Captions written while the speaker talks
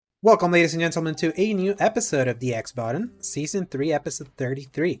Welcome, ladies and gentlemen, to a new episode of the X Button, Season 3, Episode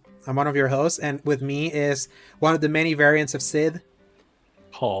 33. I'm one of your hosts, and with me is one of the many variants of Sid.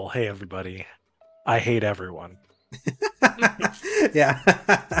 Paul, hey everybody. I hate everyone. Yeah.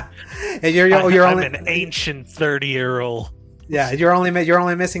 And you're I'm only an ancient 30-year-old. yeah, you're only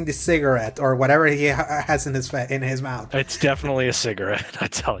missing the cigarette or whatever he has in his mouth. It's definitely a cigarette, I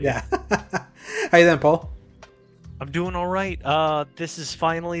tell you. Yeah. How you doing, Paul? I'm doing all right. This is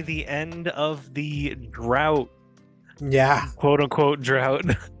finally the end of the drought, Yeah. quote unquote drought.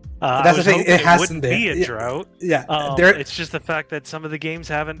 I That's the was thing, hoping it it hasn't wouldn't be been. a drought. Yeah. It's just the fact that some of the games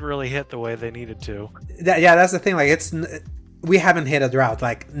haven't really hit the way they needed to. Yeah, that's the thing. Like, we haven't hit a drought,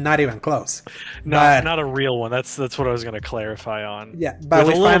 like not even close. Not a real one. That's what I was going to clarify on. Yeah, but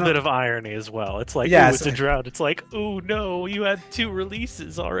with a little bit of irony as well. It's like, yeah, ooh, it's a drought. It's like, oh no, you had 2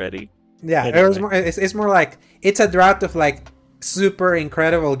 releases already. Yeah, anyway. it was more. It's more like it's a drought of like super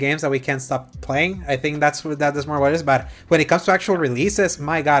incredible games that we can't stop playing. I think that's more what it is. But when it comes to actual releases,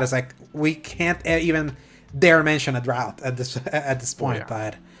 my God, it's like we can't even dare mention a drought at this point. Oh,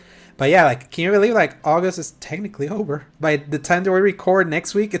 yeah. But yeah, like, can you believe like August is technically over? By the time that we record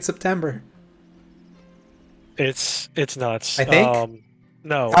next week, it's September. It's nuts. I think.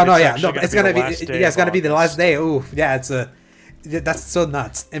 No. Oh no, yeah, no. It's gonna be it's gonna be the last day. Ooh, yeah, that's so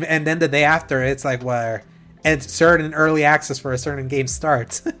nuts. And then the day after, it's like where and certain early access for a certain game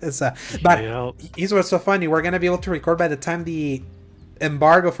starts. But here's what's so funny: we're gonna be able to record by the time the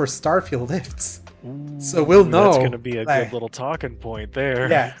embargo for Starfield lifts. So we'll know. That's gonna be a good little talking point there.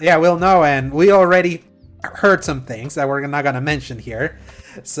 Yeah, we'll know, and we already heard some things that we're not gonna mention here.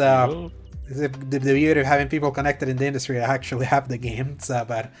 So the beauty of having people connected in the industry that actually have the game. So,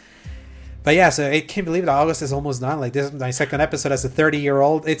 but yeah, so I can't believe that August is almost done. Like, this is my second episode as a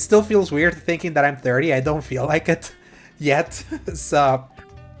 30-year-old. It still feels weird thinking that I'm 30. I don't feel like it yet. So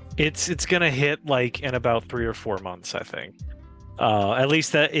it's gonna hit like in about 3 or 4 months, I think. At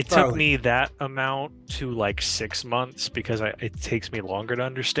least that it took me that amount to like 6 months because it takes me longer to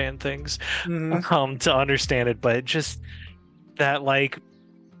understand things, to understand it. But just that like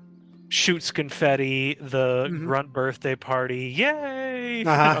shoots confetti, the grunt birthday party, yay,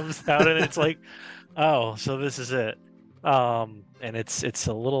 comes out, and it's like, oh, so this is it. And it's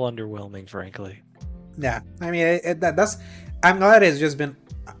a little underwhelming, frankly. Yeah, I mean, I'm glad it's just been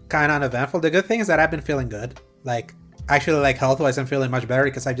kind of uneventful. The good thing is that I've been feeling good. Like, actually, like, health-wise, I'm feeling much better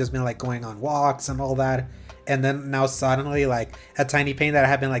because I've just been like going on walks and all that. And then now suddenly, like, a tiny pain that I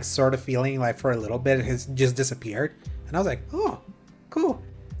have been like sort of feeling like for a little bit has just disappeared. And I was like, oh, cool.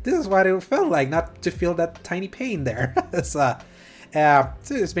 This is what it felt like, not to feel that tiny pain there. So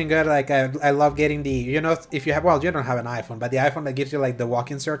it's been good. Like, I love getting the, if you have, well, you don't have an iPhone, but the iPhone that gives you like the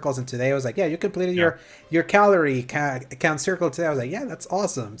walking circles. And today I was like, yeah, you completed your calorie count circle today. I was like, yeah, that's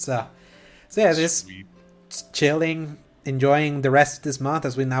awesome. So yeah, just chilling, enjoying the rest of this month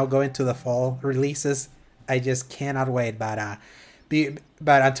as we now go into the fall releases. I just cannot wait. But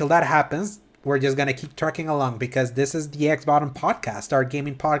until that happens, we're just going to keep trucking along because this is the X Bottom Podcast, our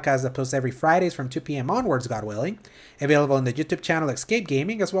gaming podcast that posts every Fridays from 2 p.m. onwards, God willing. Available on the YouTube channel Escape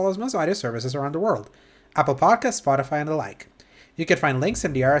Gaming, as well as most audio services around the world. Apple Podcasts, Spotify, and the like. You can find links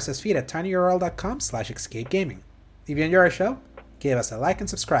in the RSS feed at tinyurl.com/escapegaming. If you enjoy our show, give us a like and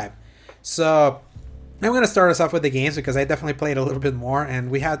subscribe. So I'm going to start us off with the games because I definitely played a little bit more, and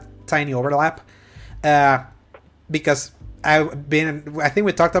we had tiny overlap. Because I think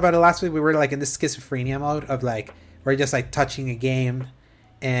we talked about it last week. We were like in this schizophrenia mode of like we're just like touching a game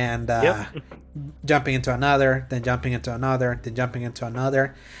and jumping into another, then jumping into another, then jumping into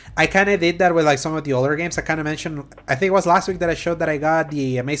another. I kind of did that with like some of the older games. I kind of mentioned, I think it was last week that I showed that I got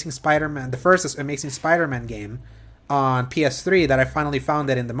the the first Amazing Spider-Man game on PS3 that I finally found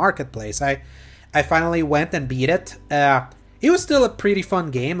it in the marketplace. I finally went and beat it. It was still a pretty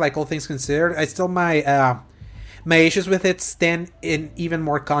fun game, like all things considered. I still my issues with it stand in even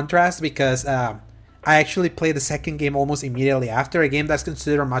more contrast because I actually played the second game almost immediately after, a game that's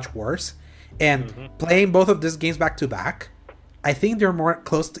considered much worse. And playing both of these games back to back, I think they're more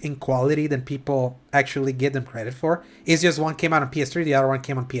close in quality than people actually give them credit for. It's just one came out on PS3, the other one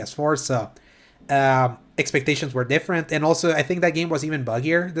came on PS4, so expectations were different. And also, I think that game was even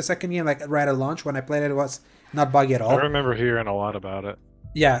buggier, the second game, like right at launch when I played it, it was not buggy at all. I remember hearing a lot about it.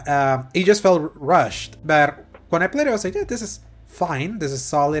 Yeah, it just felt rushed, but when I played it, I was like, yeah, this is fine. This is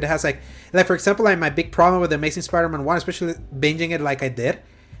solid. It has like for example, like my big problem with Amazing Spider-Man 1, especially binging it like I did,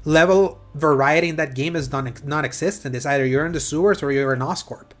 level variety in that game is non-existent. It's either you're in the sewers or you're in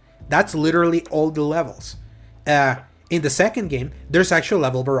Oscorp. That's literally all the levels. In the second game, there's actual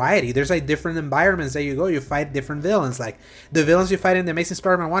level variety. There's like different environments that you go. You fight different villains. Like the villains you fight in the Amazing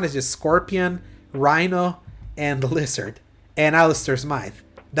Spider-Man 1 is just Scorpion, Rhino, and the Lizard, and Alistair Smythe.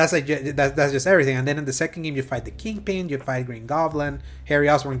 That's like that's just everything. And then in the second game, you fight the Kingpin, you fight Green Goblin, Harry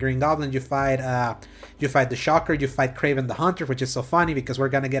Osborn, Green Goblin. You fight the Shocker, you fight Kraven the Hunter, which is so funny because we're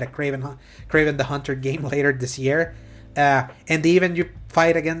gonna get a Kraven the Hunter game later this year. And even you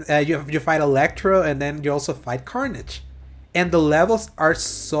fight again, you fight Electro, and then you also fight Carnage. And the levels are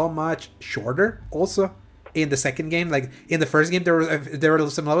so much shorter. Also, in the second game, like in the first game, there were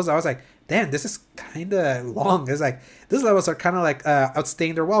some levels I was like, damn, this is kind of long. It's like these levels are kind of like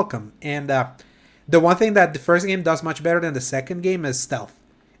outstaying their welcome. And the one thing that the first game does much better than the second game is stealth.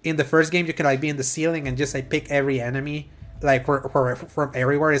 In the first game, you can like be in the ceiling and just like pick every enemy like from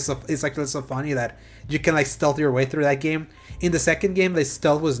everywhere. It's like so funny that you can like stealth your way through that game. In the second game, the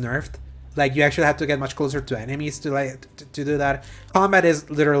stealth was nerfed. Like you actually have to get much closer to enemies to do that. Combat is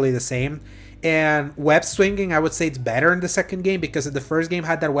literally the same. And web swinging, I would say it's better in the second game because the first game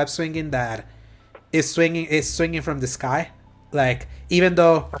had that web swinging that is swinging from the sky. Like even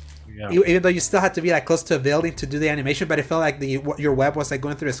though you still had to be like close to a building to do the animation, but it felt like your web was like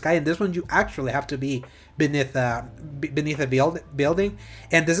going through the sky. And this one you actually have to be beneath a building.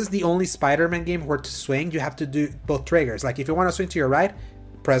 And this is the only Spider-Man game where to swing you have to do both triggers. Like if you want to swing to your right,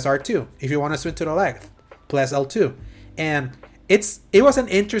 press R2. If you want to swing to the left, press L2. And it was an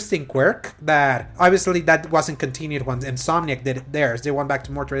interesting quirk that obviously that wasn't continued when Insomniac did it theirs. They went back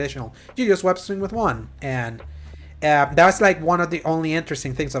to more traditional. You just web swing with one, and that's like one of the only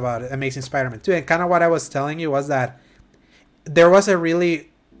interesting things about Amazing Spider-Man 2. And kind of what I was telling you was that there was a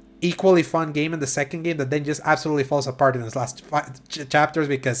really equally fun game in the second game that then just absolutely falls apart in its last chapters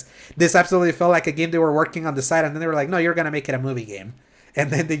because this absolutely felt like a game they were working on the side, and then they were like, no, you're gonna make it a movie game, and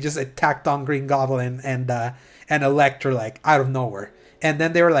then they just attacked on Green Goblin and Electro like out of nowhere. And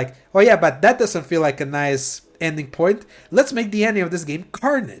then they were like, oh yeah, but that doesn't feel like a nice ending point. Let's make the ending of this game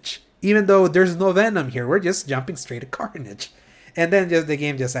Carnage. Even though there's no Venom here, we're just jumping straight to Carnage. And then just the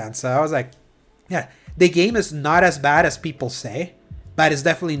game just ends. So I was like, yeah, the game is not as bad as people say, but it's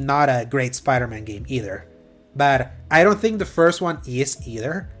definitely not a great Spider-Man game either. But I don't think the first one is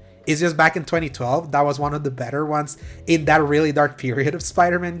either. It's just back in 2012, that was one of the better ones in that really dark period of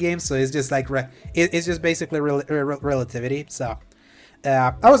Spider-Man games. So it's just like it's just basically relativity. So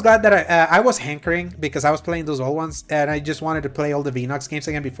I was glad that I was hankering because I was playing those old ones and I just wanted to play all the Vinox games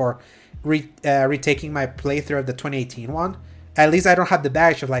again before retaking my playthrough of the 2018 one. At least I don't have the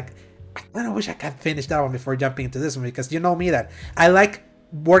baggage of like, I wish I could finish that one before jumping into this one, because you know me that I like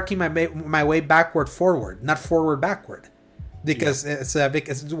working my way backward forward, not forward backward. Because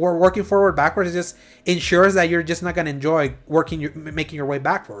because working forward backwards, it just ensures that you're just not going to enjoy making your way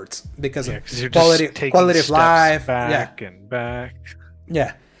backwards because of quality of life, back and back.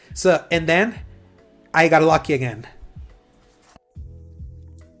 Yeah. So and then I got lucky again.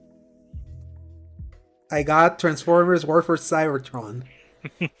 I got Transformers War for Cybertron,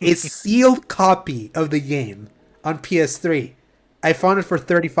 a sealed copy of the game on PS3. I found it for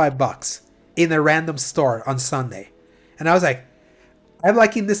 $35 in a random store on Sunday. And I was like, I'm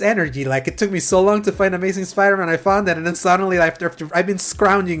liking this energy. Like, it took me so long to find Amazing Spider-Man. I found it, and then suddenly, after I've been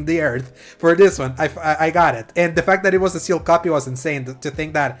scrounging the earth for this one, I got it. And the fact that it was a sealed copy was insane. To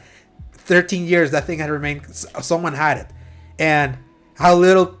think that 13 years that thing had remained, someone had it, and how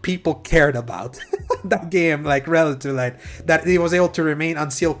little people cared about that game, like relative, like that it was able to remain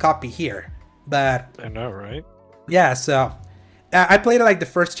unsealed copy here. But I know, right? Yeah, so. I played like the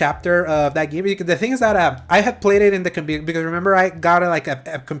first chapter of that game. The thing is that I had played it in the computer because remember I got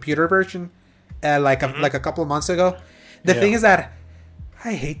a computer version a couple of months ago. The thing is that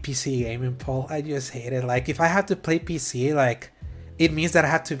I hate PC gaming, Paul. I just hate it. Like if I have to play PC, like it means that I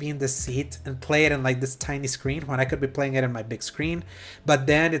have to be in the seat and play it in like this tiny screen when I could be playing it in my big screen. But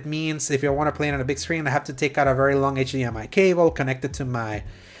then it means if I want to play it on a big screen, I have to take out a very long HDMI cable, connect it to my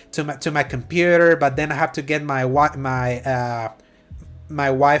computer, but then I have to get my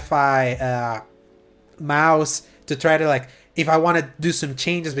Wi-Fi mouse to try to like if I want to do some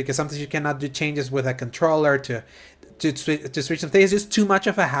changes, because sometimes you cannot do changes with a controller to switch some things. It's just too much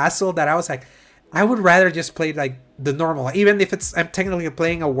of a hassle that I was like, I would rather just play like the normal, even if I'm technically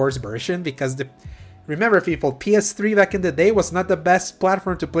playing a worse version, because remember people, PS3 back in the day was not the best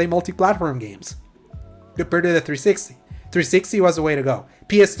platform to play multi-platform games compared to the 360. 360 was the way to go.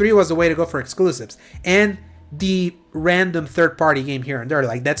 PS3 was the way to go for exclusives. And the random third-party game here and there.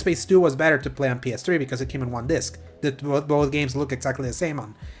 Like Dead Space 2 was better to play on PS3 because it came in one disc. Both games look exactly the same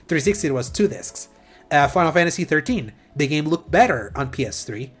on 360. It was 2 discs. Final Fantasy 13, the game looked better on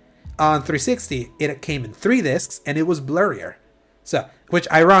PS3. On 360, it came in 3 discs and it was blurrier. So, which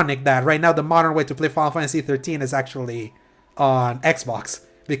ironic that right now the modern way to play Final Fantasy 13 is actually on Xbox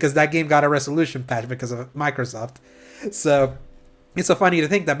because that game got a resolution patch because of Microsoft. So it's so funny to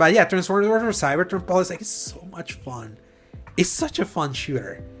think that. But yeah, Transformers vs. Cybertron, Paul, is like, it's so much fun. It's such a fun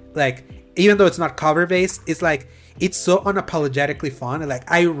shooter. Like, even though it's not cover based, it's like it's so unapologetically fun. And like,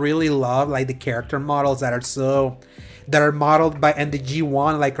 I really love like the character models that are modeled by and the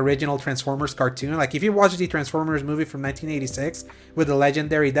G1 like original Transformers cartoon. Like if you watch the Transformers movie from 1986 with the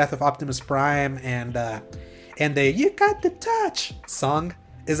legendary death of Optimus Prime and the "You Got the Touch" song,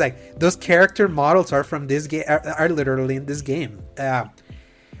 is like those character models are from this game, are literally in this game.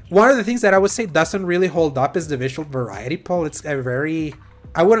 One of the things that I would say doesn't really hold up is the visual variety, Paul. It's a very,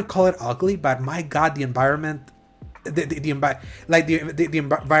 I wouldn't call it ugly, but my god, the environment, the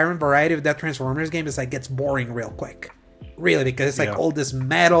environment variety of that Transformers game is like gets boring real quick, really, because it's like all this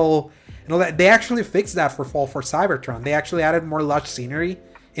metal and all that. They actually fixed that for Fall for Cybertron. They actually added more lush scenery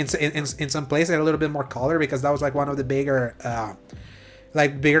in some places, a little bit more color, because that was like one of the bigger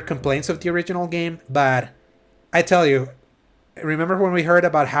complaints of the original game. But I tell you, remember when we heard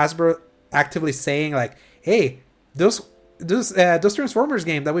about Hasbro actively saying like, hey, those Transformers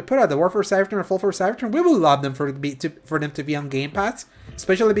games that we put out, the War for Cybertron and Fall for Cybertron, we will love them for them to be on Game Pass,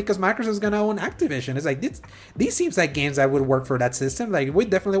 especially because Microsoft is gonna own Activision. It's like these seems like games that would work for that system. Like we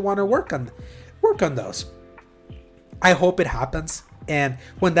definitely want to work on those. I hope it happens, and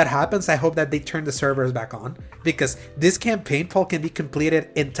when that happens, I hope that they turn the servers back on, because this campaign, Paul, can be completed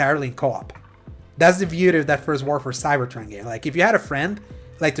entirely in co-op. That's the beauty of that first War for Cybertron game. Like if you had a friend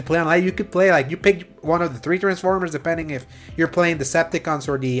like to play online, you could play like you pick one of the 3 Transformers, depending if you're playing the Decepticons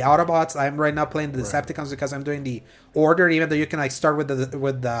or the Autobots. I'm right now playing the Decepticons because I'm doing the order, even though you can like start with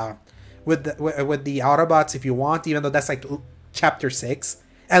the Autobots if you want, even though that's like chapter 6.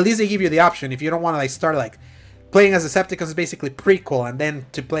 At least they give you the option. If you don't want to like start like playing as Decepticons is basically prequel, and then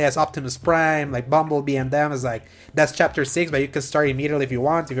to play as Optimus Prime, like Bumblebee and them, is like that's chapter 6, but you can start immediately if you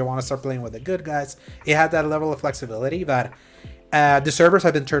want to start playing with the good guys. It had that level of flexibility, but the servers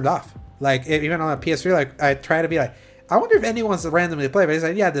have been turned off. Like even on a PS3, like I try to be like, I wonder if anyone's randomly play, but it's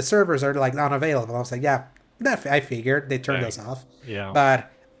like, yeah, the servers are like unavailable. I was like, yeah, I figured they turned those off. Yeah, but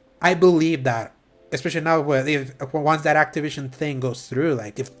I believe that, especially now once that Activision thing goes through,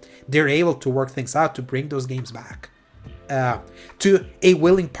 like if they're able to work things out to bring those games back to a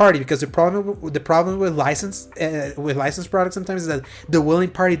willing party, because the problem with licensed products sometimes is that the willing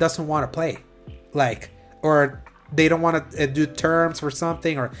party doesn't want to play, like, or they don't want to do terms for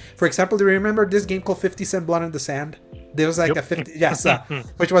something. Or for example, do you remember this game called 50 Cent Blood in the Sand? There was like a 50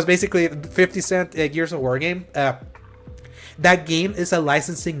 which was basically 50 Cent Gears of War game. That game is a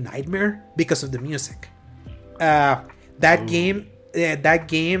licensing nightmare because of the music. That game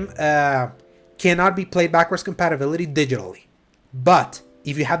cannot be played backwards compatibility digitally. But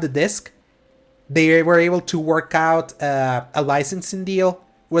if you have the disc, they were able to work out a licensing deal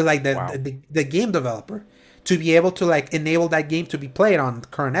with like the game developer to be able to like enable that game to be played on the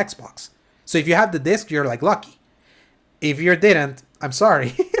current Xbox. So if you have the disc, you're like lucky. If you didn't, I'm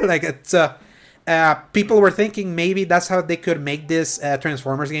sorry. Like it's people were thinking maybe that's how they could make this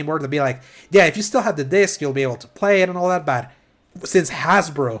Transformers game work. To be like, yeah, if you still have the disc, you'll be able to play it and all that. But since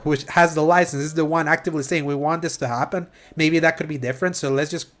Hasbro, which has the license, is the one actively saying we want this to happen, maybe that could be different. So let's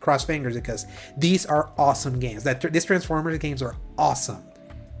just cross fingers, because these are awesome games. These Transformers games are awesome.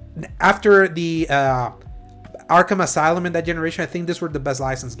 After the Arkham Asylum in that generation, I think these were the best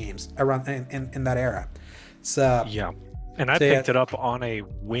licensed games around in that era. So yeah, and I picked it up on a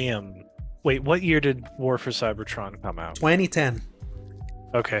whim. Wait, what year did War for Cybertron come out? 2010.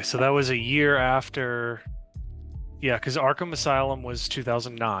 Okay, so that was a year after. Yeah, because Arkham Asylum was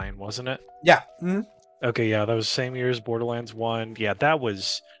 2009, wasn't it? Yeah. Mm-hmm. Okay, yeah, that was the same year as Borderlands 1. Yeah, that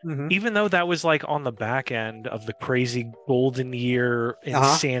was... Even though that was like on the back end of the crazy golden year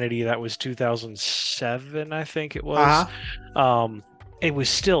insanity that was 2007, I think it was. It was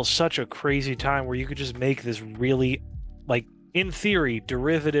still such a crazy time where you could just make this really, like, in theory,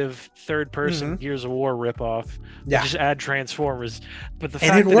 derivative third-person Gears of War ripoff. Yeah. Just add Transformers. But the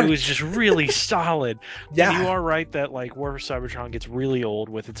fact that it was just really solid. Yeah. And you are right that, like, War for Cybertron gets really old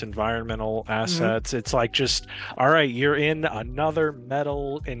with its environmental assets. It's like just, all right, you're in another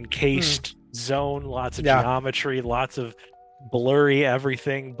metal-encased zone, lots of geometry, lots of blurry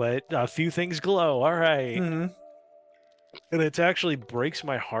everything, but a few things glow. All right. And it actually breaks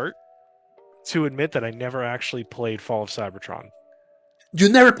my heart to admit that I never actually played Fall of Cybertron. You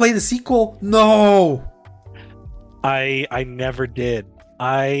never played the sequel? No. I never did.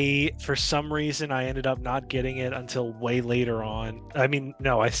 For some reason, I ended up not getting it until way later on. I mean,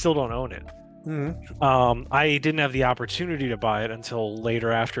 no, I still don't own it. Mm-hmm. I didn't have the opportunity to buy it until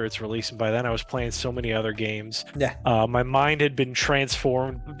later after its release, and by then I was playing so many other games. Yeah. My mind had been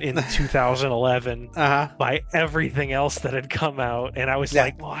transformed in 2011 Uh-huh. by everything else that had come out, and I was Yeah.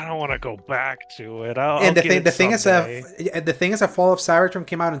 like, "Well, I don't want to go back to it. I'll And the get thing, it the thing is, someday." the thing is, a Fall of Cybertron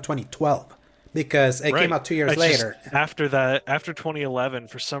came out in 2012 because it came Right. out 2 years It's just later. after that, after 2011,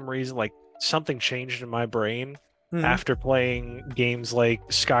 for some reason, like something changed in my brain Mm-hmm. after playing games like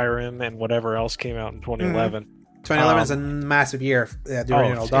Skyrim and whatever else came out in Mm-hmm. 2011. 2011 is a massive year. The Oh,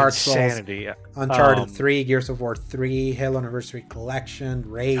 original it's Dark Souls, insanity. Uncharted 3, Gears of War 3, Halo Anniversary Collection,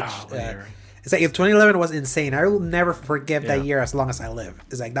 Rage. Oh, man. It's like 2011 was insane. I will never forget that Yeah. year as long as I live.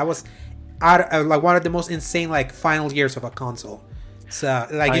 It's like that was like one of the most insane like final years of a console. So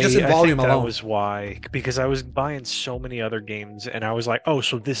like you just in I volume think that alone. was why, because I was buying so many other games, and I was like, "Oh,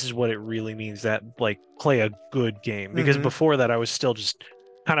 so this is what it really means that like play a good game." Because Mm-hmm. before that, I was still just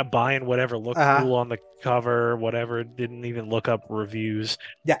kind of buying whatever looked Uh-huh. cool on the cover, whatever. Didn't even look up reviews.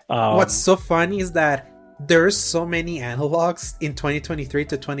 Yeah. What's Um, so funny is that there's so many analogs in 2023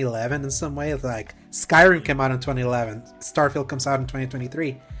 to 2011 in some way. Like Skyrim came out in 2011, Starfield comes out in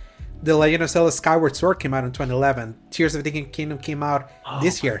 2023. The Legend of Zelda Skyward Sword came out in 2011. Tears of the Kingdom came out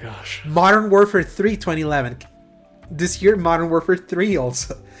this my year. gosh. Modern Warfare 3 2011. This year Modern Warfare 3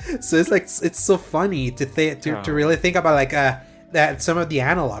 also. So it's like it's so funny to really think about like that some of the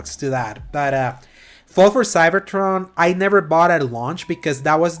analogs to that. But Fall for Cybertron, I never bought at launch because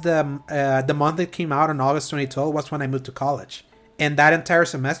that was the month it came out in August 2012 was when I moved to college. And that entire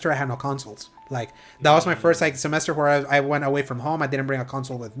semester I had no consoles. Like that was my first like semester where I went away from home. I didn't bring a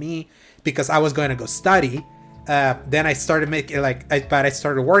console with me because I was going to go study. Then I started making but I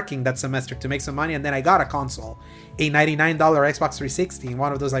started working that semester to make some money, and then I got a console, a $99 Xbox 360,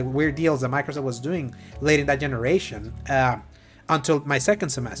 one of those like weird deals that Microsoft was doing late in that generation. Until my second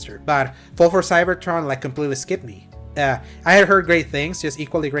semester, but Fall for Cybertron like completely skipped me. I had heard great things, just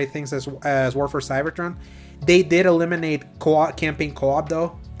equally great things as War for Cybertron. They did eliminate campaign co-op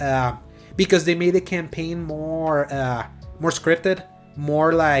though. Because they made the campaign more scripted,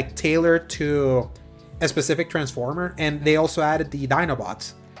 more like tailored to a specific transformer, and they also added the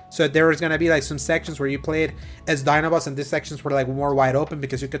Dinobots. So there was gonna be like some sections where you played as Dinobots, and these sections were like more wide open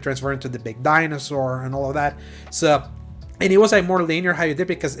because you could transform into the big dinosaur and all of that. So, and it was like more linear how you did,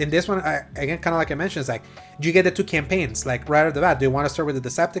 because in this one, again, kind of like I mentioned, it's like you get the two campaigns like right off the bat. Do you want to start with the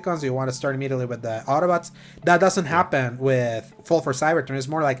Decepticons? Do you want to start immediately with the Autobots? That doesn't happen with Fall for Cybertron. It's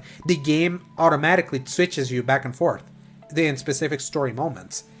more like the game automatically switches you back and forth in specific story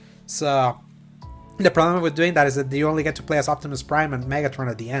moments. So the problem with doing that is that you only get to play as Optimus Prime and Megatron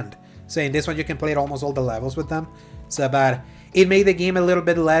at the end. So in this one, you can play almost all the levels with them. So, but it made the game a little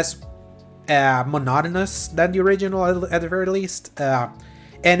bit less monotonous than the original at the very least.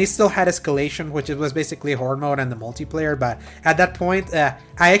 And it still had escalation, which was basically horde mode and the multiplayer. But at that point, I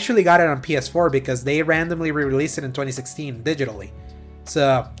actually got it on PS4 because they randomly re-released it in 2016 digitally.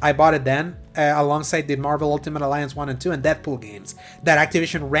 So I bought it then, alongside the Marvel Ultimate Alliance 1 and 2 and Deadpool games that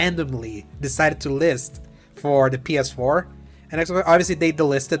Activision randomly decided to list for the PS4. And obviously they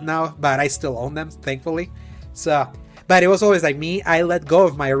delisted now, but I still own them, thankfully. So, but it was always like me, I let go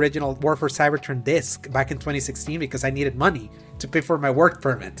of my original War for Cybertron disc back in 2016 because I needed money to pay for my work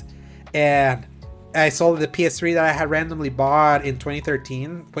permit. And I sold the PS3 that I had randomly bought in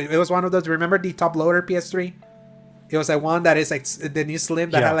 2013. It was one of those, remember the top loader PS3? It was like one that is like the new Slim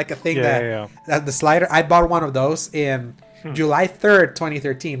that had like a thing that the slider. I bought one of those in July 3rd,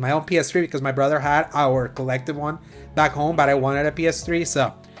 2013. My own PS3 because my brother had our collective one back home, but I wanted a PS3,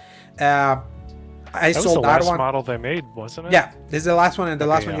 so I sold that one. That was the last model they made, wasn't it? Yeah, this is the last one and the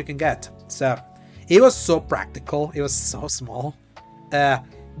last one you can get. So it was so practical. It was so small.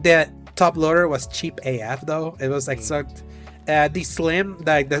 The top loader was cheap AF though. It was like so. The Slim,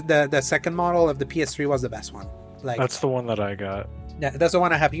 the second model of the PS3 was the best one. Like that's the one that I got. Yeah, that's the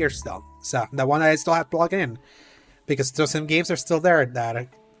one I have here still. So the one I still have to plug in because some games are still there that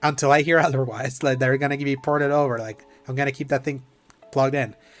until I hear otherwise, like they're gonna be ported over. Like I'm gonna keep that thing plugged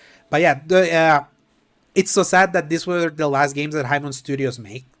in. But yeah, it's so sad that these were the last games that High Moon Studios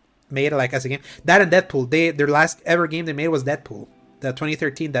made like as a game. That and Deadpool, their last ever game they made was Deadpool, the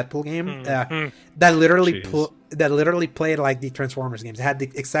 2013 Deadpool game. That literally played like the Transformers games. It had the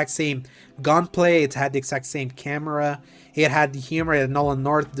exact same gunplay. It had the exact same camera. It had the humor of Nolan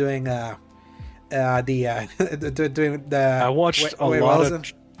North doing doing the. I watched a lot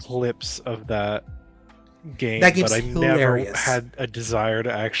of clips of that game, but I hilarious. Never had a desire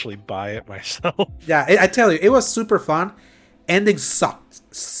to actually buy it myself. Yeah, I tell you, it was super fun. ending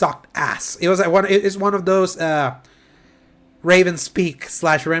sucked ass. It was like it's one of those Raven's Peak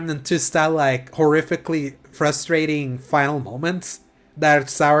 / Remnant 2 style, like horrifically frustrating final moments that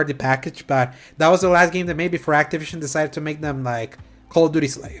soured the package. But that was the last game that maybe for Activision decided to make them like Call of Duty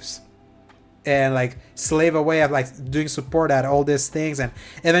slaves and like slave away at like doing support at all these things. And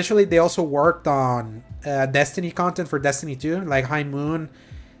eventually they also worked on Destiny content for Destiny 2. Like High Moon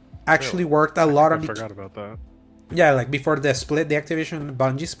actually worked a lot on. I forgot about that. Yeah, like before the split, the Activision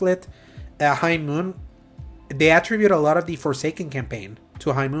Bungie split, High Moon, they attribute a lot of the Forsaken campaign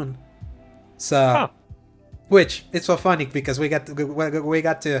to High Moon. So, which it's so funny because we got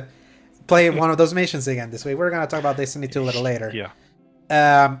to play one of those missions again this week. We're gonna talk about Destiny 2 a little later. Yeah.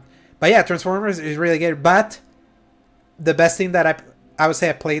 But yeah, Transformers is really good. But the best thing that I would say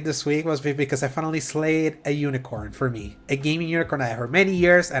I played this week was because I finally slayed a unicorn for me. A gaming unicorn I had for many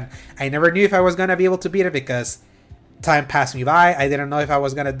years, and I never knew if I was going to be able to beat it because time passed me by. I didn't know if I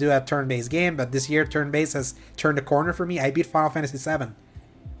was going to do a turn-based game, but this year turn-based has turned the corner for me. I beat Final Fantasy VII.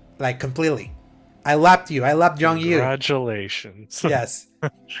 Like, completely. I lapped you. I lapped Zhang Yu. Congratulations. Yes.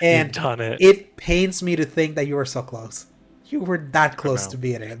 And you've done it. It pains me to think that you were so close. You were that close to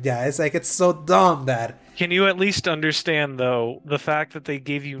beating it. Yeah, it's like, it's so dumb that... Can you at least understand, though, the fact that they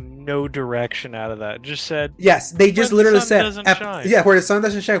gave you no direction out of that? Just said... Yes, they just literally said... Yeah, where the sun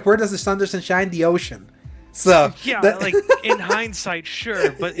doesn't shine. Where does the sun doesn't shine? The ocean. So... Yeah, like, in hindsight,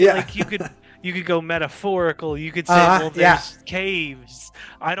 sure, but like, you could go metaphorical. You could say, well, there's caves.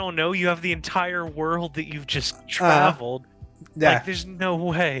 I don't know. You have the entire world that you've just traveled. Yeah. Like, there's no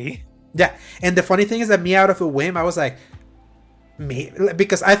way. Yeah, and the funny thing is that me out of a whim, I was like...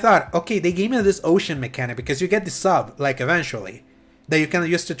 Because I thought, okay, they gave me this ocean mechanic because you get the sub, like, eventually, that you can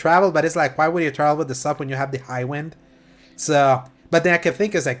use to travel, but it's like, why would you travel with the sub when you have the high wind? So, but then I kept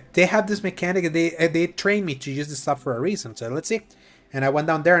thinking, it's like, they have this mechanic, and they trained me to use the sub for a reason, so let's see. And I went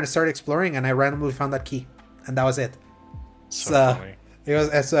down there and I started exploring, and I randomly found that key, and that was it. So funny.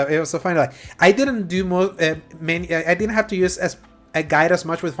 It was so funny. Like, I didn't do many. I didn't have to use a guide as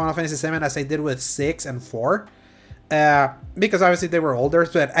much with Final Fantasy VII as I did with 6 and 4. Because obviously they were older,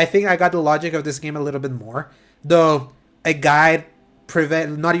 but I think I got the logic of this game a little bit more. Though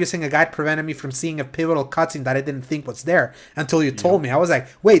not using a guide prevented me from seeing a pivotal cutscene that I didn't think was there until you told me. I was like,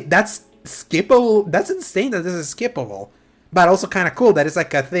 wait, that's skippable? That's insane that this is skippable. But also kind of cool that it's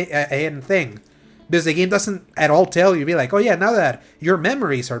like a hidden thing. Because the game doesn't at all tell you, be like, oh yeah, now that your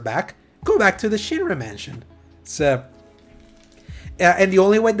memories are back, go back to the Shinra mansion. So... and the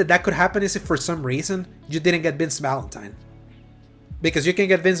only way that could happen is if for some reason you didn't get Vince Valentine. Because you can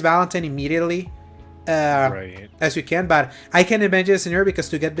get Vince Valentine immediately as you can. But I can imagine a scenario because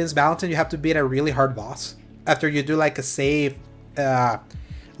to get Vince Valentine you have to beat a really hard boss. After you do like a save,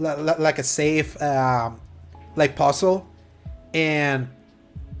 like puzzle. And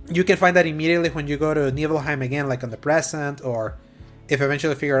you can find that immediately when you go to Nibelheim again, like on the present. Or if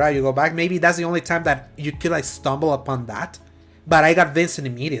eventually figure it out, you go back. Maybe that's the only time that you could like stumble upon that. But I got Vincent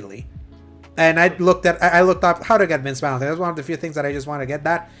immediately. And I looked up how to get Vince Valentine. That's one of the few things that I just want to get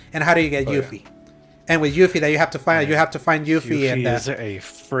that. And how do you get Yuffie? Yeah. And with Yuffie, that you have to find Yuffie. Yuffie is a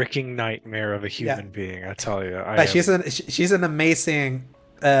freaking nightmare of a human being, I tell you. She's an amazing...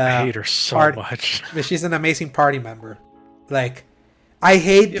 I hate her so much. But she's an amazing party member. Like... I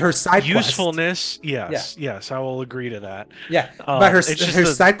hate her side usefulness. Yes, I will agree to that. Yeah, but her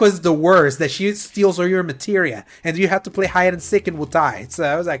side quest is the worst. That she steals all your materia, and you have to play hide and seek in Wutai. So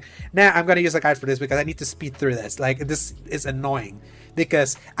I was like, nah, I'm gonna use a guide for this because I need to speed through this. Like, this is annoying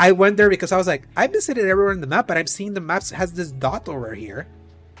because I went there because I was like, I visited everywhere in the map, but I'm seeing the maps has this dot over here.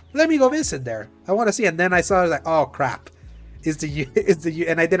 Let me go visit there. I want to see. And then I saw, I was like, oh crap, is the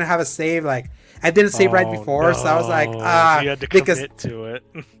and I didn't have a save. Like, I didn't save right before, so I was like, you had to commit to it.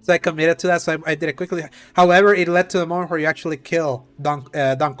 So I committed to that, so I did it quickly. However, it led to the moment where you actually kill Don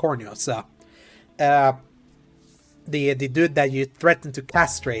Corneo. So, the dude that you threatened to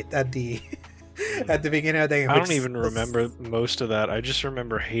castrate at the beginning of the game. I don't even remember most of that. I just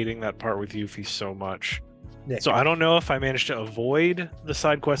remember hating that part with Yuffie so much. Yeah. So I don't know if I managed to avoid the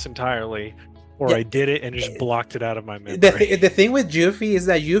side quest entirely, or I did it and just blocked it out of my memory. The thing with Yuffie is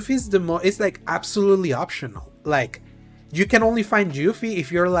that Yuffie is it's like absolutely optional. Like, you can only find Yuffie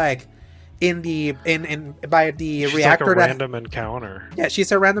if you're like by the she's reactor. Like a random encounter. Yeah,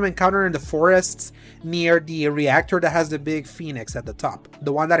 she's a random encounter in the forests near the reactor that has the big phoenix at the top.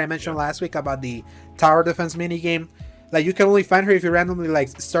 The one that I mentioned last week about the tower defense minigame. Like, you can only find her if you randomly like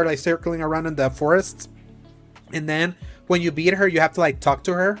start like circling around in the forests. And then when you beat her, you have to like talk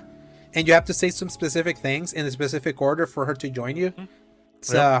to her. And you have to say some specific things in a specific order for her to join you.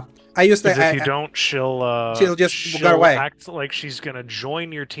 So I used to. Because if you don't, She'll just go she'll away, act like she's gonna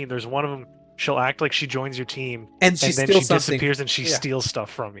join your team. There's one of them. She'll act like she joins your team, and she and then steals she something. disappears and she Yeah, steals stuff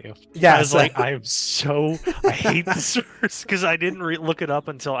from you. I yeah. was So, like, I hate this verse because I didn't look it up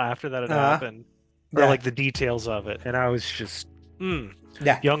until after that had uh, happened, or yeah, like the details of it, and I was just,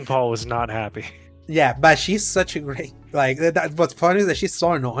 yeah, young Paul was not happy. yeah. But she's such a great. Like what's funny is that she's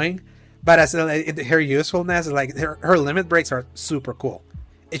so annoying, but as her usefulness, like her limit breaks are super cool.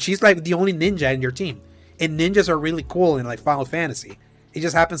 And she's like the only ninja in your team, and ninjas are really cool in like Final Fantasy. It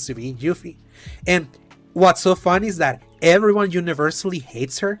just happens to be Yuffie, and what's so funny is that everyone universally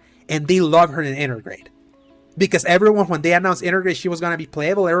hates her, and they love her in Intergrade. Because everyone, when they announced Intergrade she was going to be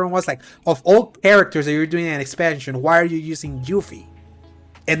playable, everyone was like, of all characters that you're doing an expansion, why are you using Yuffie?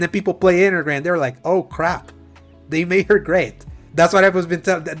 And then people play Intergrade and they're like, oh crap, they made her great. That's what I was been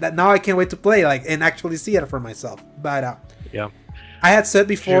telling. That now I can't wait to play like and actually see it for myself. But Yeah, I had said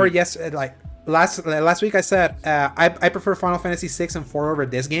before, yes, like last week I said I prefer Final Fantasy 6 and 4 over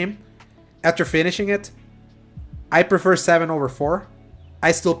this game. After finishing it, I prefer 7 over 4.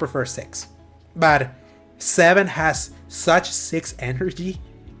 I still prefer 6. But 7 has such 6 energy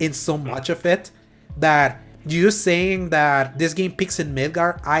in so much of it that you saying that this game picks in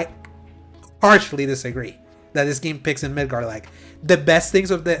Midgar, I partially disagree. That this game picks in Midgar. Like the best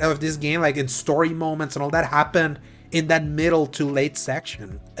things of this game, like in story moments and all that, happened in that middle to late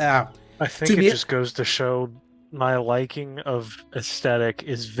section. I think it just goes to show my liking of aesthetic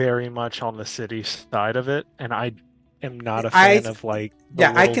is very much on the city side of it, and I am not a fan of like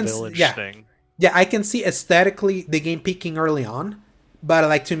the little village thing. Yeah, I can see aesthetically the game peaking early on, but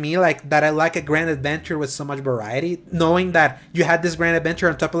like to me, like that I like a grand adventure with so much variety, knowing that you had this grand adventure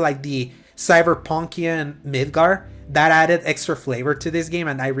on top of like the cyberpunkian Midgar. That added extra flavor to this game,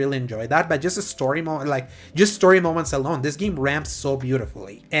 and I really enjoyed that. But just a story moment, like just story moments alone, this game ramps so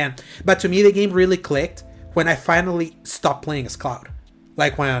beautifully. But to me, the game really clicked when I finally stopped playing as Cloud.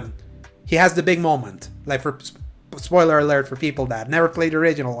 Like when he has the big moment, like for spoiler alert for people that never played the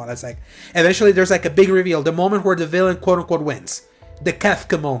original one. It's like eventually there's like a big reveal, the moment where the villain quote unquote wins, the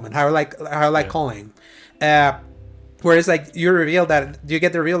Kefka moment, how I like calling. Where it's like you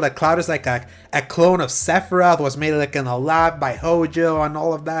get the reveal that Cloud is like a clone of Sephiroth, was made like in a lab by Hojo and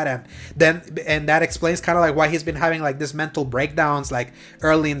all of that, and that explains kind of like why he's been having like this mental breakdowns like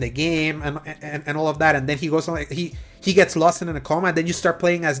early in the game and all of that, and then he goes on like he gets lost in a coma, and then you start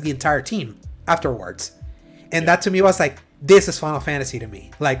playing as the entire team afterwards, and that to me was like, this is Final Fantasy to me.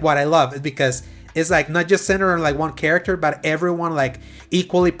 Like what I love is because it's like not just centered on like one character, but everyone like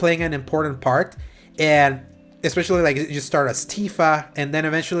equally playing an important part, and especially like you start as Tifa, and then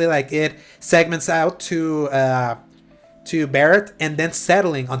eventually like it segments out to Barrett, and then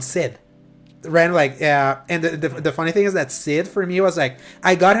settling on Sid. Right, like and the funny thing is that Sid for me was like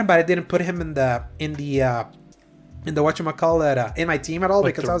I got him, but I didn't put him in the whatchamacallit in my team at all,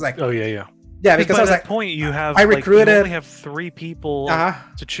 because I was like, yeah, because I was like, point you have I recruited, you only have 3 people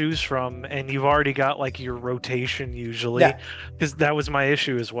to choose from, and you've already got like your rotation usually. Because that was my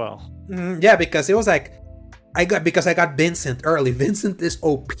issue as well. Yeah, because it was like I got Vincent early. Vincent is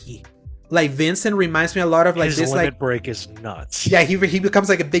OP. Like Vincent reminds me a lot of like his this limit like break is nuts. Yeah, he becomes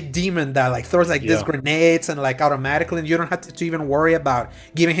like a big demon that like throws like these grenades and like automatically, and you don't have to even worry about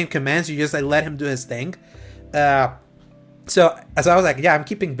giving him commands. You just like let him do his thing. So as I was like, yeah, I'm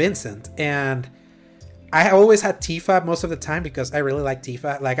keeping Vincent, and I always had Tifa most of the time because I really like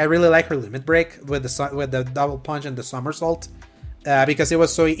Tifa. Like I really like her limit break with the double punch and the somersault, because it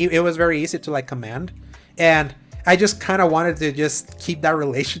was very easy to like command, and I just kind of wanted to just keep that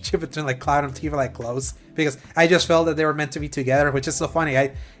relationship between like Cloud and Tifa like close, because I just felt that they were meant to be together, which is so funny.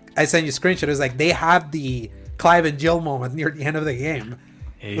 I sent you a screenshot. It was like they have the Clive and Jill moment near the end of the game,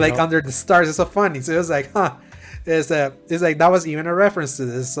 like under the stars. It's so funny. So it was like, huh. It's like that was even a reference to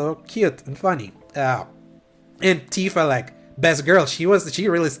this. So cute and funny. And Tifa, like best girl, she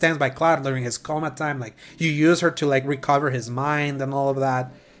really stands by Cloud during his coma time. Like you use her to like recover his mind and all of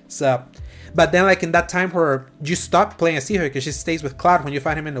that. So, but then like in that time where you stop playing as Tifa because she stays with Cloud, when you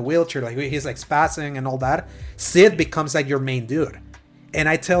find him in the wheelchair, like he's like spazzing and all that, Sid becomes like your main dude. And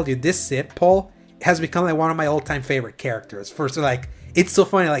I tell you, this Sid, Paul, has become like one of my all-time favorite characters. First, like it's so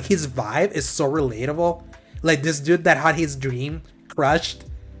funny. Like his vibe is so relatable. Like this dude that had his dream crushed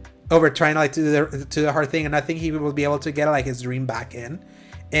over trying to like to the hard thing, and I think he will be able to get like his dream back in.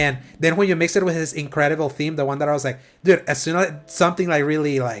 And then when you mix it with his incredible theme, the one that I was like, dude, as soon as something like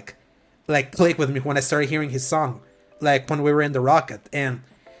really like clicked with me when I started hearing his song, like when we were in the rocket, and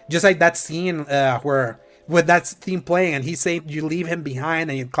just like that scene where with that theme playing, and he's saying you leave him behind,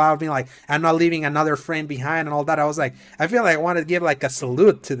 and Cloud being like, I'm not leaving another friend behind, and all that. I was like, I feel like I want to give like a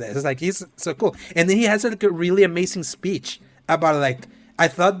salute to this. It's like, he's so cool. And then he has like a really amazing speech about like, I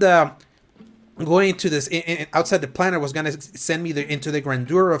thought the going to this outside the planet was going to send me into the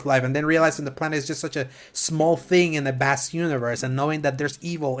grandeur of life, and then realizing the planet is just such a small thing in the vast universe, and knowing that there's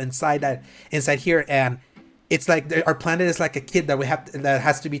evil inside here, and it's like our planet is like a kid that that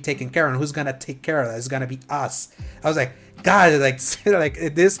has to be taken care of, and who's gonna take care of that? It's gonna be us. I was like, God, like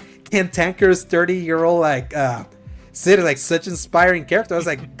this cantankerous 30-year-old like Sid is like such inspiring character. I was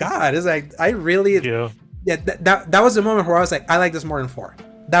like, God, it's like I really that was the moment where I was like, I like this more than 4.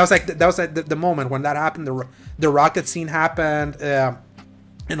 That was like the moment when that happened. The rocket scene happened,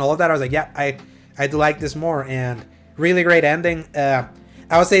 and all of that. I was like, yeah, I do like this more, and really great ending.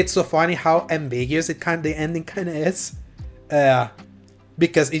 I would say it's so funny how ambiguous the ending kind of is,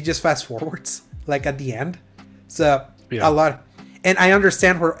 because it just fast forwards like at the end. So a lot, and I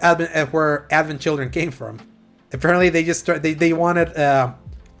understand where Advent Children came from. Apparently, they just they wanted.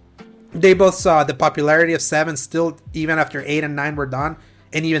 They both saw the popularity of 7 still even after 8 and 9 were done.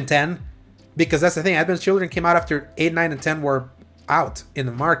 And even 10, because that's the thing. Advent Children came out after 8, 9, and 10 were out in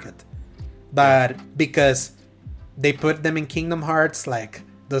the market, but because they put them in Kingdom Hearts, like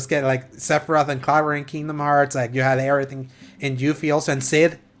those get like Sephiroth and Cloud were in Kingdom Hearts. Like you had everything in Yuffie also, and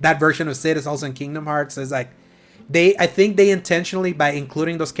Sid. That version of Sid is also in Kingdom Hearts. So it's like I think they intentionally, by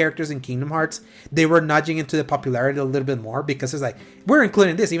including those characters in Kingdom Hearts, they were nudging into the popularity a little bit more, because it's like we're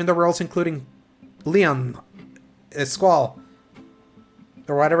including this, even though we're also including Leon, Squall.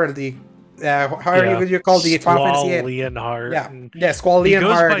 Or whatever the however you call the Final Fantasy VIII. Leonhardt. Squall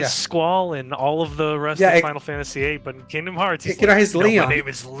Leonhardt. He goes by Squall in all of the rest of Final Fantasy VIII, but in Kingdom Hearts, he's Leon. My name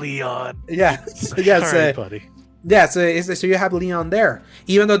is Leon. Yeah, Sorry, buddy. Yeah, so you have Leon there.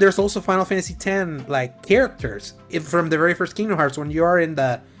 Even though there's also Final Fantasy X like characters from the very first Kingdom Hearts when you're in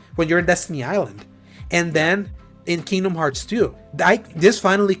Destiny Island, and then in Kingdom Hearts 2, this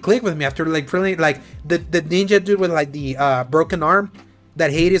finally clicked with me after like playing like the ninja dude with like the broken arm that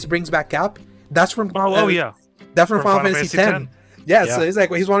Hades brings back up. That's from that's from Final Fantasy X. Yeah, so it's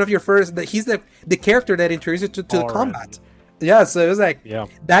like he's one of your first. He's the character that introduced you to the combat. Yeah, so it was like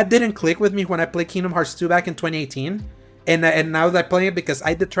that didn't click with me when I played Kingdom Hearts 2 back in 2018, and now that I'm playing it, because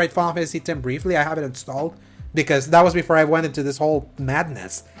I did try Final Fantasy X briefly. I have it installed because that was before I went into this whole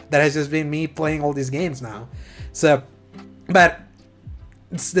madness that has just been me playing all these games now. So, but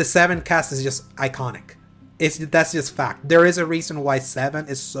the 7 cast is just iconic. That's just fact. There is a reason why 7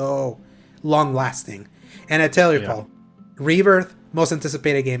 is so long lasting. And I tell you, Paul, Rebirth, most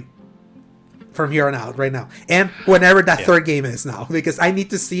anticipated game from here on out right now. And whenever that third game is now. Because I need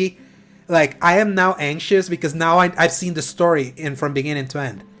to see, like, I am now anxious because now I've seen the story from beginning to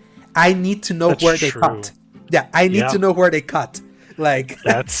end. I need to know where they cut. Yeah, I need to know where they cut. Like,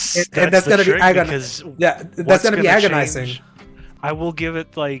 that's going to be agonizing. Yeah, that's going to be agonizing. I will give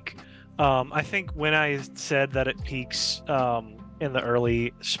it, like... I think when I said that it peaks in the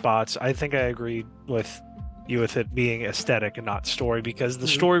early spots, I think I agreed with you with it being aesthetic and not story, because the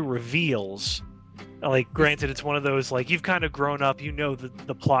story reveals, like, granted, it's one of those, like, you've kind of grown up,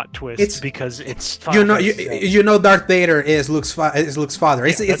 the plot twist because it's Darth Vader is Luke's father.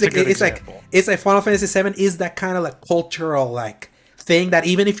 It's like Final Fantasy VII is that kind of like cultural like thing that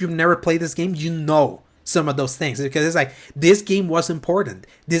even if you've never played this game, some of those things, because it's like this game was important.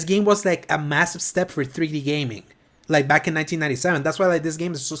 This game was like a massive step for 3D gaming, like back in 1997. That's why like this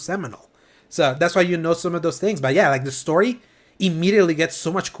game is so seminal. So that's why some of those things. But yeah, like the story immediately gets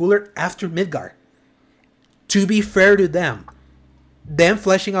so much cooler after Midgar. To be fair to them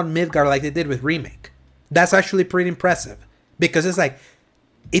fleshing out Midgar like they did with Remake, that's actually pretty impressive, because it's like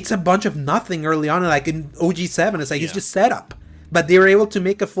it's a bunch of nothing early on. Like in OG7, it's like it's just set up. But they were able to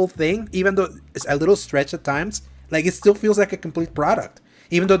make a full thing, even though it's a little stretch at times. Like, it still feels like a complete product.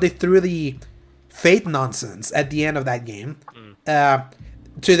 Even though they threw the Fate nonsense at the end of that game.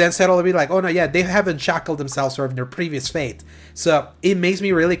 To then settle to be like, oh no, yeah, they haven't shackled themselves from their previous Fate. So, it makes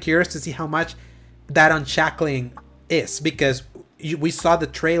me really curious to see how much that unshackling is. Because we saw the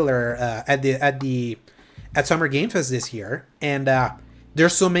trailer at Summer Game Fest this year. And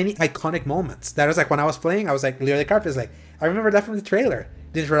there's so many iconic moments. That was like, when I was playing, I was like, Leo DiCaprio is like, I remember that from the trailer.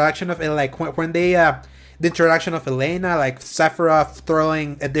 The introduction of like when they the introduction of Elena, like Sephiroth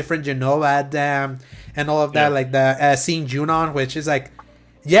throwing a different Genova at them, and all of that. Like the seeing Junon, which is like,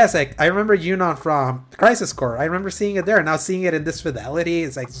 yes, like I remember Junon from Crisis Core. I remember seeing it there. Now seeing it in this fidelity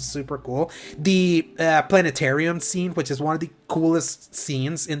is like super cool. The planetarium scene, which is one of the coolest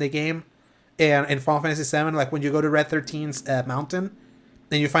scenes in the game, and in Final Fantasy VII, like when you go to Red 13's mountain,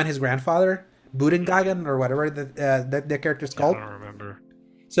 and you find his grandfather. Budengagen or whatever the character's Yeah, I called. don't remember.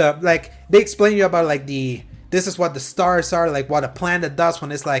 So like they explain you about like this is what the stars are, like what a planet does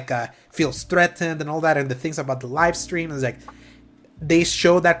when it's like feels threatened and all that, and the things about the live stream. It's like they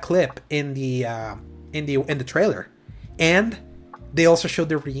show that clip in the trailer, and they also showed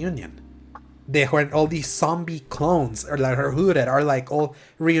the reunion. They when all these zombie clones or like are hooded are like all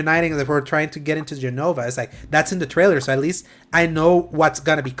reuniting. That we're trying to get into Genova. It's like that's in the trailer, so at least I know what's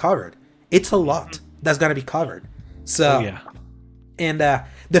gonna be covered. It's a lot that's gonna be covered. So yeah. And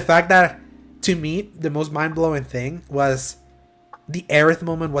the fact that, to me, the most mind-blowing thing was the Aerith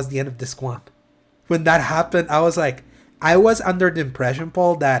moment was the end of Disc 1. When that happened, I was like, I was under the impression,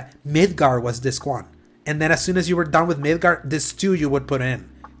 Paul, that Midgar was Disc 1. And then as soon as you were done with Midgar, Disc 2 you would put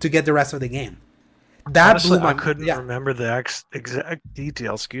in to get the rest of the game. That Honestly, blew my I couldn't remember the exact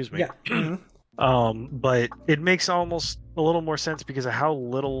detail, excuse me. Yeah. Mm-hmm. But it makes almost a little more sense because of how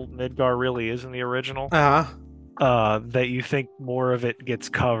little Midgar really is in the original. Uh-huh. That you think more of it gets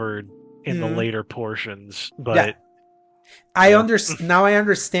covered in the later portions, but yeah. Now I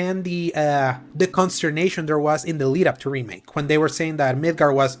understand the consternation there was in the lead up to remake when they were saying that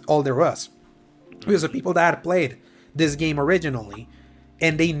Midgar was all there was. Because the people that had played this game originally,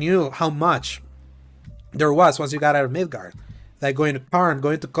 and they knew how much there was once you got out of Midgard, like going to Karn,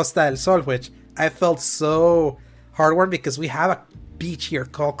 going to Costa del Sol, which I felt so heartwarming because we have a beach here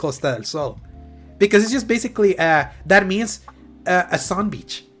called Costa del Sol. Because it's just basically that means a sun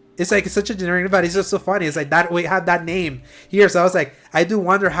beach. It's like it's such a generic, but it's just so funny. It's like that we had that name here, so I was like, I do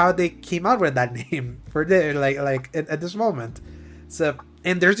wonder how they came out with that name for the like at this moment. So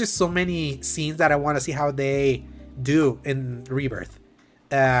and there's just so many scenes that I want to see how they do in Rebirth.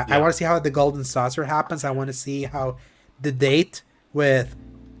 I want to see how the Golden Saucer happens. I want to see how the date with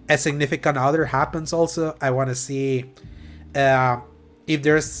a significant other happens. Also, I want to see. If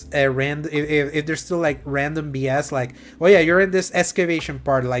there's a if there's still like random BS, like, oh yeah, you're in this excavation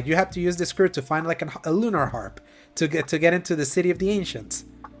part, like you have to use this crew to find like a lunar harp to get into the city of the ancients.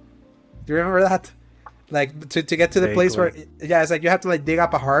 Do you remember that? Like to get to the place where it's like you have to like dig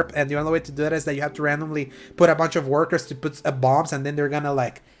up a harp, and the only way to do that is that you have to randomly put a bunch of workers to put bombs, and then they're gonna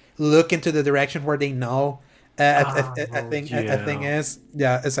like look into the direction where they know a thing is.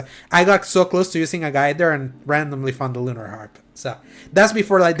 Yeah, it's like, I got so close to using a guide there and randomly found the lunar harp. So that's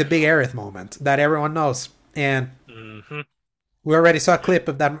before like the big Aerith moment that everyone knows, and we already saw a clip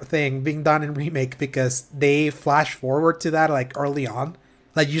of that thing being done in remake because they flash forward to that like early on,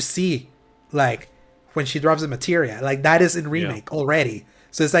 like you see like when she drops the materia, like that is in remake already.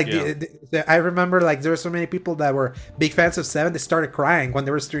 So it's like I remember like there were so many people that were big fans of 7. They started crying when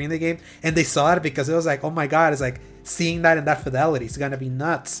they were streaming the game, and they saw it because it was like, oh my god, it's like seeing that in that fidelity. It's gonna be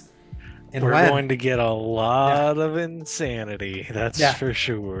nuts. And we're going to get a lot of insanity. That's for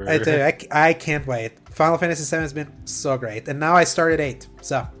sure. I tell you, I can't wait. Final Fantasy 7 has been so great, and now I started 8.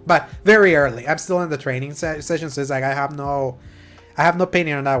 So, but very early. I'm still in the training session, so it's like I have no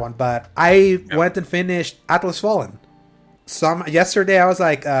opinion on that one. But I went and finished Atlas Fallen. Yesterday I was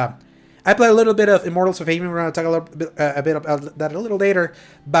like, I played a little bit of Immortals of Aveum. We're going to talk a bit about that a little later.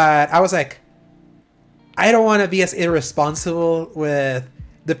 But I was like, I don't want to be as irresponsible with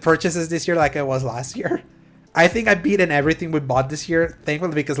the purchases this year like I was last year. I think I beat in everything we bought this year,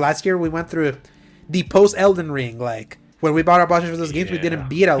 thankfully, because last year we went through the post Elden Ring. Like when we bought a bunch of those games, we didn't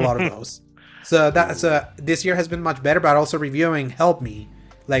beat a lot of those. So this year has been much better, but also reviewing helped me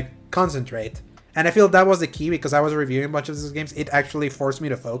like concentrate. And I feel that was the key because I was reviewing a bunch of these games. It actually forced me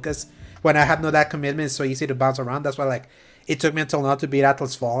to focus. When I had no that commitment, it's so easy to bounce around. That's why like it took me until now to beat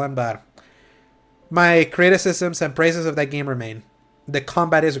Atlas Fallen. But my criticisms and praises of that game remain. The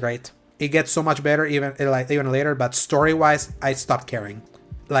combat is great. It gets so much better even later. But story wise, I stopped caring.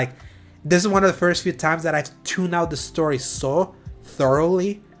 Like this is one of the first few times that I've tuned out the story so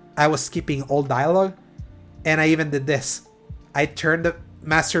thoroughly. I was skipping all dialogue, and I even did this. I turned the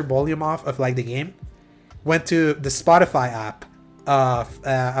master volume off of like the game, went to the Spotify app of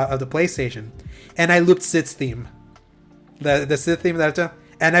the PlayStation, and I looped Sid's theme, the Sid theme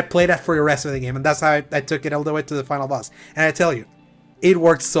and I played that for the rest of the game, and that's how I took it all the way to the final boss. And I tell you, it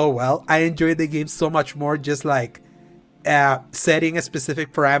worked so well. I enjoyed the game so much more just like setting a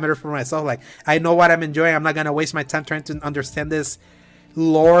specific parameter for myself. Like I know what I'm enjoying. I'm not gonna waste my time trying to understand this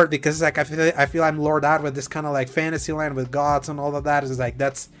lore because like I feel I'm lured out with this kind of like fantasy land with gods and all of that. Is like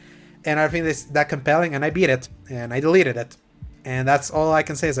and I think it's that compelling, and I beat it and I deleted it, and that's all I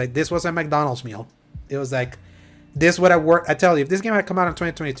can say is like this was a McDonald's meal. It was like this would have worked. I tell you, if this game had come out in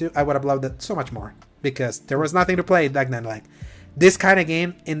 2022, I would have loved it so much more because there was nothing to play back then. Like this kind of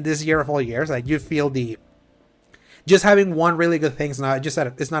game in this year of all years, like you feel just having one really good thing now. I just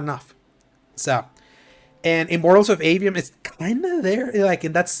said it's not enough. So, and Immortals of Avium is kind of there, like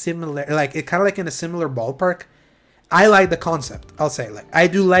in that similar, like it kind of like in a similar ballpark. I like the concept. I'll say, like, I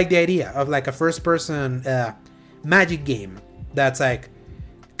do like the idea of like a first-person magic game that's like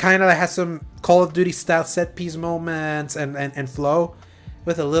kind of like has some Call of Duty style set piece moments and flow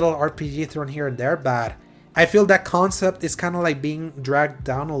with a little RPG thrown here and there. But I feel that concept is kind of like being dragged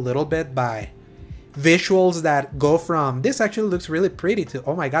down a little bit by visuals that go from this actually looks really pretty to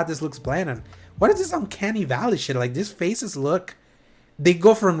oh my god, this looks bland, and what is this uncanny valley shit? Like these faces look, they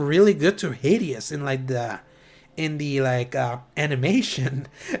go from really good to hideous in like the like animation.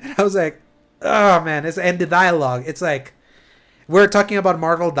 And I was like, oh man, and the dialogue, it's like we're talking about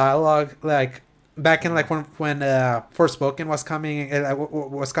Marvel dialogue like back in like when Forspoken was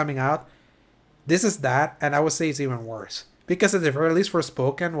coming out. This is that, and I would say it's even worse because at the very least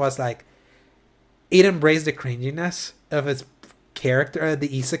Forspoken was like it embraced the cringiness of its character, the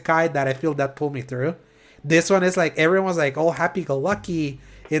isekai, that I feel that pulled me through. This one is like everyone's like all happy-go-lucky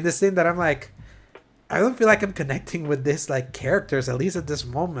in this thing that I'm like, I don't feel like I'm connecting with this like characters, at least at this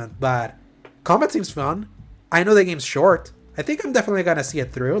moment. But combat seems fun. I know the game's short. I think I'm definitely gonna see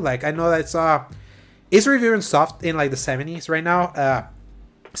it through. Like I know that it's reviewing soft in like the 70s right now.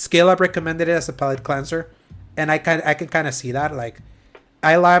 Scale Up recommended it as a palate cleanser, and I can kind of see that. Like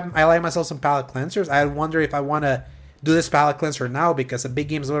I like myself some palate cleansers. I wonder if I want to do this palate cleanser now because a big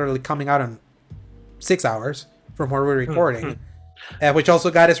game is literally coming out in 6 hours from where we're recording, which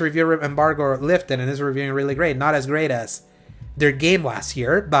also got its review embargo lifted and is reviewing really great. Not as great as their game last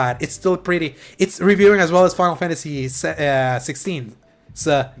year, but it's still pretty. It's reviewing as well as Final Fantasy 16.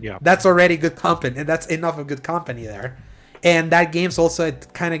 So yeah, that's already good company, and that's enough of good company there. And that game's also a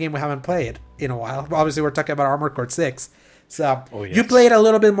kind of game we haven't played in a while. Obviously, we're talking about Armored Core 6. So You played a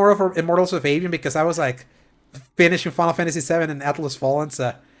little bit more of Immortals of Avium because I was like finishing Final Fantasy 7 and Atlas Fallen.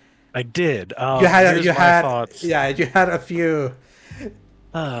 So I did. You had a few.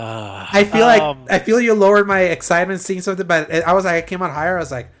 I feel you lowered my excitement seeing something, but I was like, I came out higher. I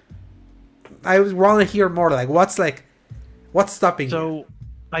was like, I want to hear more. Like, what's stopping you? So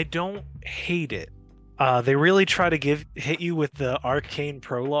I don't hate it. They really try to hit you with the arcane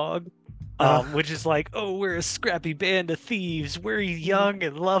prologue. Which is like, oh, we're a scrappy band of thieves. We're young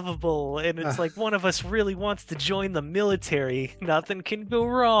and lovable, and it's like one of us really wants to join the military. Nothing can go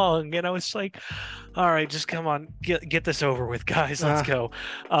wrong. And I was like, all right, just come on, get this over with, guys. Let's go.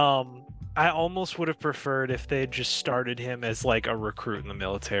 I almost would have preferred if they had just started him as like a recruit in the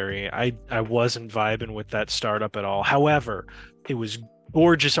military. I wasn't vibing with that startup at all. However, it was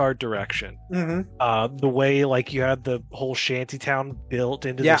gorgeous art direction. The way like you had the whole shantytown built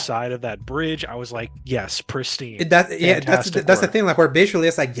into the side of that bridge, I was like, yes, pristine. That's the thing. Like where visually,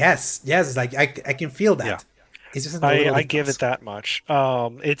 it's like yes, it's like I can feel that. Yeah. It's just I give it that much.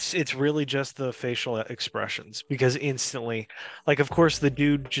 It's really just the facial expressions because instantly, like of course the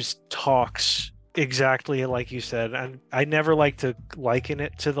dude just talks exactly like you said, and I never like to liken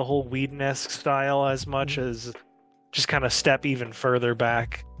it to the whole Whedon-esque style as much as just kind of step even further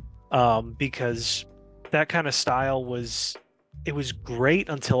back, because that kind of style was great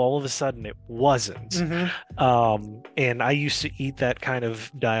until all of a sudden it wasn't. And I used to eat that kind of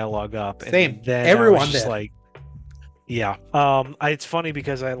dialogue up. Same. And then everyone just did. Like, yeah. It's funny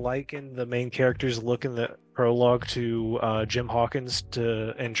because I liken the main character's look in the prologue to Jim Hawkins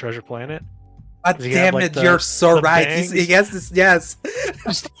in Treasure Planet. Damn it, you're so right. Yes.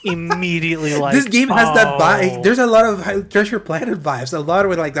 Just immediately like this game has that vibe. There's a lot of Treasure Planet vibes. A lot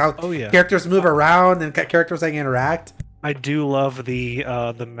with like how characters move around and characters like interact. I do love the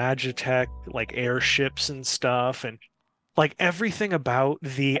Magitech like airships and stuff, and like everything about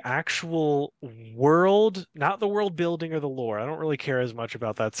the actual world, not the world building or the lore. I don't really care as much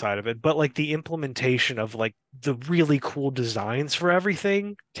about that side of it, but like the implementation of like the really cool designs for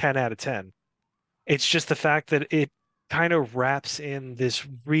everything, 10 out of 10. It's just the fact that it kind of wraps in this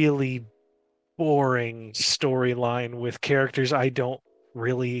really boring storyline with characters I don't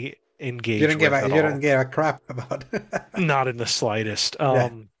really engage with at all. You don't give a crap about. Not in the slightest.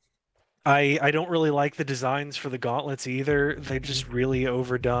 I don't really like the designs for the gauntlets either. They're just really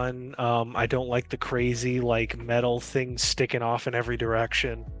overdone. I don't like the crazy like metal things sticking off in every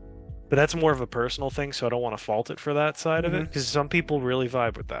direction. But that's more of a personal thing, so I don't want to fault it for that side of it, because some people really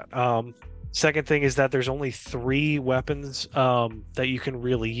vibe with that. Second thing is that there's only 3 weapons that you can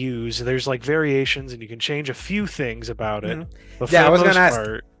really use. There's like variations, and you can change a few things about it. But I was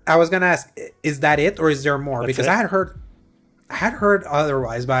gonna ask, is that it, or is there more? Because I had heard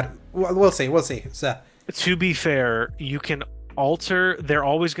otherwise, but we'll see. So to be fair, you can alter. They're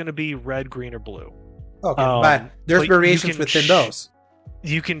always going to be red, green, or blue. Okay, but there's variations within those.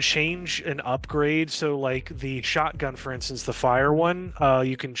 You can change an upgrade. So like the shotgun, for instance, the fire one,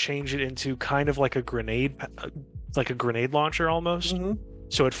 you can change it into kind of like a grenade launcher almost. Mm-hmm.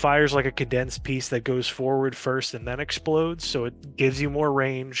 So it fires like a condensed piece that goes forward first and then explodes. So it gives you more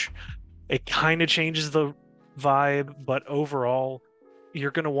range. It kind of changes the vibe, but overall,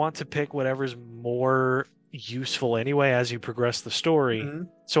 you're going to want to pick whatever's more useful anyway as you progress the story. Mm-hmm.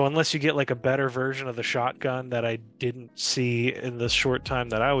 So unless you get like a better version of the shotgun that I didn't see in the short time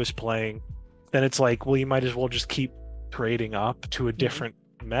that I was playing, then it's like, well, you might as well just keep trading up to a Mm-hmm. different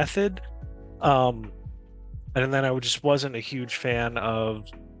method. Um, and then I just wasn't a huge fan of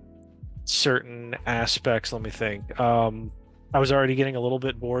certain aspects. Let me think. I was already getting a little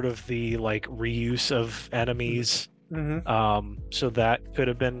bit bored of the like reuse of enemies. Mm-hmm. So that could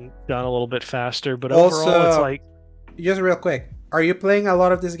have been done a little bit faster. But overall, it's Also, like, just real quick, are you playing a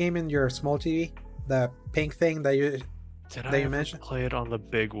lot of this game in your small TV? The pink thing that you did that I you ever mentioned? play it on the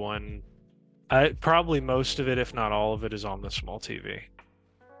big one? I probably most of it, if not all of it, is on the small TV.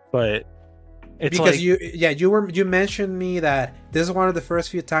 But it's Because like you mentioned me that this is one of the first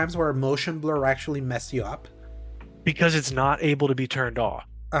few times where motion blur actually messed you up. because it's not able to be turned off.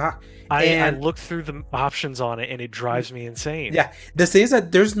 Uh-huh. I And looked through the options on it and it drives me insane. yeah, the thing is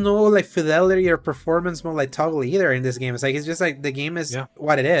that there's no like fidelity or performance mode like toggle either in this game. It's like it's just like the game is Yeah.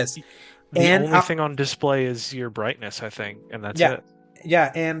 what it is. The And only thing on display is your brightness, I think, and that's yeah, it.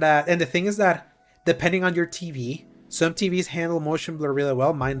 yeah, and the thing is that depending on your TV, some TVs handle motion blur really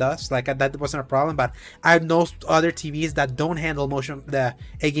well. Mine does. Like that wasn't a problem. But I know other TVs that don't handle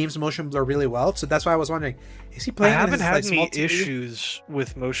a game's motion blur really well. So that's why I was wondering, is he I playing on haven't his had like small any TV? issues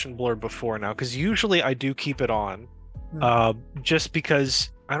with motion blur before now, because usually I do keep it on, Hmm. just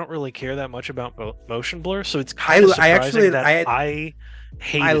because I don't really care that much about motion blur. So it's I kind of I surprising actually that I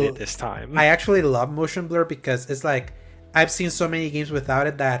hated I it this time. I actually love motion blur because it's like I've seen so many games without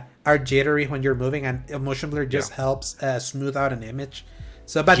it that are jittery when you're moving, and motion blur Yeah, just helps smooth out an image.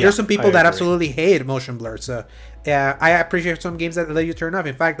 So, but yeah, there's some I people that agree. absolutely hate motion blur. So, I appreciate some games that let you turn off.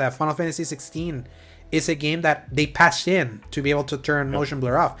 In fact, that Final Fantasy 16 is a game that they patched in to be able to turn Yep. motion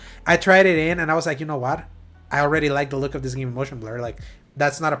blur off. I tried it in, and I was like, you know what? I already like the look of this game in motion blur. Like,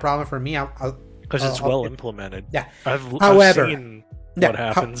 that's not a problem for me. Because it's I'll well implemented. yeah. I've However, seen what yeah.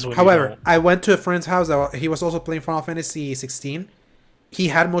 happens when you However, don't. I went to a friend's house that he was also playing Final Fantasy 16. He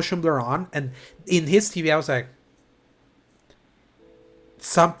had motion blur on, and in his TV, I was like,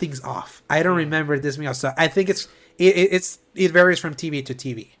 something's off. I don't Hmm. remember this being off. So I think it varies from TV to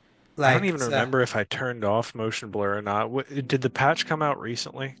TV. I don't Like even remember if I turned off motion blur or not. Did the patch come out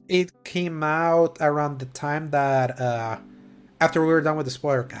recently? it came out around the time that after we were done with the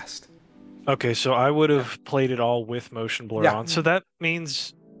spoiler cast. Okay, so I would Yeah, have played it all with motion blur yeah, on. So that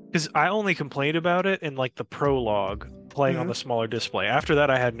means because I only complained about it in like the prologue playing on mm-hmm. the smaller display. After that,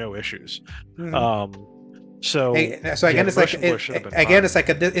 I had no issues. Mm-hmm. Um, so So yeah, again, the it's like motion blur should have been again, fine. it's like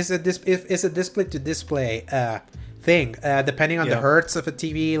it's a display to display thing. Depending on the Yeah, hertz of a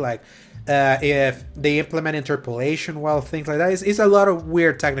TV, like if they implement interpolation well, things like that. It's a lot of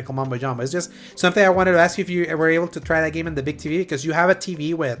weird technical mumbo jumbo. It's just something I wanted to ask you if you were able to try that game in the big TV because you have a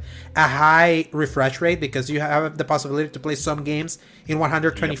TV with a high refresh rate because you have the possibility to play some games in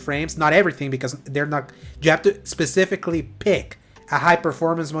 120 yep, frames. Not everything because they're not. You have to specifically pick a high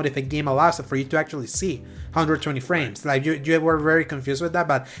performance mode if a game allows it for you to actually see 120 right. frames. Like you were very confused with that,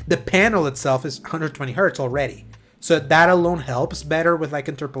 but the panel itself is 120 hertz already. So that alone helps better with like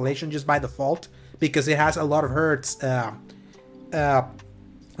interpolation just by default because it has a lot of hertz uh,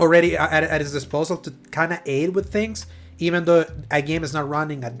 already at its disposal to kind of aid with things, even though a game is not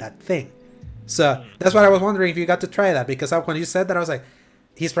running at that thing. So Hmm. that's what I was wondering if you got to try that because when you said that, I was like,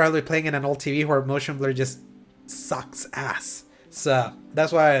 he's probably playing in an old TV where motion blur just sucks ass. So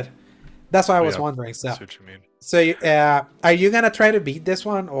that's why I was Yeah, wondering. I So see what you mean. are you gonna try to beat this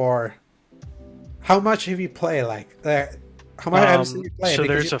one or how much have you played? Like how much have you seen you play? So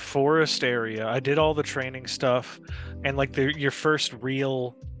Because you there's a forest area. I did all the training stuff, and like your first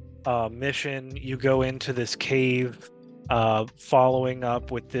real mission, you go into this cave, following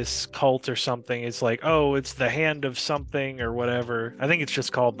up with this cult or something. It's like, oh, it's the hand of something or whatever. I think it's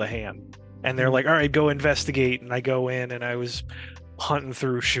just called the hand. And they're Mhm. like, all right, go investigate. And I go in, and I was hunting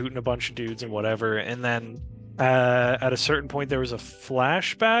through, shooting a bunch of dudes and whatever. And then at a certain point, there was a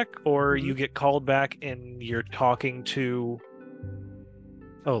flashback, or Mhm. you get called back, and you're talking to.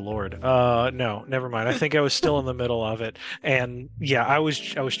 Oh Lord. No, never mind. I think I was still in the middle of it. And yeah, I was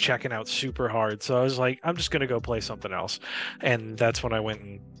checking out super hard. So I was like, I'm just gonna go play something else. And that's when I went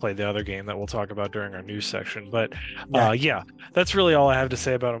and played the other game that we'll talk about during our news section. But Yeah. yeah, that's really all I have to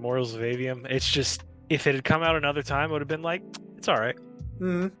say about Immortals of Avium. It's just if it had come out another time, I would have been like, it's all right.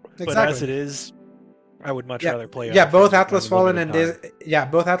 But as Exactly. it is, I would much Yeah, rather play yeah. other Both things with Atlas Fallen unlimited and time. this, yeah,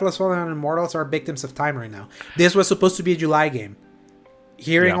 both Atlas Fallen and Immortals are victims of time right now. This was supposed to be a July game.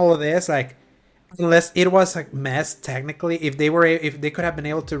 Hearing Yeah. all of this, like, unless it was a mess technically, if they could have been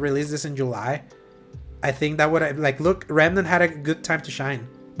able to release this in July, I think that would have, like, look, Remnant had a good time to shine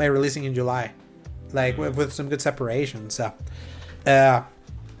by releasing in July, like with some good separation. So, uh,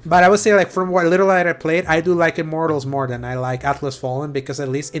 but I would say, like, from what little I played, I do like Immortals more than I like Atlas Fallen, because at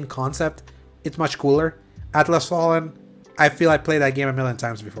least in concept, it's much cooler. Atlas Fallen, I feel I played that game a million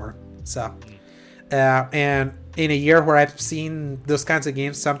times before. So, and in a year where I've seen those kinds of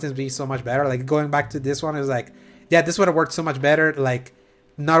games sometimes be so much better, like going back to this one is like, yeah, this would have worked so much better, like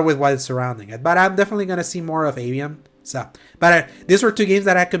not with what is surrounding it. But I'm definitely gonna see more of Avium. So, but these were two games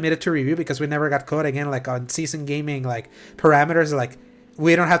that I committed to review because we never got caught again, like on season gaming, like parameters, like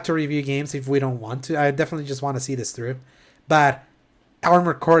we don't have to review games if we don't want to. I definitely just want to see this through. But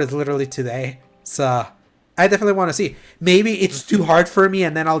Armored Core is literally today, so I definitely want to see. Maybe it's too hard for me,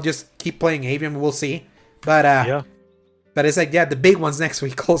 and then I'll just keep playing Avium. We'll see. But Yeah. but it's like, yeah, the big one's next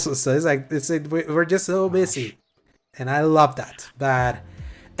week also. So it's like we're just so busy, and I love that. But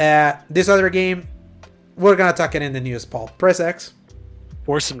this other game, we're gonna talk it in the news, Paul. Press X.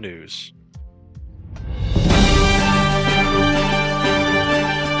 For some news.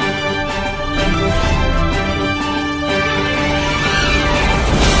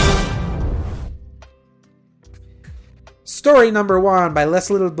 Story number 1 by Les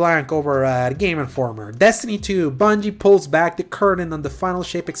Little Blanc over at Game Informer. Destiny 2, Bungie pulls back the curtain on the Final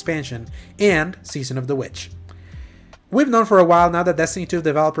Shape expansion and Season of the Witch. We've known for a while now that Destiny 2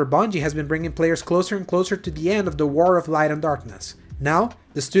 developer Bungie has been bringing players closer and closer to the end of the War of Light and Darkness. Now,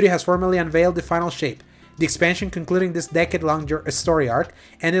 the studio has formally unveiled the Final Shape, the expansion concluding this decade-long story arc,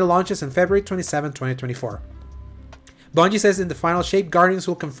 and it launches on February 27, 2024. Bungie says in the Final Shape, Guardians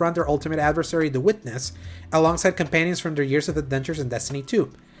will confront their ultimate adversary, the Witness, alongside companions from their years of adventures in Destiny 2,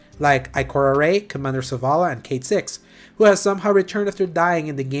 like Ikora Rey, Commander Zavala, and Kate 6, who has somehow returned after dying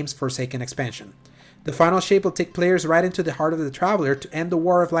in the game's Forsaken expansion. The Final Shape will take players right into the heart of the Traveler to end the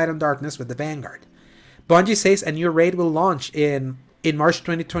War of Light and Darkness with the Vanguard. Bungie says a new raid will launch in March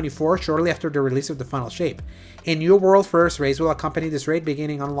 2024, shortly after the release of the Final Shape. A new World First raids will accompany this raid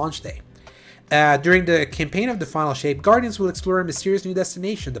beginning on launch day. During the campaign of the Final Shape, Guardians will explore a mysterious new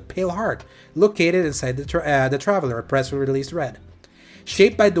destination, the Pale Heart, located inside the Traveler, a press release read.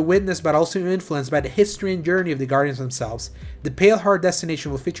 Shaped by the Witness but also influenced by the history and journey of the Guardians themselves, the Pale Heart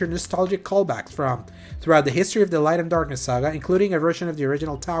destination will feature nostalgic callbacks from throughout the history of the Light and Darkness saga, including a version of the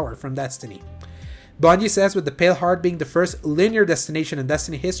original tower from Destiny. Bungie says with the Pale Heart being the first linear destination in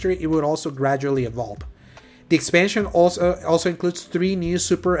Destiny history, it would also gradually evolve. The expansion also includes 3 new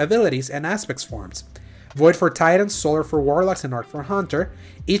super abilities and aspects forms: Void for Titans, Solar for Warlocks, and Arc for Hunter,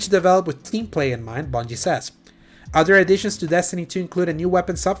 each developed with team play in mind, Bungie says. Other additions to Destiny 2 include a new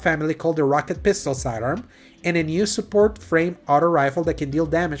weapon subfamily called the Rocket Pistol Sidearm, and a new support frame auto rifle that can deal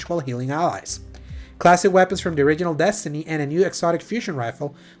damage while healing allies. Classic weapons from the original Destiny and a new exotic fusion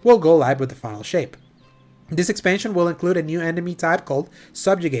rifle will go live with the Final Shape. This expansion will include a new enemy type called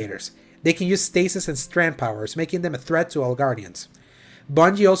Subjugators. They can use stasis and strand powers, making them a threat to all Guardians.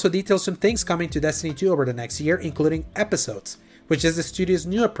 Bungie also details some things coming to Destiny 2 over the next year, including episodes, which is the studio's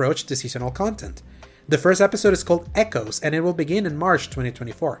new approach to seasonal content. The first episode is called Echoes, and it will begin in March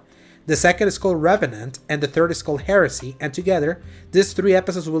 2024. The second is called Revenant, and the third is called Heresy, and together, these 3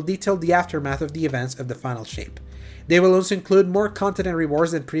 episodes will detail the aftermath of the events of the Final Shape. They will also include more content and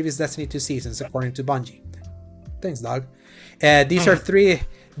rewards than previous Destiny 2 seasons, according to Bungie. Thanks, dog. These are 3...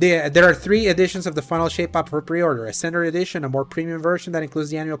 There are 3 editions of the Final Shape up for pre-order: a standard edition, a more premium version that includes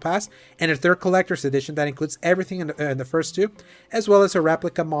the annual pass, and a third collector's edition that includes everything in the first 2, as well as a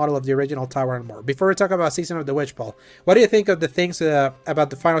replica model of the original tower and more. Before we talk about Season of the Witch, Paul, what do you think of the things about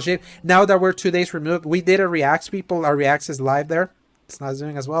the Final Shape? Now that we're 2 days removed, we did a Reacts, people. Our Reacts is live there. It's not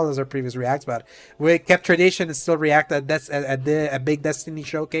doing as well as our previous Reacts, but we kept tradition and still react at the big Destiny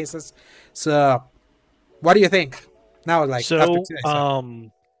showcases. So, what do you think? Now, like, after 2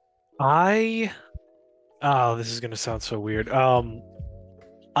 days. I this is gonna sound so weird. I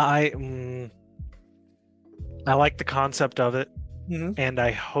like the concept of it, and I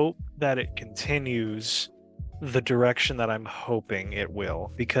hope that it continues the direction that I'm hoping it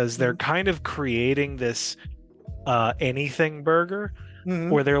will, because they're kind of creating this anything burger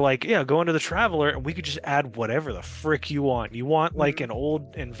where they're like, yeah, go into the Traveler and we could just add whatever the frick you want. You want like an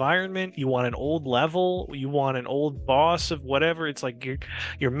old environment, you want an old level, you want an old boss of whatever. It's like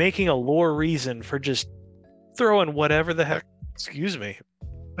you're making a lore reason for just throwing whatever the heck, excuse me,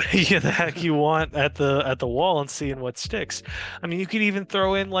 yeah, the heck you want at the wall and seeing what sticks. I mean, you could even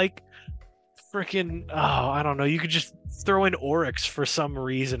throw in like freaking I don't know. You could just throw in Oryx for some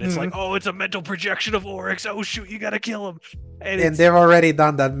reason. It's like, Hmm. oh, it's a mental projection of Oryx. Oh shoot, you gotta kill him. And And it's they've already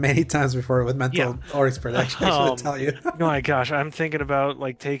done that many times before with yeah. mental Oryx protection. I should tell you. My gosh, I'm thinking about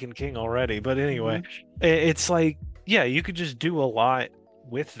like taking King already. But anyway, Hmm. it's like, yeah, you could just do a lot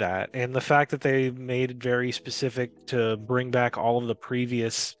with that. And the fact that they made it very specific to bring back all of the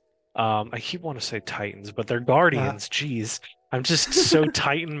previous, I keep want to say Titans, but they're Uh, Guardians. Jeez, I'm just so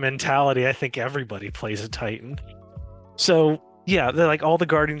Titan mentality. I think everybody plays a Titan. So yeah, they're like all the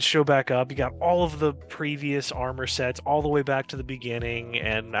Guardians show back up. You got all of the previous armor sets all the way back to the beginning.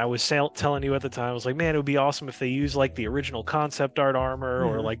 And I was telling you at the time, I was like, man, it would be awesome if they use like the original concept art armor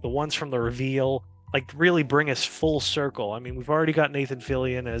or mhm. like the ones from the reveal, like really bring us full circle. I mean, we've already got Nathan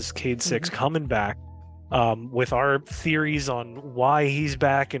Fillion as Cade Six Mhm. coming back. With our theories on why he's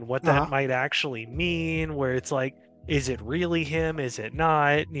back and what that Uh-huh. might actually mean, where it's like, is it really him? Is it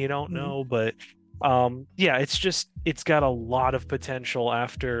not? You don't Mhm. know, but yeah, it's got a lot of potential.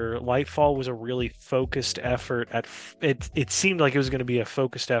 After Lightfall was a really focused effort it seemed like it was going to be a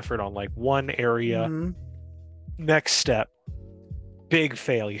focused effort on like one area. Mhm. Next step, big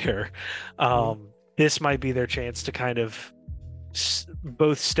failure. Mhm. This might be their chance to kind of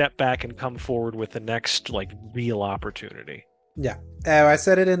both step back and come forward with the next like real opportunity. Yeah. I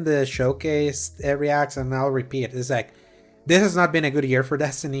said it in the showcase reacts, and I'll repeat. It's like, this has not been a good year for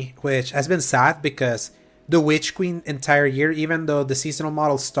Destiny, which has been sad because the Witch Queen entire year, even though the seasonal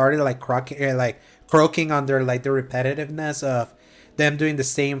model started like croaking under like the repetitiveness of them doing the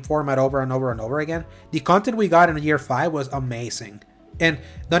same format over and over and over again, the content we got in year 5 was amazing. And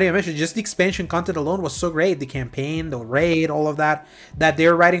not even mention, just the expansion content alone was so great. The campaign, the raid, all of that. That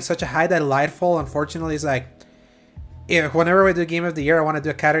they're riding such a high that Lightfall, unfortunately, is like, if whenever we do Game of the Year, I want to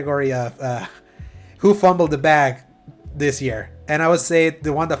do a category of who fumbled the bag this year, and I would say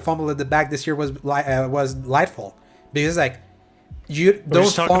the one that fumbled the bag this year was Lightfall, because like you We're don't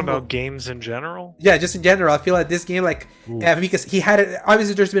just talking fumble. about games in general. Yeah, just in general, I feel like this game, like, Ooh, because he had it.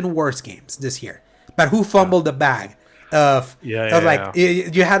 Obviously, there's been worse games this year, but who yeah, fumbled the bag of yeah, of yeah, like yeah.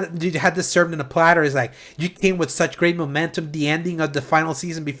 you had this served in a platter? Is like you came with such great momentum. The ending of the final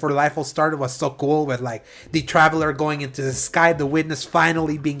season before Lightfall started was so cool, with like the Traveler going into the sky, the Witness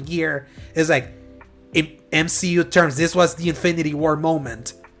finally being here. It's like, in MCU terms, this was the Infinity War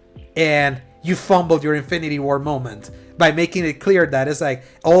moment, and you fumbled your Infinity War moment by making it clear that it's like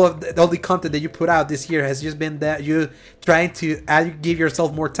all the content that you put out this year has just been that you trying to give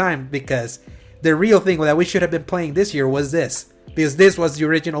yourself more time, because the real thing that we should have been playing this year was this, because this was the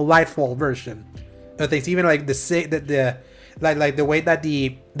original Lightfall version of things. Even like the like the way that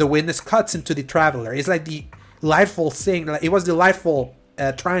the Witness cuts into the Traveler, it's like the Lightfall thing. Like, it was the Lightfall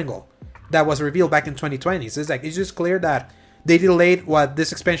triangle that was revealed back in 2020. So it's just clear that they delayed what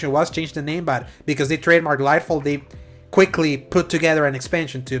this expansion was, changed the name, but because they trademarked Lightfall, they quickly put together an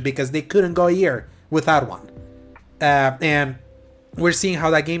expansion too, because they couldn't go a year without one. And we're seeing how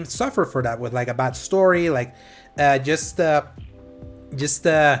that game suffered for that, with like a bad story, like just a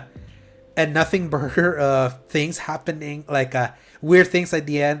nothing burger of things happening, like weird things like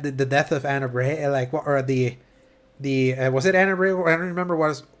the end, the death of Anna Bray, like what, or the was it Anna Bray? I don't remember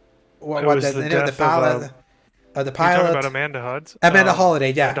It what was the the name of the death of pilot, the you're talking about pilot. Amanda Hudson? Amanda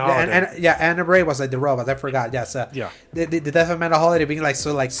Holiday, yeah, Amanda Holiday. and yeah, Anna Bray was like the robot. I forgot. Yes, Yeah. the death of Amanda Holiday being like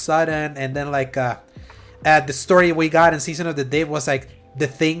so like sudden, and then like the story we got in Season of the Day was like the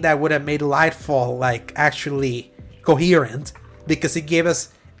thing that would have made Lightfall like actually coherent, because it gave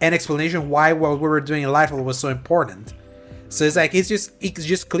us an explanation why what we were doing in Lightfall was so important. So it's like it's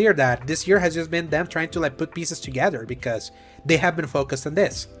just clear that this year has just been them trying to like put pieces together, because they have been focused on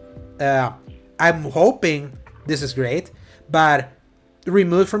this. Uh, I'm hoping this is great, but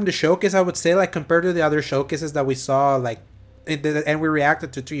removed from the showcase, I would say, like, compared to the other showcases that we saw, like, and we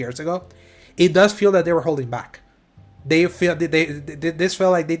reacted to 2 years ago, it does feel that they were holding back. They feel this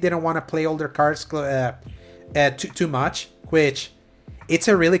felt like they didn't want to play all their cards too much, which it's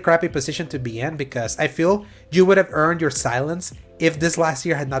a really crappy position to be in, because I feel you would have earned your silence if this last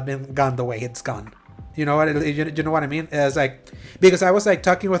year had not been gone the way it's gone. You know what I mean? It's like, because I was like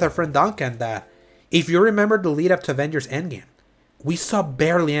talking with our friend Duncan that if you remember the lead up to Avengers Endgame, we saw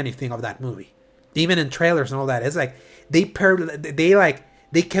barely anything of that movie, even in trailers and all that. It's like they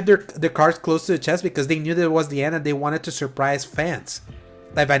kept their cards close to the chest, because they knew that it was the end, and they wanted to surprise fans,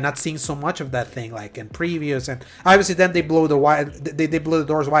 like by not seeing so much of that thing like in previews. And obviously then they blew the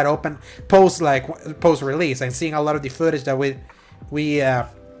doors wide open post release, and seeing a lot of the footage that we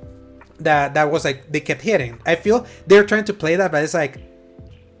that was like they kept hitting. I feel they're trying to play that, but it's like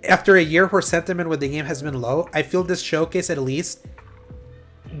after a year where sentiment with the game has been low, I feel this showcase at least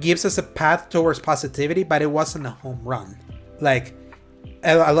gives us a path towards positivity, but it wasn't a home run. Like,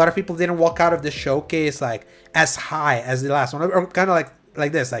 a lot of people didn't walk out of the showcase like as high as the last one, or kind of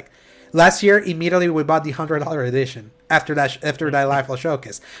like this. Like last year, immediately we bought the $100 edition after that rifle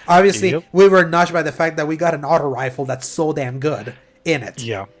showcase. Obviously, we were nudged by the fact that we got an auto rifle that's so damn good in it.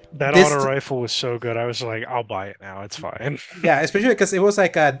 Yeah, that auto rifle was so good. I was like, I'll buy it now. It's fine. Yeah, especially because it was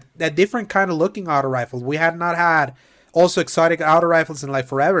like a different kind of looking auto rifle. We had not had also exotic auto rifles in like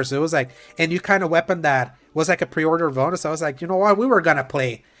forever, so it was like a new kind of weapon that was like a pre-order bonus. I was like, you know what, we were gonna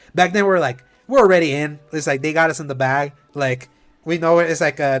play back then. We're already in. It's like they got us in the bag. Like we know it. It's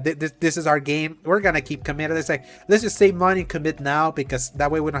like this is our game. We're gonna keep committed. It's like let's just save money and commit now, because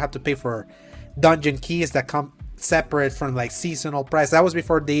that way we don't have to pay for dungeon keys that come separate from like seasonal price. That was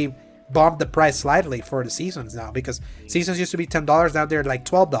before they bumped the price slightly for the seasons now, because seasons used to be $10. Now they're like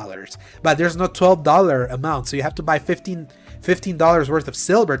 $12, but there's no $12 amount, so you have to buy $15 worth of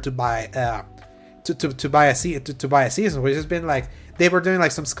silver to buy to buy a season, which has been like they were doing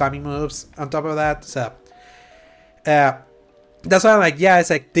like some scummy moves on top of that. So that's why I'm like, yeah, it's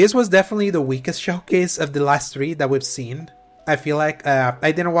like this was definitely the weakest showcase of the last three that we've seen. I feel like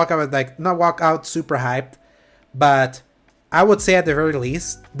I didn't walk out not walk out super hyped, but I would say at the very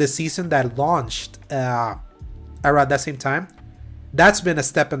least the season that launched around that same time, that's been a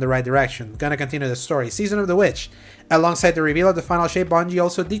step in the right direction. Gonna continue the story. Season of the Witch. Alongside the reveal of the final shape, Bungie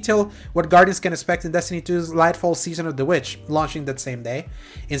also detailed what Guardians can expect in Destiny 2's Lightfall Season of the Witch, launching that same day.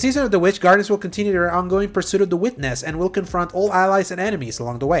 In Season of the Witch, Guardians will continue their ongoing pursuit of the Witness and will confront all allies and enemies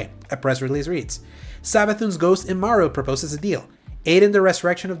along the way. A press release reads, Savathun's ghost Imaro proposes a deal. Aid in the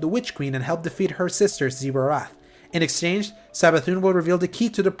resurrection of the Witch Queen and help defeat her sister Zebra Wrath. In exchange, Savathun will reveal the key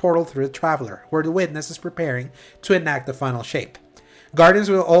to the portal through the Traveler, where the Witness is preparing to enact the final shape. Guardians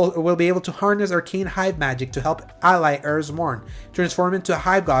will be able to harness arcane hive magic to help ally Earth's Morn transform into a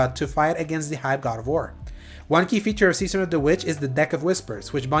hive god to fight against the hive god of war. One key feature of Season of the Witch is the Deck of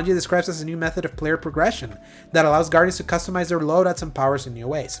Whispers, which Bungie describes as a new method of player progression that allows Guardians to customize their loadouts and powers in new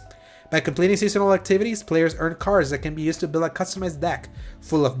ways. By completing seasonal activities, players earn cards that can be used to build a customized deck,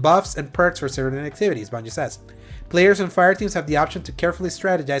 full of buffs and perks for certain activities, Bungie says. Players and fire teams have the option to carefully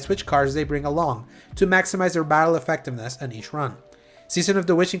strategize which cards they bring along to maximize their battle effectiveness on each run. Season of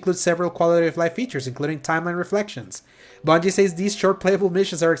the Witch includes several quality of life features, including timeline reflections. Bungie says these short playable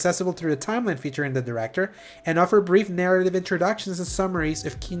missions are accessible through the timeline feature in the director and offer brief narrative introductions and summaries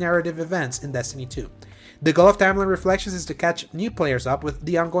of key narrative events in Destiny 2. The goal of timeline reflections is to catch new players up with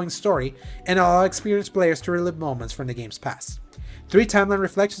the ongoing story and allow experienced players to relive moments from the game's past. 3 timeline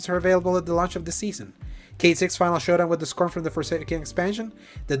reflections are available at the launch of the season. K6's final showdown with the Scorn from the Forsaken expansion,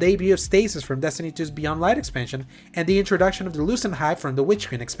 the debut of Stasis from Destiny 2's Beyond Light expansion, and the introduction of the Lucent Hive from the Witch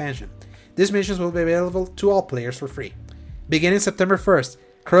Queen expansion. These missions will be available to all players for free. Beginning September 1st,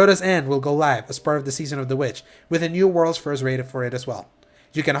 Crota's End will go live as part of the Season of the Witch, with a new World's First rated for it as well.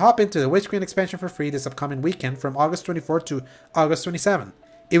 You can hop into the Witch Queen expansion for free this upcoming weekend from August 24th to August 27th.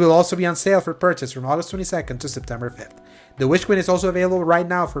 It will also be on sale for purchase from August 22nd to September 5th. The Witch Queen is also available right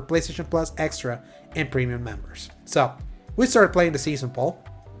now for PlayStation Plus Extra and Premium members. So, we started playing the season, Paul.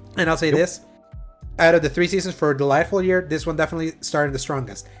 And I'll say this. Out of the 3 seasons for a delightful year, this one definitely started the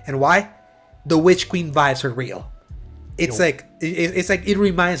strongest. And why? The Witch Queen vibes are real. It's like, it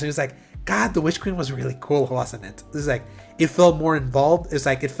reminds me, it's like, God, the Witch Queen was really cool, wasn't it? It's like, it felt more involved. It's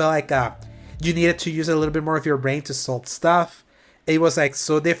like, it felt like you needed to use a little bit more of your brain to solve stuff. It was like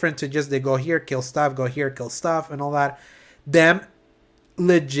so different to just they go here, kill stuff, go here, kill stuff, and all that. Them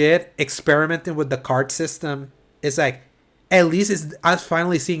legit experimenting with the card system. It's like, at least it's us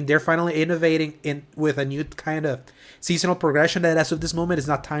finally seeing they're finally innovating with a new kind of seasonal progression that as of this moment is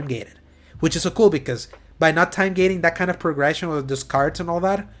not time gated, which is so cool because by not time gating that kind of progression with those cards and all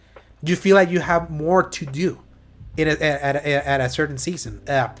that, you feel like you have more to do at a certain season.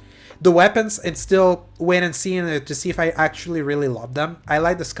 The weapons, and still wait and see to see if I actually really love them. I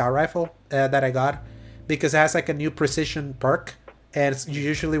like the Scout Rifle that I got because it has like a new precision perk, and you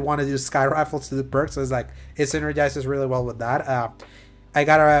usually want to do Sky Rifles to do perks, so it's like it synergizes really well with that. I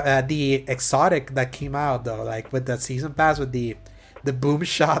got the exotic that came out though, like with the season pass with the boom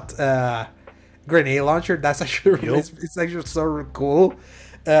shot grenade launcher. That's actually really, it's actually so cool.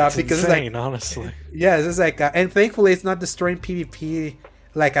 It's because insane, it's like, honestly. Yeah, it's just like, and thankfully it's not destroying PvP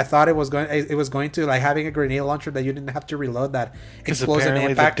like I thought it was going. It was going to, like having a grenade launcher that you didn't have to reload that explosive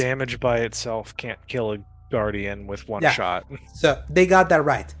impact. The damage by itself can't kill a guardian with one shot. So they got that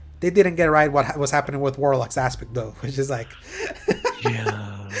right. They didn't get right what was happening with Warlock's aspect though, which is like,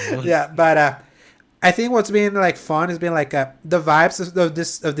 yeah, yeah. But I think what's been like fun has been like the vibes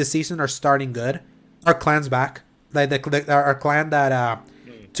of this season are starting good. Our clan's back, like our clan that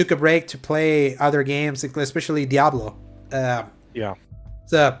took a break to play other games, especially Diablo. Yeah.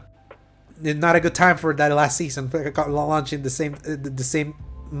 So not a good time for that last season. Launching the same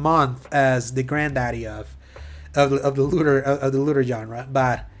month as the granddaddy of the looter genre,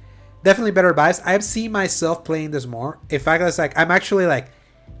 but definitely better vibes. I've seen myself playing this more. In fact, it's like I'm actually like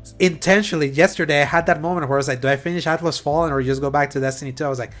intentionally yesterday I had that moment where I was like, do I finish Atlas Fallen or just go back to Destiny 2? I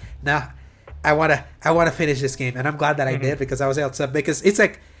was like, nah, I wanna finish this game, and I'm glad that I did, because I was able to, because it's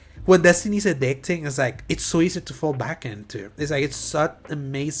like when Destiny's addicting, it's like it's so easy to fall back into. It's like it's such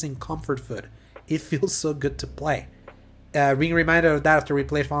amazing comfort food. It feels so good to play. Being reminded of that after we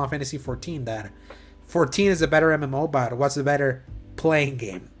played Final Fantasy 14, that 14 is a better MMO, but what's a better playing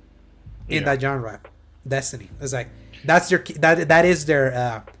game in that genre? Destiny. It's like that is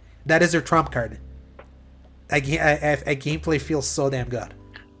their trump card. A gameplay feels so damn good.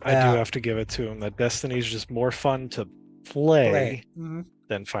 I do have to give it to him that Destiny is just more fun to play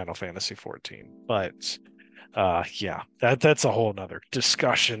than Final Fantasy 14. But yeah, that's a whole nother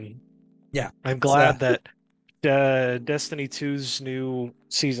discussion. Yeah, I'm glad that Destiny 2's new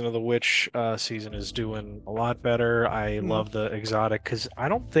Season of the Witch season is doing a lot better. I love the exotic, because I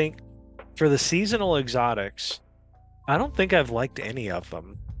don't think for the seasonal exotics, I don't think I've liked any of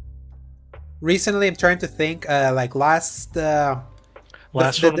them. Recently, I'm trying to think. Like last one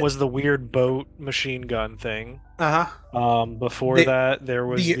was the weird boat machine gun thing. Before that, there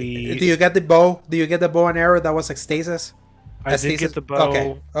was do you get the bow? Do you get the bow and arrow that was like stasis? I did get the bow.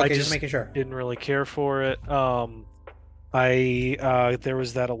 Okay, I just making sure. Didn't really care for it. There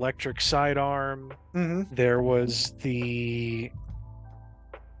was that electric sidearm. There was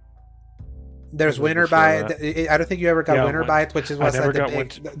There's Winter Bite. I don't think you ever got Winter Bite, which is what's like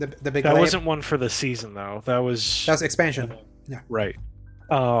the big. That wasn't one for the season though. That was expansion. Yeah. Right.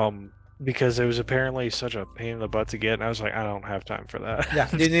 Because it was apparently such a pain in the butt to get, and I was like, I don't have time for that. Yeah,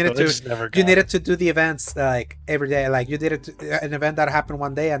 you needed to do the events like every day. Like you did an event that happened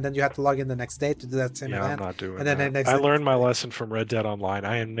one day, and then you had to log in the next day to do that same event. I'm not doing and that. Then I learned my lesson from Red Dead Online.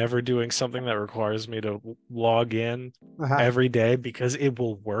 I am never doing something that requires me to log in every day, because it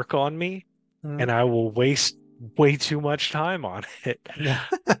will work on me, and I will waste way too much time on it. Yeah.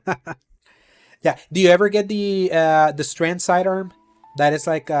 Yeah. Do you ever get the strand sidearm? That is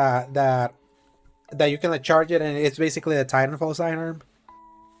like that you can like charge it, and it's basically the Titanfall sidearm.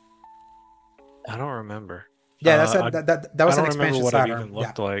 I don't remember. Yeah, that was an expansion sidearm. It even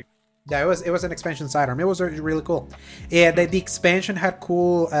looked like. Yeah, it was an expansion sidearm. It was really cool. Yeah, the expansion had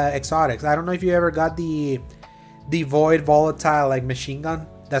cool exotics. I don't know if you ever got the Void Volatile like machine gun.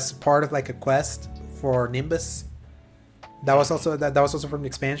 That's part of like a quest for Nimbus. That was also from the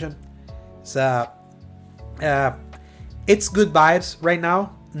expansion. So, it's good vibes right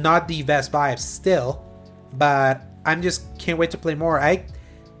now. Not the best vibes still, but I'm just can't wait to play more. I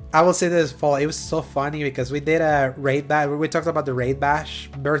will say this fall. It was so funny because we did a raid bash. We talked about the raid bash,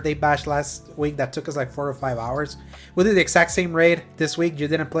 birthday bash last week that took us like 4 or 5 hours. We did the exact same raid this week. You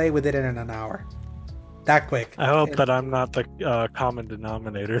didn't play. We did it in an hour. That quick. I hope that I'm not the common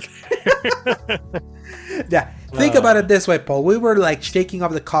denominator. Yeah. Think about it this way, Paul. We were like shaking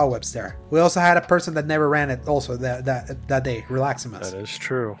off the cobwebs there. We also had a person that never ran it also that day, Relaximus. That is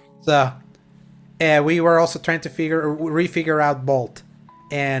true. So, we were also trying to refigure out Bolt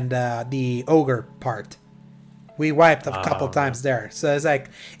and the ogre part. We wiped a couple times there. So it's like,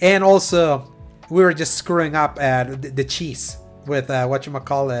 and also we were just screwing up the cheese with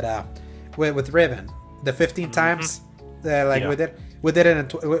with Riven. The 15 times, we did it in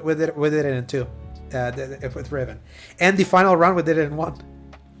 2, with Riven, and the final run we did it in 1.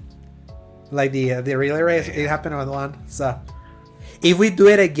 Like the relay race, it happened in 1. So if we do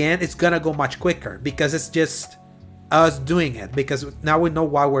it again, it's gonna go much quicker because it's just us doing it. Because now we know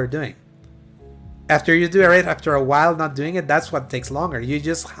what we're doing. After you do it, after a while not doing it, that's what takes longer. You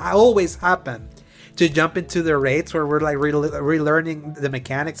just always happen to jump into the raids where we're like relearning the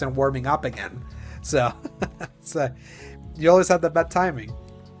mechanics and warming up again. So you always have the bad timing.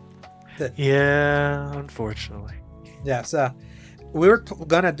 Yeah, unfortunately. Yeah, so we were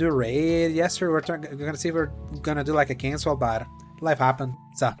gonna do raid yesterday. We're gonna see if we're gonna do like a cancel, but life happened.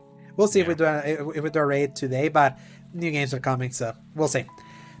 So we'll see if we do a raid today. But new games are coming, so we'll see.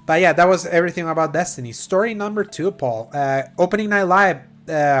 But yeah, that was everything about Destiny. Story number 2, Paul. Opening night live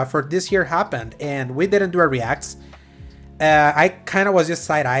for this year happened, and we didn't do our reacts. I kind of was just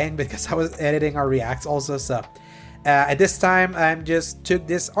side-eyeing because I was editing our reacts also. So at this time, I just took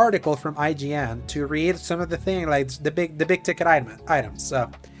this article from IGN to read some of the things, like the big ticket items. So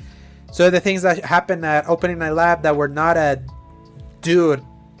So the things that happened at opening night lab that were not a dude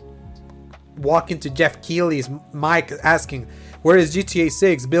walking to Jeff Keighley's mic asking, "Where is GTA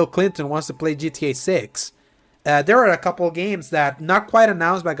 6? Bill Clinton wants to play GTA 6." There are a couple of games that not quite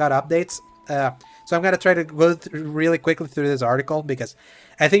announced but got updates. So I'm gonna try to go really quickly through this article because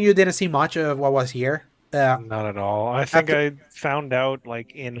I think you didn't see much of what was here. Not at all. I think After, I found out,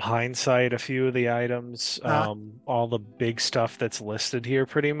 like, in hindsight, a few of the items, all the big stuff that's listed here,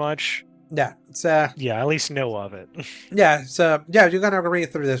 pretty much. yeah, it's Yeah, at least know of it. yeah, so yeah, you're gonna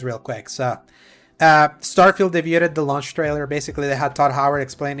read through this real quick. So, Starfield debuted the launch trailer. Basically, they had Todd Howard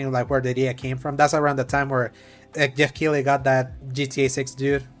explaining like where the idea came from. That's around the time where Jeff Keighley got that GTA 6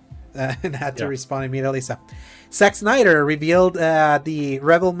 dude and had to respond immediately. So, Zack Snyder revealed the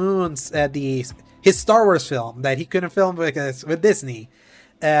Rebel Moon's his Star Wars film that he couldn't film because with Disney.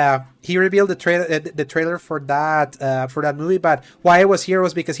 He revealed the trailer for that movie, but why it was here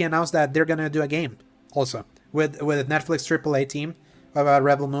was because he announced that they're gonna do a game also with a Netflix AAA team about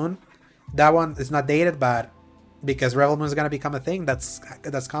Rebel Moon. That one is not dated, but because Rebel Moon is gonna become a thing, that's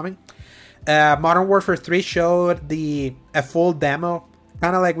coming. Modern Warfare 3 showed a full demo,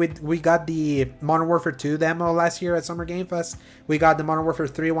 kind of like we got the Modern Warfare 2 demo last year at Summer Game Fest. We got the Modern Warfare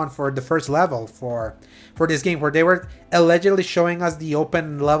 3 one for the first level for this game, where they were allegedly showing us the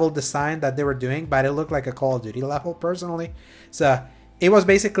open level design that they were doing, but it looked like a Call of Duty level personally. So it was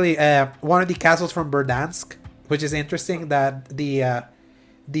basically one of the castles from Verdansk, which is interesting that the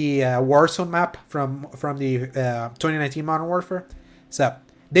Warzone map from the 2019 Modern Warfare. So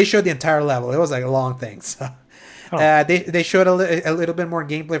they showed the entire level. It was like a long thing. So they showed a little bit more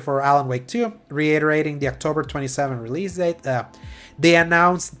gameplay for Alan Wake 2, reiterating the October 27 release date. They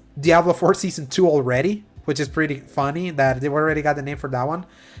announced Diablo 4 Season 2 already, which is pretty funny that they already got the name for that one.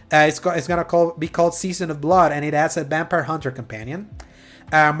 It's going to be called Season of Blood, and it adds a Vampire Hunter companion.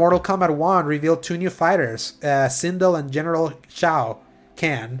 Mortal Kombat 1 revealed 2 new fighters, Sindel and General Shao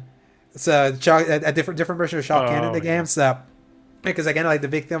Kahn. So a different version of Shao Kahn in the game. So because again, like the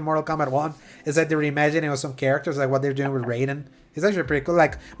big thing of Mortal Kombat 1 is that they're reimagining with some characters, like what they're doing with Raiden. It's actually pretty cool.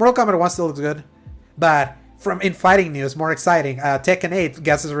 Like Mortal Kombat 1 still looks good, but in fighting news, more exciting. Tekken 8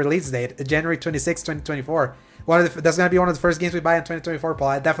 guesses release date, January 26, 2024. That's going to be one of the first games we buy in 2024, Paul.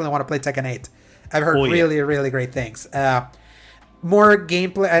 I definitely want to play Tekken 8. I've heard really great things. More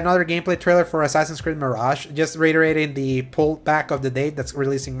gameplay, another gameplay trailer for Assassin's Creed Mirage, just reiterating the pullback of the date that's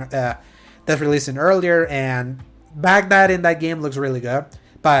releasing earlier, and Baghdad in that game looks really good.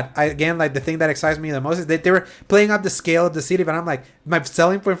 But again, like the thing that excites me the most is that they were playing up the scale of the city, but I'm like, my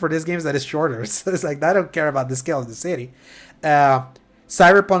selling point for this game is that it's shorter. So it's like, I don't care about the scale of the city.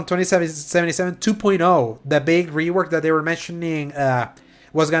 Cyberpunk 2077 2.0, the big rework that they were mentioning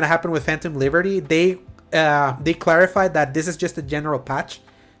was going to happen with Phantom Liberty. They clarified that this is just a general patch.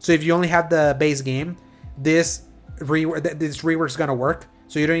 So if you only have the base game, this rework is going to work.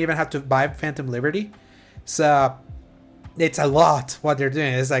 So you don't even have to buy Phantom Liberty. So it's a lot what they're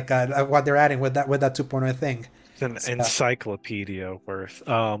doing. It's like what they're adding with that 2.0 thing. It's an encyclopedia worth.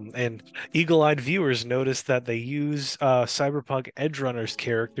 And eagle-eyed viewers notice that they use Cyberpunk Edgerunners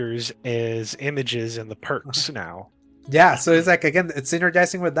characters as images in the perks now. Yeah, so it's like, again, it's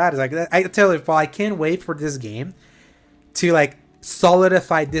synergizing with that. It's like, I tell you, Paul, I can't wait for this game to like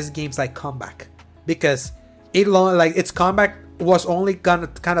solidify this game's like comeback, because its comeback was only gonna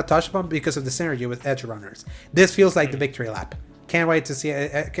kind of touched upon because of the synergy with Edgerunners. This feels like the victory lap. Can't wait to see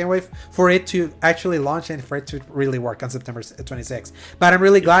it. Can't wait for it to actually launch and for it to really work on September 26th. But I'm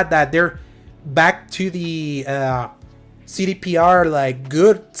really glad that they're back to the CDPR like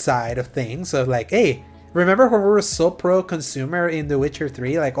good side of things. So like, hey, remember when we were so pro consumer in The Witcher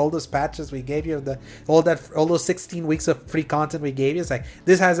 3? Like all those patches we gave you, all those 16 weeks of free content we gave you. It's like,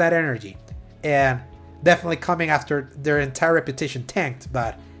 this has that energy, and definitely coming after their entire reputation tanked,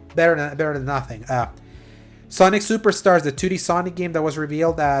 but better than nothing. Sonic Superstars, the 2D Sonic game that was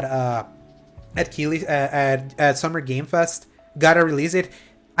revealed at Keighley at Summer Game Fest, gotta release it.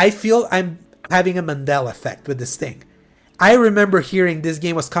 I feel I'm having a Mandela effect with this thing. I remember hearing this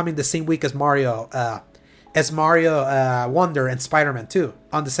game was coming the same week as Mario Wonder and Spider-Man 2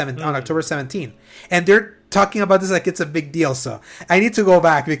 on October 17th, and they're talking about this like it's a big deal. So I need to go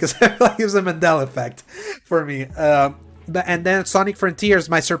back because I feel like it's a Mandela effect for me. And then Sonic Frontiers,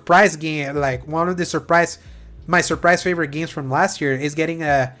 my surprise game, like one of my surprise favorite games from last year, is getting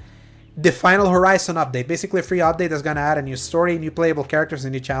the Final Horizon update. Basically a free update that's going to add a new story, new playable characters,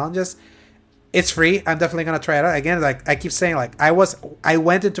 and new challenges. It's free. I'm definitely going to try it out. Again, like I keep saying, like I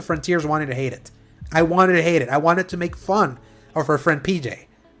went into Frontiers wanting to hate it. I wanted to hate it. I wanted to make fun of our friend PJ,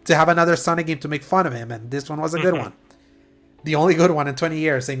 to have another Sonic game to make fun of him, and this one was a good one. the only good one in 20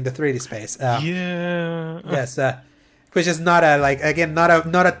 years in the 3D space. Yeah. Yes, which is not a like again not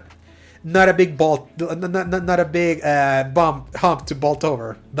a big bolt, not a big hump to bolt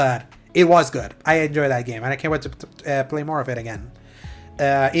over, but it was good. I enjoyed that game, and I can't wait to play more of it again.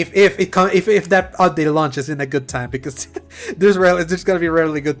 If that update launches in a good time, because there's gonna be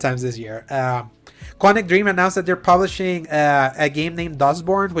rarely good times this year. Quantic Dream announced that they're publishing a game named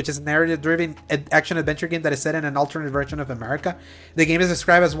Dustborn, which is a narrative-driven action-adventure game that is set in an alternate version of America. The game is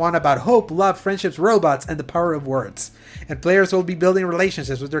described as one about hope, love, friendships, robots, and the power of words. And players will be building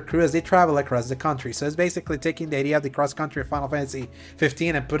relationships with their crew as they travel across the country. So it's basically taking the idea of the cross-country of Final Fantasy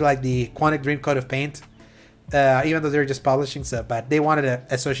 15 and put like the Quantic Dream coat of paint. Even though they're just publishing stuff, but they wanted to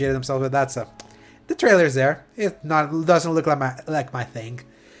associate themselves with that. So the trailer's there. It doesn't look like my thing.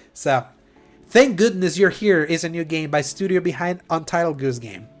 So. Thank Goodness You're Here is a new game by studio behind Untitled Goose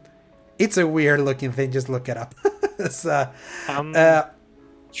Game. It's a weird looking thing, just look it up. So, I'm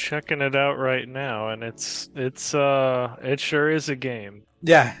checking it out right now, and it sure is a game.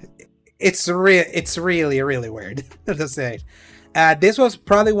 Yeah, it's really, really weird to say. This was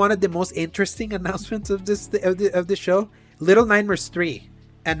probably one of the most interesting announcements of the show. Little Nightmares 3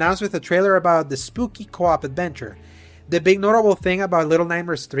 announced with a trailer about the spooky co-op adventure. The big notable thing about Little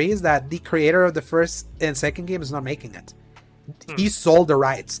Nightmares 3 is that the creator of the first and second game is not making it. He sold the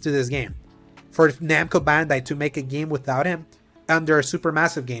rights to this game for Namco Bandai to make a game without him under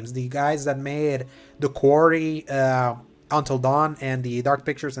Supermassive Games, the guys that made The Quarry, Until Dawn, and the Dark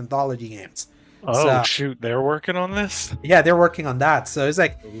Pictures anthology games. Oh, shoot, they're working on this? Yeah, they're working on that. So it's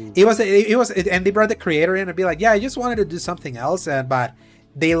like, it was, and they brought the creator in and be like, yeah, I just wanted to do something else, but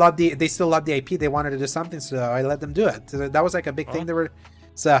they still love the IP. They wanted to do something, so I let them do it. So that was like a big thing.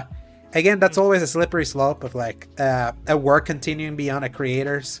 So again, that's always a slippery slope of like a work continuing beyond a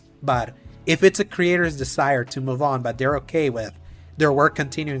creator's. But if it's a creator's desire to move on, but they're okay with their work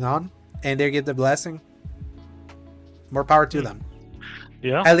continuing on and they give the blessing, more power to them.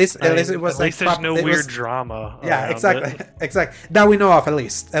 Yeah. At least it was at least there's no weird drama. Yeah, exactly. Exactly. That we know of, at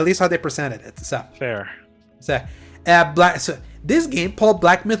least how they presented it. So fair. So this game, Paul,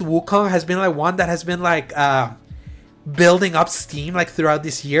 Black Myth Wukong, has been like one that has been like building up steam like throughout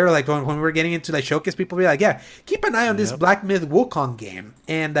this year. Like when we were getting into like showcase, people be like, yeah, keep an eye on this Black Myth Wukong game.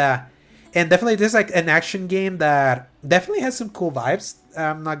 And definitely this is like an action game that definitely has some cool vibes.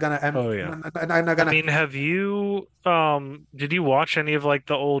 I'm not gonna. I'm not gonna. I mean, have you did you watch any of like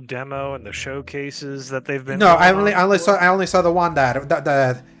the old demo and the showcases that they've been? No, I only saw the one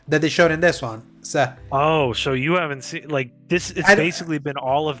that they showed in this one. So you haven't seen like this? It's basically been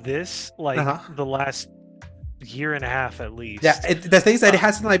all of this like the last year and a half at least. Yeah, the thing is that it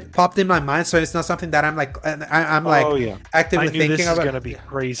hasn't like popped in my mind, so it's not something that I'm like actively thinking this about. Is gonna be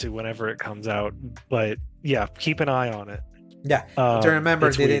crazy whenever it comes out, but yeah, keep an eye on it. Yeah, to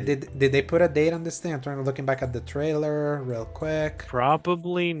remember, did they put a date on this thing? I'm trying to looking back at the trailer real quick.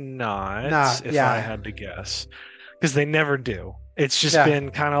 Probably not. If I had to guess, because they never do. It's just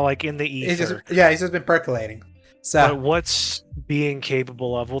been kind of like in the ether. It's just been percolating. So, but what's being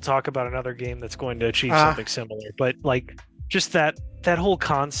capable of? We'll talk about another game that's going to achieve something similar. But like just that whole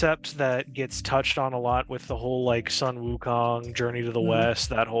concept that gets touched on a lot with the whole like Sun Wukong, Journey to the West,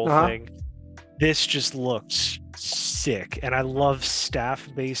 that whole thing. This just looks sick, and I love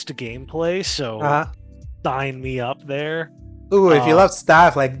staff-based gameplay. So sign me up there. Ooh, if you love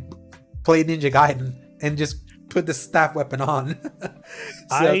staff, like play Ninja Gaiden and just put the staff weapon on.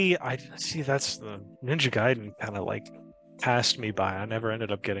 I see. That's the Ninja Gaiden kind of like passed me by. I never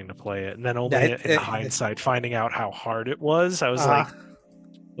ended up getting to play it, and then only in hindsight, finding out how hard it was, I was like,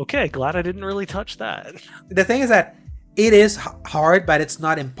 okay, glad I didn't really touch that. The thing is that it is hard, but it's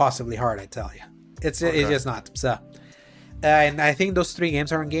not impossibly hard. I tell you, it's just not. So, and I think those 3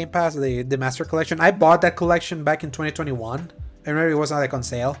 games are on Game Pass. The Master Collection. I bought that collection back in 2021. I remember it was not like on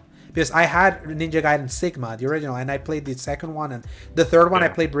sale. Because I had Ninja Gaiden Sigma, the original, and I played the second one, and the third one I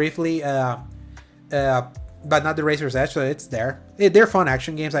played briefly, but not the Razor's Edge, so it's there. They're fun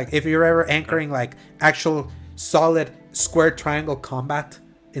action games. Like if you're ever anchoring like actual solid square triangle combat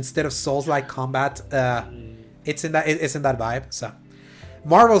instead of Souls-like combat, it's in that vibe. So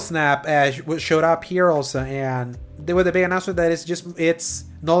Marvel Snap showed up here also, and they were the big announcement that it's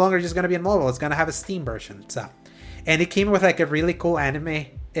no longer just gonna be in mobile. It's gonna have a Steam version. So, and it came with like a really cool anime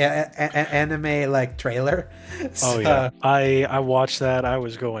like trailer. I watched that. I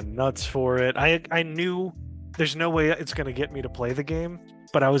was going nuts for it. I knew there's no way it's going to get me to play the game,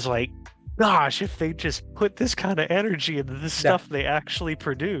 but I was like, gosh, if they just put this kind of energy into the stuff they actually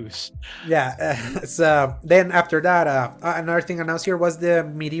produce. So then after that, another thing announced here was the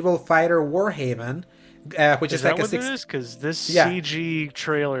Medieval Fighter Warhaven, which Is is that like a what it six. is? Because this Yeah, CG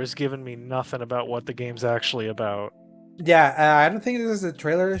trailer has given me nothing about what the game's actually about. yeah. I don't think this is a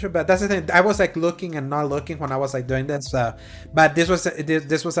trailer issue, but that's the thing. I was like looking and not looking when I was like doing this. But this was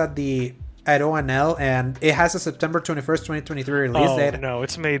at ONL, and it has a September 21st, 2023 release Oh date. no,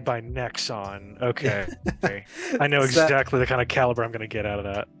 it's made by Nexon. Okay. Yeah. I know So exactly the kind of caliber I'm going to get out of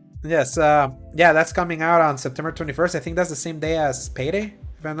that. yes, yeah, that's coming out on September 21st. I think that's the same day as Payday,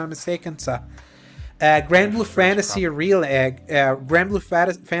 if I'm not mistaken. So, Grand Blue 21st, Fantasy Grand Blue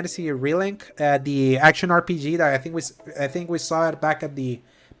Fantasy Relink, the action RPG that I think we saw it back at the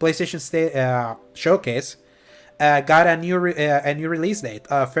PlayStation showcase. Got a new release date,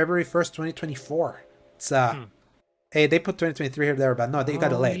 February 1st, 2024. It's Hmm. hey, they put 2023 here there, but no, they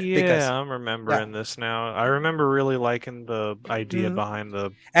got Oh delayed because yeah, I'm yeah. remembering this now. I remember really liking the idea Mhm. behind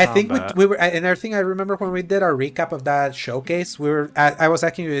the I think combat. we were, and I think I remember when we did our recap of that showcase, I was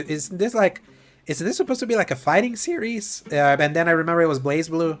asking you, isn't this supposed to be like a fighting series? And then I remember it was Blaze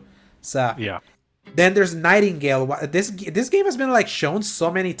Blue. So Yeah. then there's Nightingale. This game has been like shown so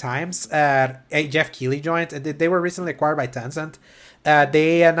many times at a Jeff Keighley joint. They were recently acquired by Tencent.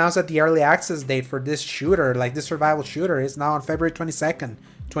 They announced that the early access date for this shooter, like this survival shooter, is now on February 22nd,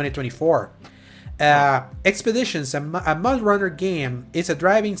 2024. Expeditions, a mud runner game. It's a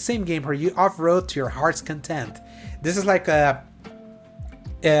driving sim game where you off-road to your heart's content. This is like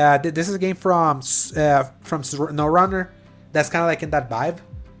this is a game from No Runner. That's kind of like in that vibe.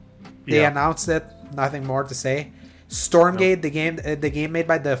 They Yeah. announced it. Nothing more to say. Stormgate, Nope. the game made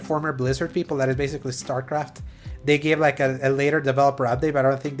by the former Blizzard people, that is basically StarCraft. They gave like a later developer update, but I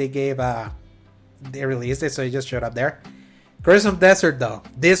don't think they released it, so it just showed up there. Crimson Desert, though,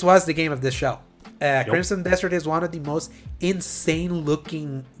 this was the game of this show. Crimson Desert is one of the most insane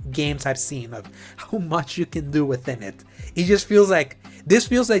looking games I've seen of how much you can do within it. It just feels like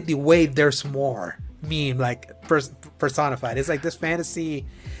the way there's more meme, like personified. It's like this fantasy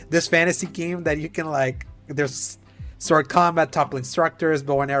game that you can like. There's sword combat, toppling structures,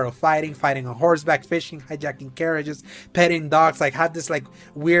 bow and arrow fighting on horseback, fishing, hijacking carriages, petting dogs. Like had this like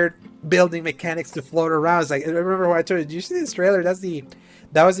weird building mechanics to float around. It's like I remember when I told you, did you see this trailer?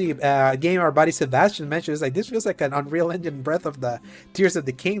 That was the game our buddy Sebastian mentioned. It's like this feels like an Unreal Engine Breath of the Tears of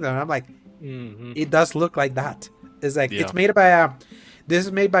the Kingdom. And I'm like, it does look like that. It's like it's made by this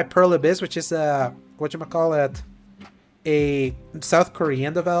is made by Pearl Abyss, which is whatchamacallit, a South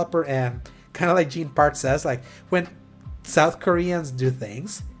Korean developer, and kind of like Gene Park says, like when South Koreans do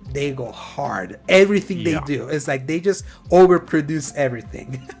things, they go hard. Everything they do is like they just overproduce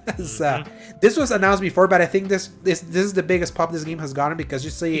everything. So this was announced before, but I think this is the biggest pop this game has gotten because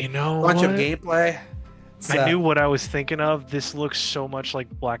you see a bunch of gameplay. So, I knew what I was thinking of. This looks so much like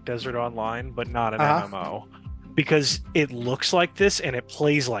Black Desert Online, but not an MMO. Because it looks like this and it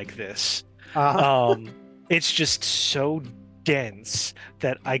plays like this. It's just so dense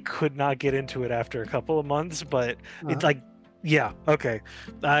that I could not get into it after a couple of months, but it's like, yeah, okay.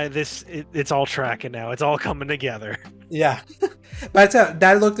 It's all tracking now. It's all coming together. Yeah. But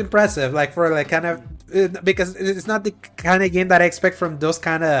that looked impressive, like for like kind of because it's not the kind of game that I expect from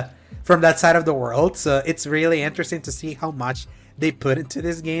that side of the world. So it's really interesting to see how much they put into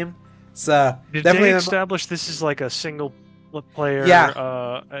this game. So Did definitely they establish this is like a single player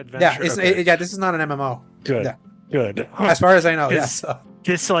adventure? Yeah, this is not an MMO. Good. Yeah. Good. As far as I know, yeah. So.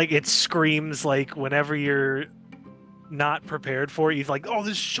 This like it screams like whenever you're not prepared for it, you're like, oh,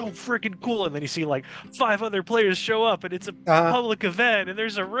 this is so freaking cool, and then you see like 5 other players show up and it's a public event and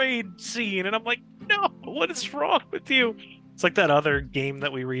there's a raid scene, and I'm like, no, what is wrong with you? It's like that other game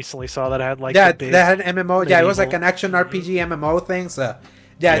that we recently saw that had like that had an MMO. medieval... Yeah, it was like an action RPG MMO thing. So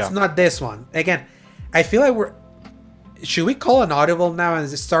yeah, it's not this one. Again, I feel like should we call an audible now and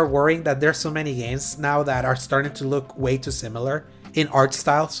just start worrying that there's so many games now that are starting to look way too similar in art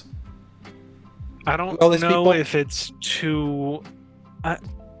styles? I don't know if it's too... I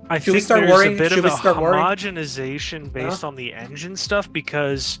think there's a bit of a homogenization based on the engine stuff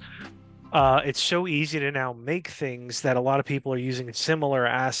because it's so easy to now make things that a lot of people are using similar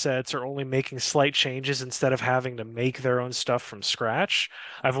assets or only making slight changes instead of having to make their own stuff from scratch.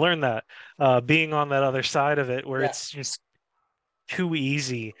 I've learned that being on that other side of it where it's just too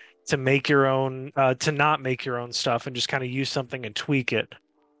easy to make your own, to not make your own stuff and just kind of use something and tweak it.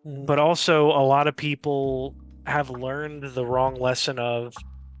 But also a lot of people have learned the wrong lesson of,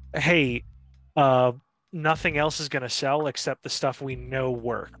 hey, nothing else is going to sell except the stuff we know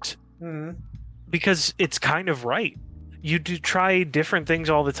worked. Because it's kind of right. You do try different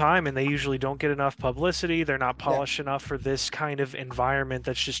things all the time and they usually don't get enough publicity. They're not polished enough for this kind of environment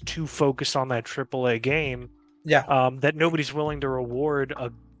that's just too focused on that AAA game. That nobody's willing to reward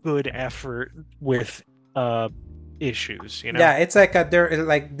a good effort with issues, you know? Yeah, it's like there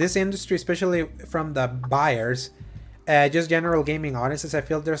like this industry, especially from the buyers, just general gaming audiences. I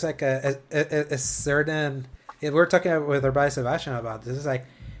feel there's like a certain. If we're talking with our buddy Sebastian about this, is like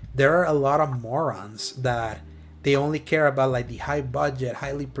there are a lot of morons that they only care about like the high budget,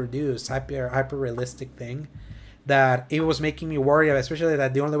 highly produced, hyper realistic thing. That it was making me worry, especially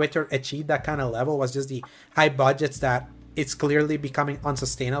that the only way to achieve that kind of level was just the high budgets that it's clearly becoming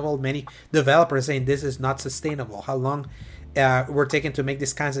unsustainable. Many developers saying this is not sustainable. How long we're taking to make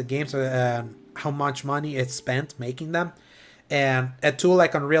these kinds of games, how much money it's spent making them. And a tool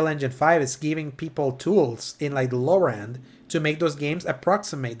like Unreal Engine 5 is giving people tools in like the lower end to make those games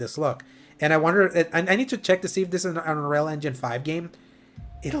approximate this look. And I wonder, I need to check to see if this is an Unreal Engine 5 game.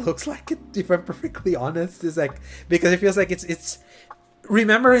 It looks like it, if I'm perfectly honest. It's like, because it feels like it's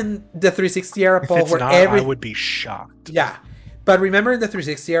remember in the 360 era, Paul, where I would be shocked. Yeah. But remember in the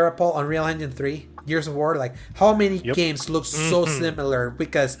 360 era, Paul, Unreal Engine 3, Gears of War, like how many games look so similar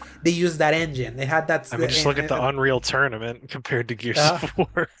because they used that engine. They had that. I mean, just look at the Unreal Tournament compared to Gears of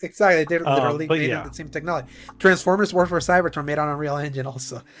War. Exactly, they're literally made on the same technology. Transformers: War for Cybertron made on Unreal Engine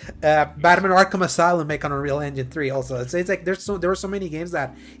also. Batman: Arkham Asylum made on Unreal Engine 3 also. It's like there were so many games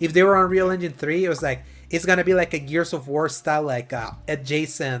that if they were on Unreal Engine 3, it was like it's gonna be like a Gears of War style like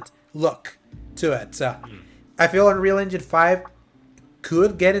adjacent look to it. So I feel Unreal Engine 5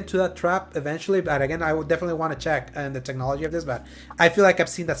 could get into that trap eventually, but again, I would definitely want to check the technology of this. But I feel like I've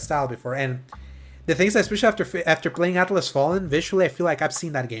seen that style before, and the things, especially after playing Atlas Fallen, visually, I feel like I've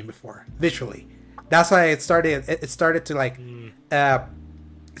seen that game before. Visually, that's why it started. It started to like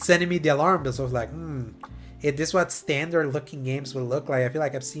sending me the alarm bells of like, is this what standard looking games will look like? I feel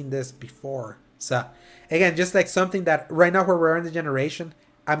like I've seen this before. So again, just like something that right now where we're in the generation,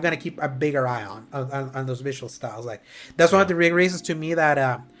 I'm gonna keep a bigger eye on those visual styles. Like that's one of the big reasons to me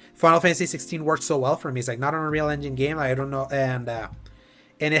that Final Fantasy 16 worked so well for me. It's like not an Unreal Engine game. I don't know, and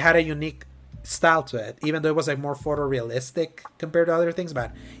it had a unique style to it, even though it was like more photorealistic compared to other things.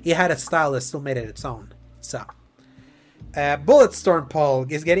 But it had a style that still made it its own. So, Bulletstorm, Paul,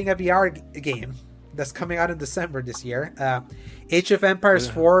 is getting a VR game that's coming out in December this year. Age of Empires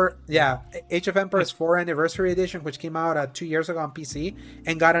 4, Age of Empires 4 Anniversary Edition, which came out 2 years ago on PC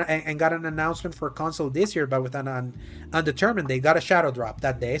and got an announcement for console this year, but with an undetermined date. Got a shadow drop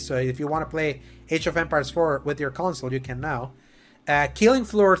that day, so if you want to play Age of Empires 4 with your console, you can now. Killing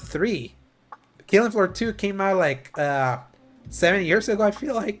Floor 3, Killing Floor 2 came out like 7 years ago, I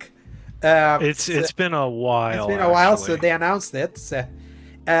feel like. It's been a while. It's been a while, so they announced it. So,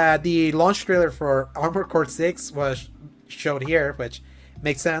 the launch trailer for Armored Core 6 was showed here, which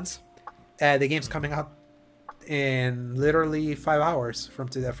makes sense. The game's coming out in literally 5 hours from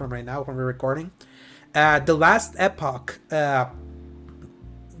right now when we're recording. The Last Epoch got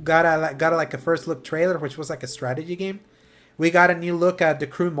a first look trailer, which was like a strategy game. We got a new look at the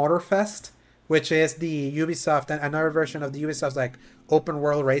Crew Motorfest, which is the Ubisoft, another version of the Ubisoft's like open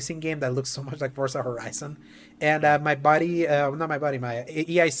world racing game that looks so much like Forza Horizon. And my EIC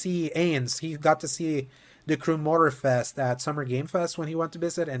Ains, he got to see the Crew Motorfest at Summer Game Fest when he went to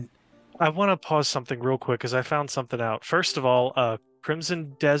visit. And I want to pause something real quick because I found something out. First of all,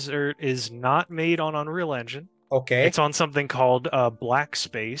 Crimson Desert is not made on Unreal Engine. Okay. It's on something called Black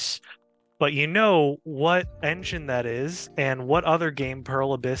Space. But you know what engine that is and what other game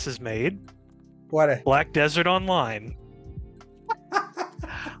Pearl Abyss has made? Black Desert Online.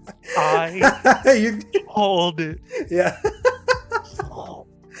 I hold it. Yeah.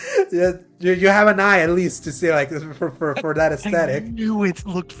 Yeah, you have an eye at least to see like for that aesthetic. I knew it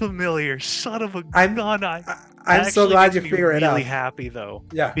looked familiar. Son of a gun! I'm so glad you figured it out. I'm really happy though.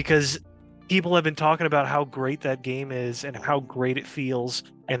 Yeah, because people have been talking about how great that game is and how great it feels,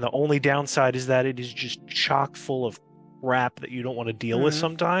 and the only downside is that it is just chock full of crap that you don't want to deal with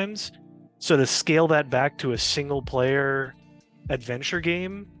sometimes. So to scale that back to a single player adventure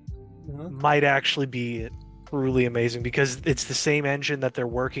game might actually be truly amazing, because it's the same engine that they're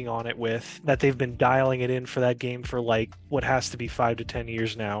working on it with, that they've been dialing it in for that game for like what has to be 5 to 10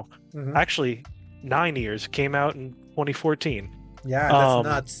 years now. Actually 9 years. Came out in 2014. Yeah, that's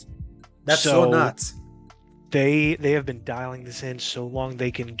nuts. That's so nuts. They have been dialing this in so long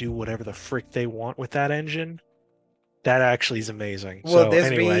they can do whatever the frick they want with that engine. That actually is amazing. Will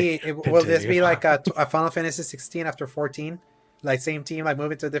this be like a Final Fantasy 16 after 14? Like same team, like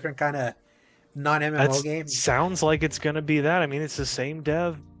moving to a different kind of non-MMO game? Sounds like it's gonna be that. I mean, it's the same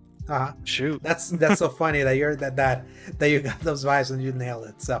dev. Shoot, that's so funny that you're that you got those vibes and you nailed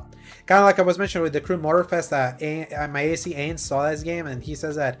it. So kind of like I was mentioning with the Crew Motorfest, my AC Ains saw this game and he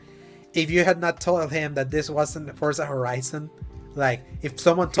says that if you had not told him that this wasn't Forza Horizon Like if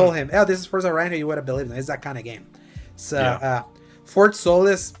someone Hmm. told him, "Oh, this is Forza Horizon," you would have believed it. It's that kind of game. So Yeah. Fort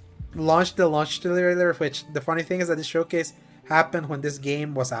Solis launched the launch trailer, which the funny thing is that this showcase happened when this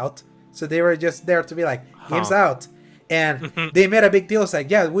game was out. So they were just there to be like, game's Huh. out. And they made a big deal. It's like,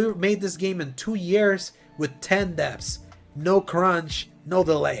 yeah, we made this game in 2 years with 10 devs. No crunch, no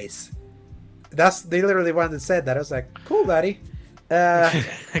delays. They literally wanted to say that. I was like, cool, buddy. Uh,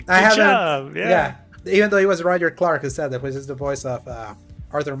 I Good haven't, job. Yeah. yeah. Even though it was Roger Clark who said that, which is the voice of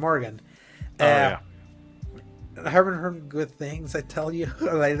Arthur Morgan. Oh Uh, yeah. I haven't heard good things. I tell you,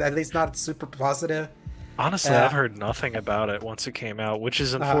 like, at least not super positive. Honestly, I've Uh, heard nothing about it once it came out, which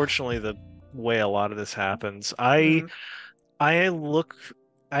is uh, unfortunately the way a lot of this happens. I mm, I look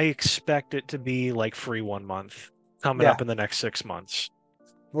I expect it to be like free 1 month coming yeah, up in the next 6 months.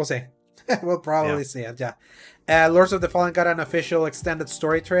 we'll see. We'll Yeah. probably see it. Yeah. Lords of the Fallen got an official extended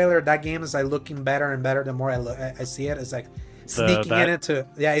story trailer. That game is like looking better and better the more I see it. It's like The sneaking in that into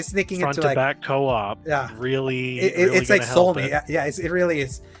yeah, it's sneaking into front to like back co-op yeah, really really it's like gonna sold help me. it. Yeah, it really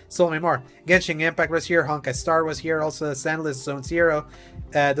is sold me more. Genshin Impact was here. Honkai Star was here. Also, Sandless Zone Zero.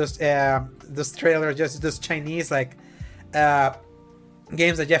 Those trailers, just those Chinese like uh,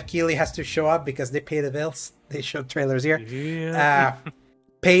 games that Jeff Keighley has to show up because they pay the bills. They show trailers here. Yeah. Uh,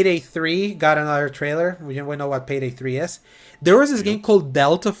 Payday 3 got another trailer. We know what Payday 3 is. There was this Yep. game called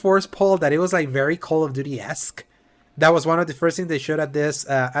Delta Force, Paul, that it was like very Call of Duty esque. That was one of the first things they showed at this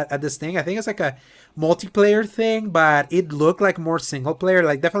at this thing. I think it's like a multiplayer thing, but it looked like more single player.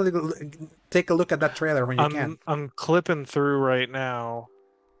 Like definitely take a look at that trailer when you can. I'm clipping through right now,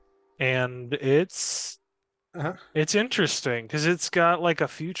 and Uh-huh. it's interesting because it's got like a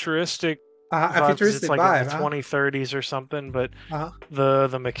futuristic A vibe because it's futuristic like in the vibe, huh? 2030s or something, but Uh-huh.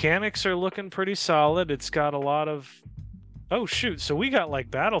 the mechanics are looking pretty solid. It's got a lot of oh shoot, so we got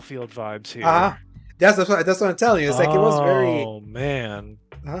like Battlefield vibes Uh-huh. here. That's what I'm telling you. It's like it was very Oh man.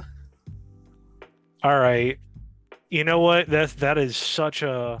 uh-huh. All right. You know what? That is such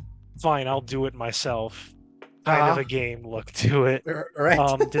a fine, I'll do it myself kind of Uh-huh. a game look to it. Right.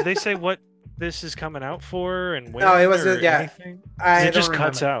 Did they say what this is coming out for and No, it when was or yeah. anything? Because I it don't just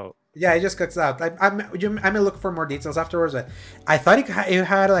cuts remember. out. Yeah, it just cuts out. I may look for more details afterwards. But I thought it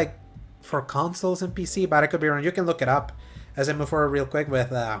had like for consoles and PC, but I could be wrong. You can look it up as I move forward real quick.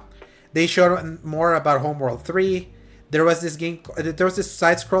 With they showed more about Homeworld 3. There was this game. There was this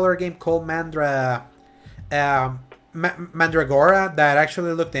side scroller game called Mandragora that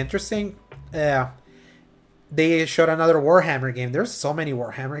actually looked interesting. Uh, they showed another Warhammer game. There's so many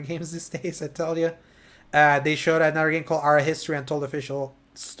Warhammer games these days. I tell you. They showed another game called Our History Untold official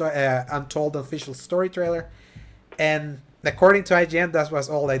story trailer, and according to IGN, that was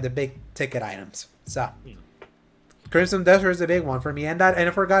all like the big ticket items. So Hmm. Crimson Desert is the big one for me, and I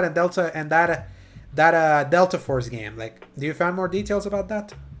forgot and that Delta Force game. Like, do you find more details about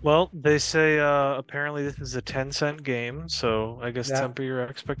that? Well, they say apparently this is a 10-cent game, so I guess Yeah. temper your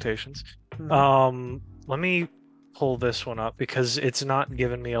expectations. Mm-hmm. Let me pull this one up because it's not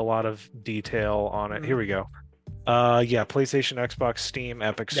giving me a lot of detail on it. Here Mm-hmm. we go. Yeah, PlayStation, Xbox, Steam,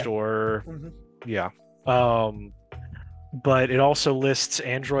 Epic Yeah. Store. Mm-hmm. Yeah. Um, but it also lists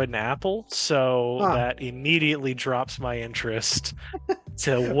Android and Apple, so Huh. that immediately drops my interest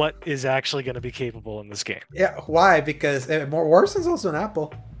to what is actually going to be capable in this game. Yeah. Why? Because more Warson's also an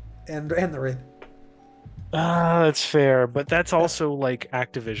Apple and Android. That's fair, but that's also like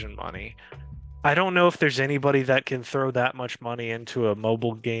Activision money. I don't know if there's anybody that can throw that much money into a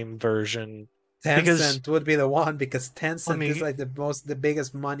mobile game version because, Tencent would be the one because let Tencent is me, like the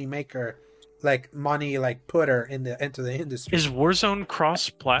biggest money maker, like money like putter into the industry. is Warzone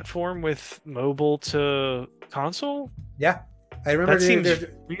cross-platform with mobile to console? Yeah, I remember That seems there's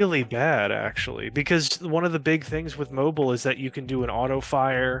really bad, actually, because one of the big things with mobile is that you can do an auto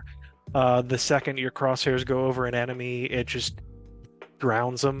fire. The second your crosshairs go over an enemy, it just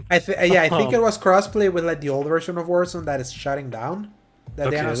drowns them. I think it was crossplay with like the old version of Warzone that is shutting down. That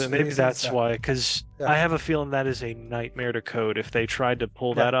they Okay, announced then maybe recently. that's So why, because yeah, I have a feling that is a nightmare to code if they tried to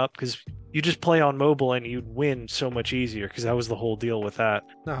pull yeah, that up, because you just play on mobile and you'd win so much easier, because that was the whole deal with that.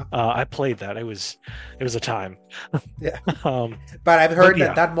 no, I played that. It was a time. yeah. Um, But I've but heard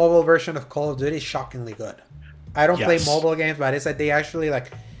that yeah, that mobile version of Call of Duty is shockingly good. I don't play yes. mobile games, but it's like they actually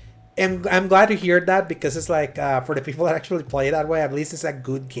like. And I'm glad to hear that because it's like for the people that actually play that way, at least it's a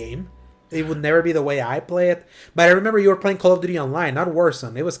good game. It would never be the way I play it. But I remember you were playing Call of Duty Online, not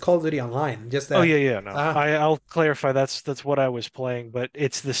Warzone. It was Call of Duty Online. Just Oh yeah, yeah, no. uh, I'll clarify that's what I was playing, but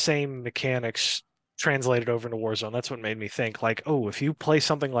it's the same mechanics translated over into Warzone. That's what made me think like, oh, if you play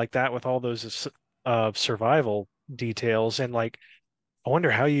something like that with all those survival details and like I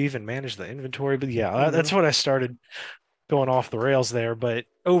wonder how you even manage the inventory, but yeah, mhm. that's what I started going off the rails there, but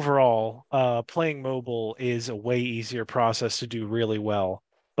overall, playing mobile is a way easier process to do really well.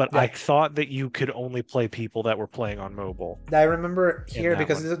 But I Yeah. thought that you could only play people that were playing on mobile I remember in here that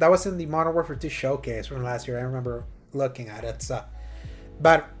because one. that was in the Modern Warfare 2 showcase from last year. I remember looking at it. So,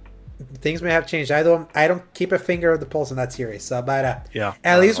 but things may have changed. I don't keep a finger of the pulse in that series. So, but Yeah, at not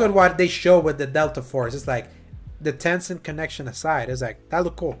at least with all. what they show with the Delta Force, it's like the Tencent connection aside, it's like that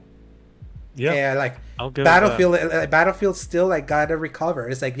look cool. Yeah, Yeah, like I'll give it that. Battlefield still like gotta recover.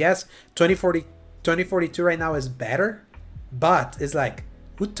 It's like yes, 2042 right now is better, but it's like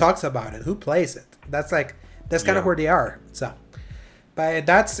who talks about it? Who plays it? That's kind of Yeah. where they are. So, but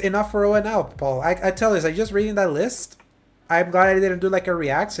that's enough for ONL, Paul. I tell you, I just reading that list. I'm glad I didn't do like a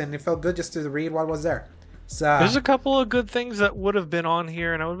reaction. It felt good just to read what was there. So There's a couple of good things that would have been on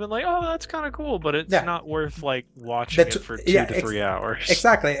here, and I would have been like, "Oh, that's kind of cool," but it's yeah, not worth like watching it for yeah, 2 to 3 hours.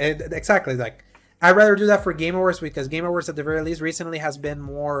 exactly. Like I'd rather do that for Game Awards because Game Awards at the very least recently has been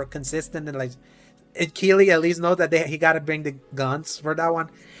more consistent and like Keeley at least knows that he got to bring the guns for that one,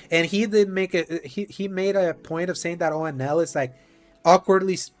 and he did make it. He made a point of saying that ONL is like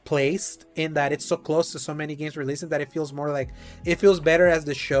awkwardly placed in that it's so close to so many games releasing that it feels more like it feels better as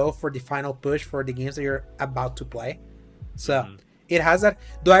the show for the final push for the games that you're about to play. So Mhm. it has that.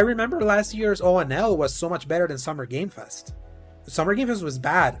 Though I remember last year's ONL was so much better than Summer Game Fest. Summer Game Fest was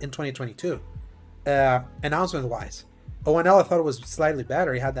bad in 2022, announcement wise. ONL I thought it was slightly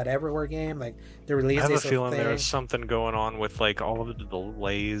better. He had that everywhere game, like the I release have a dates of feeling there's things. something going on with like all of the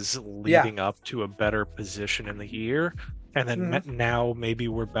delays Yeah. leading up to a better position in the year, and then Hmm. now maybe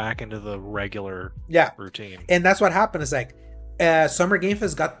we're back into the regular Yeah. routine. And that's what happened is like Summer Game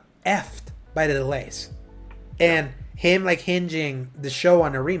Fest got effed by the delays. Yeah. And him like hinging the show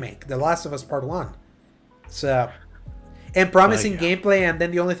on a remake, The Last of Us Part 1. So and promising Yeah. gameplay, and then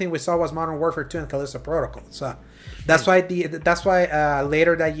the only thing we saw was Modern Warfare 2 and Callisto Protocol. So that's why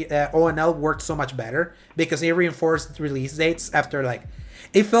later that ONL worked so much better because they reinforced release dates after like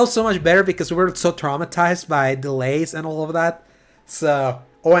it felt so much better because we were so traumatized by delays and all of that. So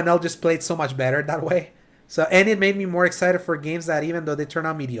ONL just played so much better that way. So and it made me more excited for games that even though they turned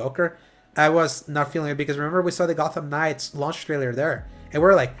out mediocre, I was not feeling it because remember we saw the Gotham Knights launch trailer there, and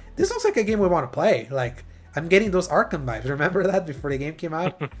we're like, this looks like a game we want to play. Like I'm getting those Arkham vibes. Remember that before the game came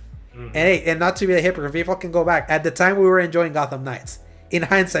out? And Hmm. hey, and not to be a hypocrite, people can go back. At the time, we were enjoying Gotham Knights. In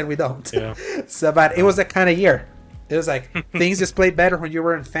hindsight, we don't. Yeah. So, but it No. was that kind of year. It was like things just played better when you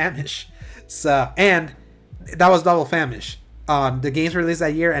were in famish. So, and that was double famish on the games released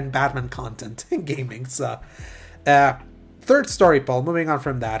that year and Batman content in gaming. So, uh, third story, Paul. Moving on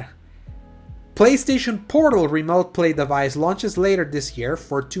from that, PlayStation Portal remote play device launches later this year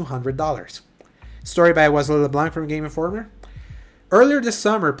for $200. Story by Wesley LeBlanc from Game Informer. Earlier this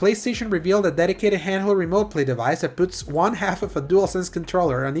summer, PlayStation revealed a dedicated handheld remote play device that puts one half of a DualSense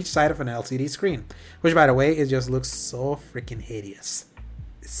controller on each side of an LCD screen, which, by the way, it just looks so freaking hideous.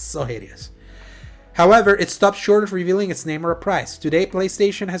 It's so hideous. However, it stopped short of revealing its name or a price. Today,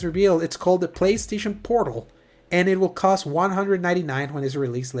 PlayStation has revealed it's called the PlayStation Portal, and it will cost $199 when it's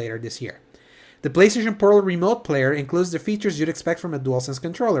released later this year. The PlayStation Portal remote player includes the features you'd expect from a DualSense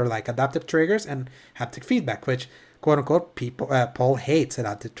controller, like adaptive triggers and haptic feedback, which, quote unquote, Paul hates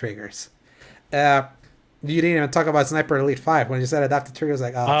adaptive triggers. You didn't even talk about Sniper Elite 5 when you said adaptive triggers,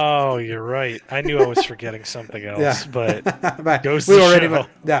 like, oh, Oh, you're right. I knew I was forgetting something yeah. else, but But goes to show.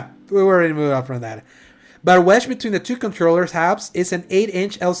 we already moved on from that. But wedged between the two controllers halves is an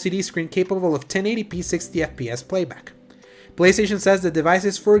 8-inch LCD screen capable of 1080p 60 FPS playback. PlayStation says the device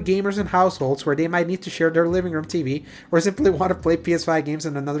is for gamers and households where they might need to share their living room TV or simply want to play PS5 games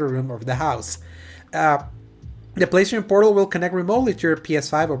in another room of the house. The PlayStation Portal will connect remotely to your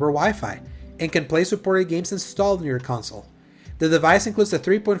PS5 over Wi-Fi and can play supported games installed on your console. The device includes a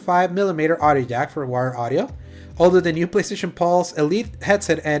 3.5mm audio jack for wired audio, although the new PlayStation Pulse Elite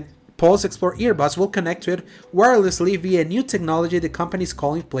headset and Pulse Explore earbuds will connect to it wirelessly via new technology the company is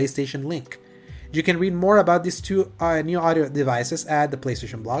calling PlayStation Link. You can read more about these two new audio devices at the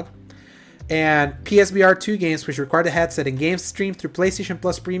PlayStation blog. And PSVR 2 games which require the headset and games streamed through PlayStation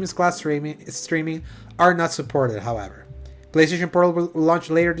Plus Premium Class streaming are not supported, however. PlayStation Portal will launch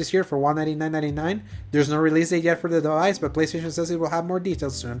later this year for $199.99. There's no release date yet for the device, but PlayStation says it will have more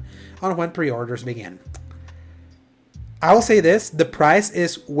details soon on when pre-orders begin. I will say this, the price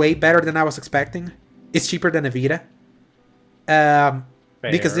is way better than I was expecting. It's cheaper than a Vita.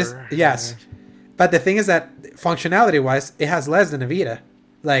 Because this, Fair. yes. But the thing is that functionality-wise, it has less than a Vita.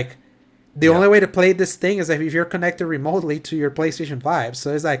 Like, the only way to play this thing is if you're connected remotely to your PlayStation 5.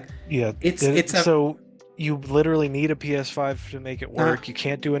 So it's like, Yeah, so you literally need a PS5 to make it work. You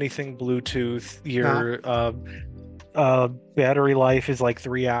can't do anything Bluetooth. Battery life is like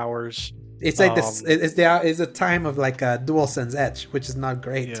 3 hours. It's like this. Um, It's the time of like a DualSense Edge, which is not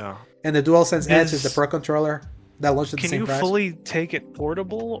great. yeah. And the DualSense Edge is the Does Pro controller that launched at the Can same you price. fully take it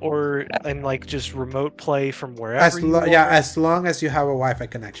portable or and like just remote play from wherever you Yeah, are? as long as you have a Wi-Fi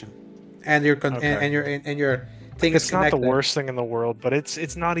connection, and Okay. and your thing is It's not the connected. worst thing in the world, but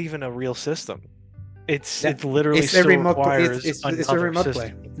it's not even a real system. Yeah, It literally it's a still remote. requires It's a another remote play.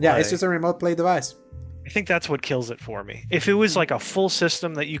 system to Yeah, it's play. just a remote play device. I think that's what kills it for me. If it was like a full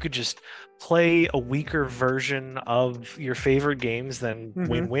system that you could just play a weaker version of your favorite games, then Mm-hmm.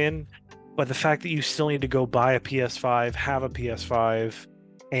 win-win. But the fact that you still need to go buy a PS5, have a PS5,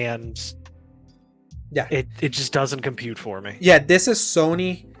 and Yeah, it just doesn't compute for me. yeah. This is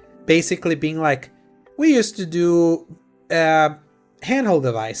Sony basically being like, we used to do handheld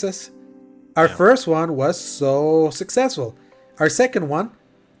devices. Our Yeah. first one was so successful. Our second one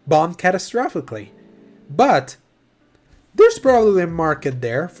bombed catastrophically. But there's probably a market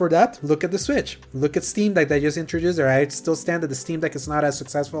there for that. Look at the Switch. Look at Steam Deck they just introduced there. I still stand that the Steam Deck is not a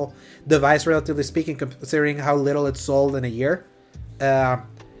successful device, relatively speaking, considering how little it sold in a year.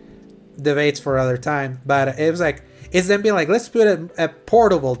 Debates for other time. But it was like, it's them being like, let's put a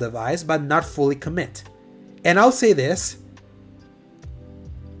portable device, but not fully commit. And I'll say this.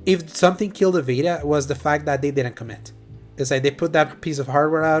 If something killed the Vita was the fact that they didn't commit. It's like they put that piece of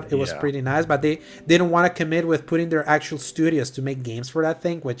hardware out. It was Yeah. pretty nice, but they didn't want to commit with putting their actual studios to make games for that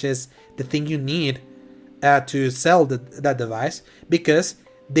thing, which is the thing you need to sell that device, because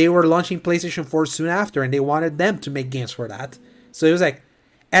they were launching PlayStation 4 soon after, and they wanted them to make games for that. So it was like,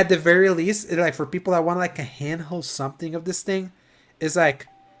 at the very least, like for people that want like a handheld something of this thing, it's like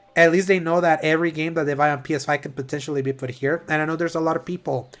at least they know that every game that they buy on PS5 can potentially be put here. And I know there's a lot of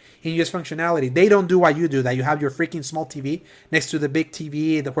people in use functionality. They don't do what you do, that you have your freaking small TV next to the big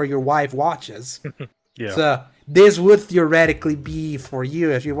TV where your wife watches. Yeah. So this would theoretically be for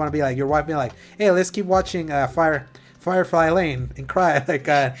you if you want to be like your wife being like, hey, let's keep watching Firefly Lane and cry like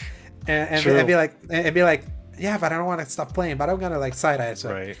and be like, yeah, but I don't want to stop playing, but I'm gonna like side eye.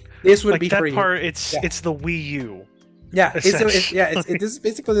 So Right. this would Like be that for you. part, Yeah. it's the Wii U. Yeah, this is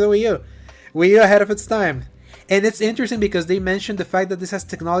basically the Wii U. Wii U ahead of its time. And it's interesting because they mentioned the fact that this has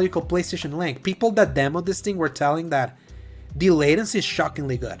technology called PlayStation Link. People that demoed this thing were telling that the latency is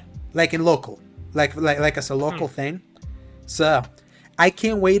shockingly good. Like in local. Like as a local thing. So I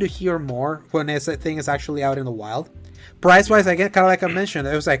can't wait to hear more when this thing is actually out in the wild. Price wise, again, kind of like I mentioned,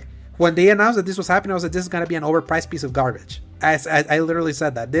 it was like when they announced that this was happening, I was like, this is gonna be an overpriced piece of garbage. I literally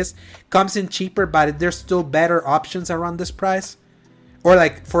said that. This comes in cheaper, but there's still better options around this price. Or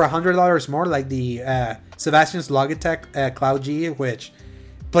like for $100 more, like the Sebastian's Logitech Cloud G, which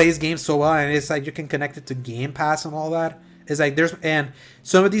plays games so well, and it's like you can connect it to Game Pass and all that. It's like and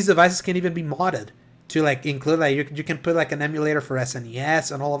some of these devices can even be modded to like include like you can put like an emulator for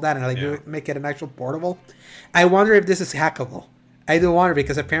SNES and all of that, and like you make it an actual portable. I wonder if this is hackable. I do wonder,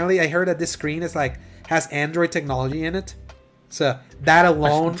 because apparently I heard that this screen is like has Android technology in it. So that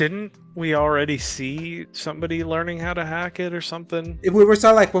alone, Didn't we already see somebody learning how to hack it or something? we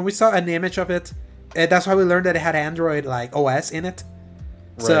saw like when we saw an image of it, that's why we learned that it had Android like OS in it.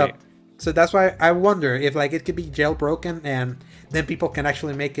 Right. So that's why I wonder if like it could be jailbroken and then people can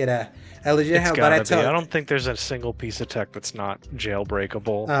actually make it a legit It's handle. gotta But be. I don't think there's a single piece of tech that's not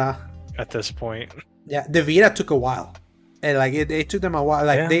jailbreakable at this point. yeah, the Vita took a while, and like it took them a while.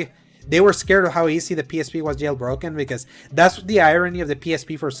 Like Yeah. they were scared of how easy the PSP was jailbroken, because that's the irony of the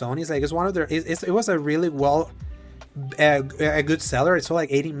PSP for Sony. Is like it's one of their it was a really a good seller. It sold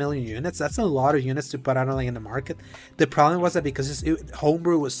like 80 million units. That's a lot of units to put out like in the market. The problem was that because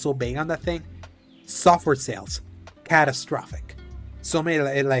homebrew was so big on that thing, software sales catastrophic. So many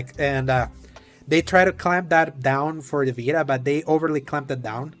they try to clamp that down for the Vita, but they overly clamped it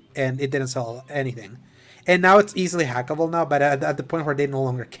down and it didn't sell anything. And now it's easily hackable now, but at the point where they no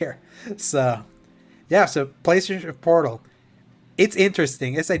longer care. So yeah, so PlayStation Portal, it's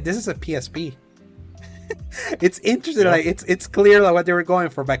interesting. It's like this is a PSP. It's interesting. Yeah. Like it's clear like what they were going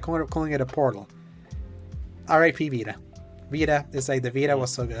for by calling it a Portal. R.I.P. Vita. Vita is like the Vita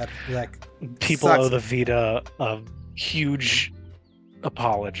was so good. Like People sucks. owe the Vita a huge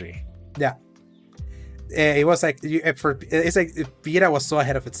apology. Yeah, it was like it's like Vita was so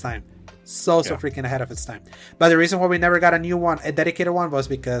ahead of its time, so freaking ahead of its time. But the reason why we never got a new one, a dedicated one, was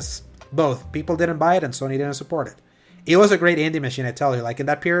because both people didn't buy it and Sony didn't support it. It was a great indie machine, I tell you. Like in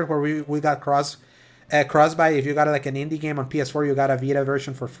that period where we got cross buy, if you got like an indie game on PS4, you got a Vita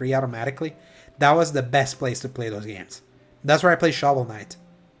version for free automatically. That was the best place to play those games. That's where I played Shovel Knight.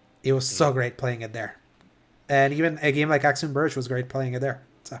 It was so great playing it there. And even a game like Axe and Verge was great playing it there.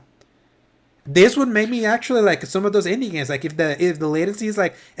 So This would make me actually like some of those indie games. Like if the latency is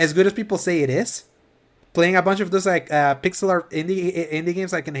like as good as people say it is, playing a bunch of those like pixel art indie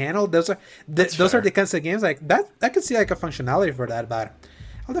games I can handle. Those are the kinds of games like that. I could see like a functionality for that, but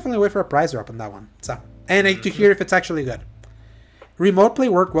I'll definitely wait for a price drop on that one. So to hear if it's actually good. Remote play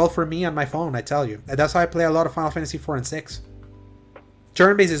worked well for me on my phone. I tell you, that's how I play a lot of Final Fantasy 4 and 6.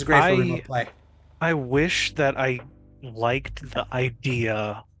 Turn based is great for remote play. I wish that I liked the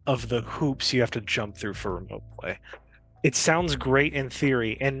idea of the hoops you have to jump through for remote play. It sounds great in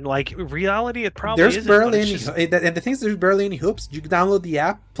theory, and like reality, it probably there's isn't. Barely any, and the thing is, there's barely any hoops. You download the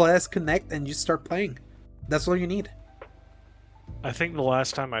app, press connect, and you start playing. That's all you need. I think the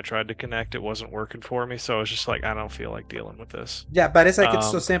last time I tried to connect, it wasn't working for me, so I was just like, I don't feel like dealing with this. Yeah, but it's like it's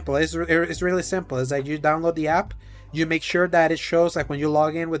so simple. It's really simple. It's like you download the app, you make sure that it shows like when you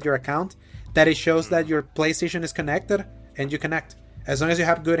log in with your account, that it shows that your PlayStation is connected, and you connect. As long as you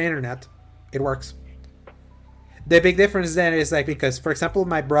have good internet, it works. The big difference then is like because, for example,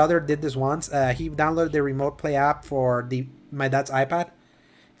 my brother did this once. He downloaded the remote play app for my dad's iPad,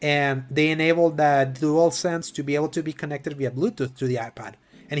 and they enabled the DualSense to be able to be connected via Bluetooth to the iPad,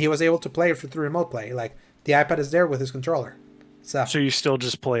 and he was able to play it through remote play. Like the iPad is there with his controller. So you still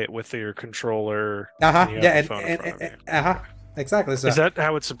just play it with your controller. Exactly. So is that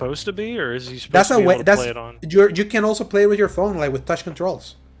how it's supposed to be, or is he supposed to be able to play it on? You can also play with your phone, like with touch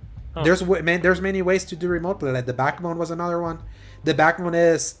controls. Huh. There's many ways to do remote play. Like the Backbone was another one. The Backbone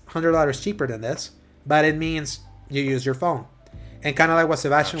is $100 cheaper than this, but it means you use your phone. And kind of like what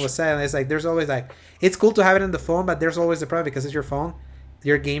Sebastian was saying, it's like there's always like it's cool to have it in the phone, but there's always the problem because it's your phone.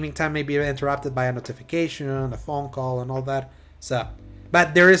 Your gaming time may be interrupted by a notification, a phone call, and all that. So,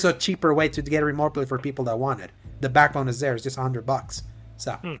 but there is a cheaper way to get remote play for people that want it. The Backbone is there; it's just $100.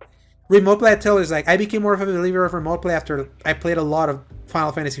 So, remote play, I tell you, is like I became more of a believer of remote play after I played a lot of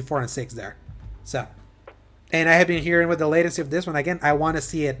Final Fantasy 4 and 6 there. So, and I have been hearing with the latency of this one again. I want to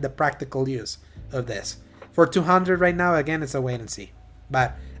see it, the practical use of this. For 200 right now, again, it's a wait and see.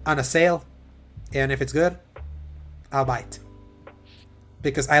 But on a sale, and if it's good, I'll buy it.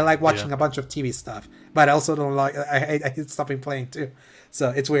 Because I like watching a bunch of TV stuff, but I also don't like. I hate stopping playing too,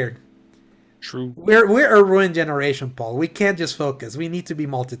 so it's weird. True. We're a ruined generation, Paul. We can't just focus. We need to be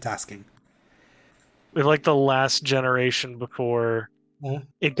multitasking. We're like the last generation before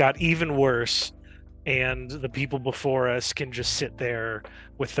it got even worse, and the people before us can just sit there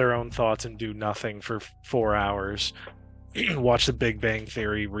with their own thoughts and do nothing for 4 hours, watch the Big Bang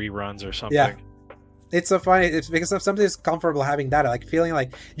Theory reruns or something. Yeah. It's so funny. It's because somebody's comfortable having that, like feeling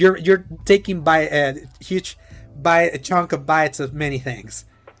like you're taking by a chunk of bites of many things.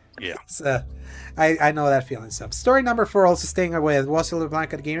 Yeah. So I know that feeling. So story number 4, also staying with Wasil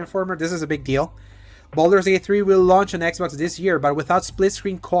LeBlanc at Game Informer. This is a big deal. Baldur's Gate 3 will launch on Xbox this year, but without split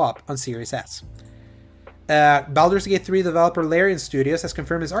screen co-op on Series S. Baldur's Gate 3 developer Larian Studios has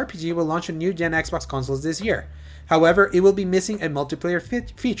confirmed his RPG will launch on new gen Xbox consoles this year. However, it will be missing a multiplayer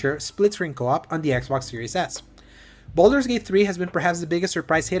feature, split screen co-op, on the Xbox Series S. Baldur's Gate 3 has been perhaps the biggest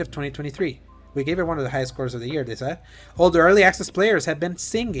surprise hit of 2023. We gave it one of the highest scores of the year, they said. Although early access players have been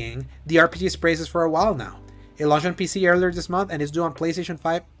singing the RPG's praises for a while now. It launched on PC earlier this month and is due on PlayStation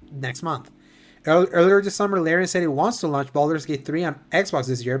 5 next month. Earlier this summer, Larian said he wants to launch Baldur's Gate 3 on Xbox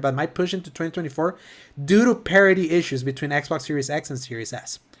this year, but might push into 2024 due to parity issues between Xbox Series X and Series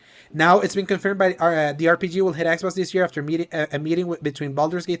S. Now, it's been confirmed by the RPG will hit Xbox this year after a meeting between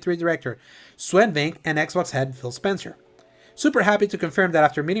Baldur's Gate 3 director Sven Vink and Xbox head Phil Spencer. Super happy to confirm that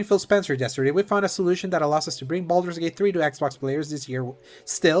after meeting Phil Spencer yesterday, we found a solution that allows us to bring Baldur's Gate 3 to Xbox players this year.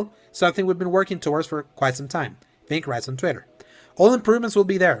 Still, something we've been working towards for quite some time, Vink writes on Twitter. All improvements will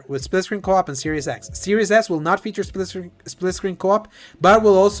be there, with split-screen co-op and Series X. Series S will not feature split-screen co-op, but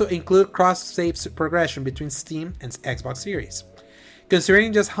will also include cross-save progression between Steam and Xbox Series.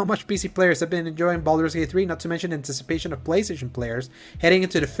 Considering just how much PC players have been enjoying Baldur's Gate 3, not to mention anticipation of PlayStation players heading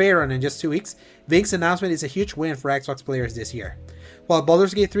into the fair run in just 2 weeks, Vink's announcement is a huge win for Xbox players this year. While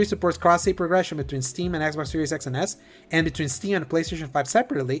Baldur's Gate 3 supports cross-save progression between Steam and Xbox Series X and S, and between Steam and PlayStation 5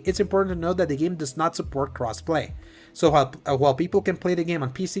 separately, it's important to note that the game does not support cross-play. So while people can play the game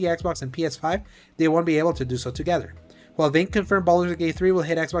on PC, Xbox, and PS5, they won't be able to do so together. While Vink confirmed Baldur's Gate 3 will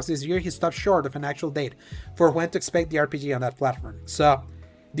hit Xbox this year, he stopped short of an actual date for when to expect the RPG on that platform. So,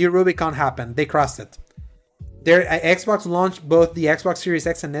 the Rubicon happened. They crossed it. Xbox launched both the Xbox Series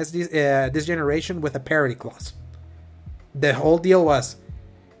X and S this generation with a parity clause. The whole deal was,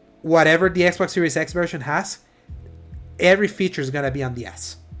 whatever the Xbox Series X version has, every feature is going to be on the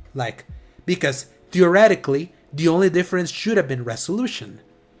S. Because theoretically, the only difference should have been resolution.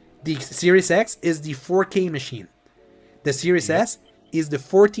 The Series X is the 4K machine. The Series S is the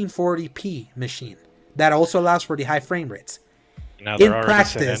 1440p machine that also allows for the high frame rates. Now they're In already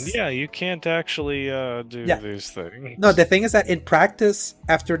practice, saying, yeah, you can't actually do these things. No, the thing is that in practice,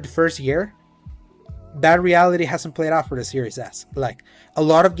 after the first year, that reality hasn't played out for the Series S. Like, a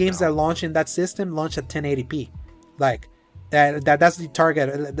lot of games that launch in that system launch at 1080p. Like, that's the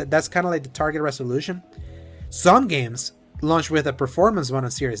target. That's kind of like the target resolution. Some games launch with a performance one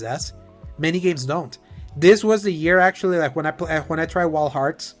on Series S. Many games don't. This was the year actually, like when I tried Wild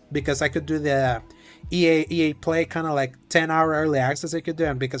Hearts, because I could do the EA Play kind of like 10-hour early access I could do,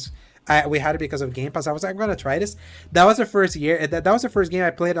 and because we had it because of Game Pass, I was like, I'm gonna try this. That was the first year. That was the first game I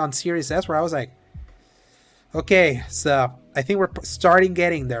played on Series S where I was like, okay, so I think we're starting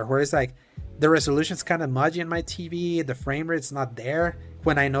getting there. Where it's like the resolution's kind of mudgy in my TV, the frame rate's not there.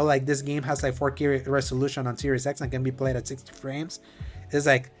 When I know like this game has like 4K resolution on Series X and can be played at 60 frames, it's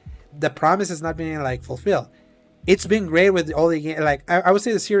like the promise is not being like fulfilled. It's been great with all the games. Like I would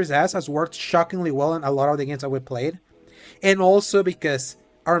say the Series S has worked shockingly well in a lot of the games that we played, and also because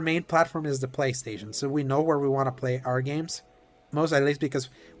our main platform is the PlayStation, so we know where we want to play our games, most at least because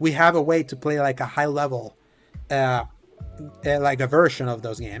we have a way to play like a high level, like a version of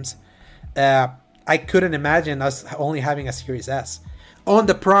those games. I couldn't imagine us only having a Series S on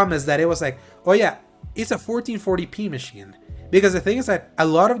the promise that it was like, oh yeah, it's a 1440p machine. Because the thing is that a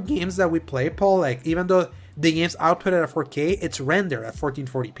lot of games that we play, Paul, like even though the game's output at 4K, it's rendered at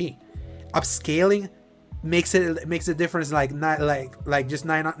 1440p. Upscaling makes a difference like just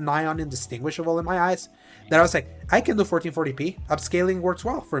nigh on indistinguishable in my eyes. That I was like, I can do 1440p. Upscaling works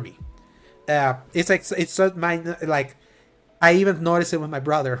well for me. It's so like I even noticed it with my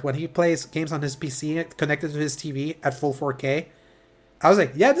brother when he plays games on his PC connected to his TV at full 4K. I was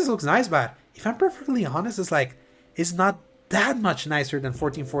like, yeah, this looks nice, but if I'm perfectly honest, it's like it's not that much nicer than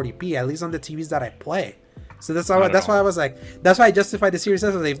 1440p, at least on the TVs that I play. So that's why I was like, that's why I justified the Series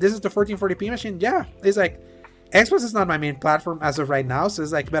S. Like, if this is the 1440p machine, yeah, it's like Xbox is not my main platform as of right now, so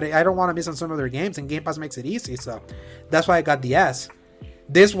it's like, but I don't want to miss on some of their games, and Game Pass makes it easy, so that's why I got the S.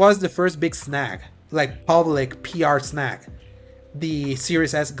 This was the first big snag, like public PR snag, the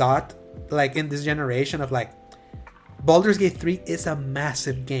Series S got, like in this generation of like, Baldur's Gate 3 is a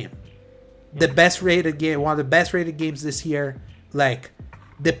massive game. The best rated game, one of the best rated games this year. Like,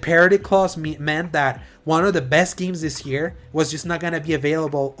 the parity clause meant that one of the best games this year was just not going to be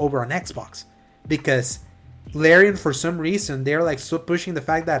available over on Xbox. Because Larian, for some reason, they're like so pushing the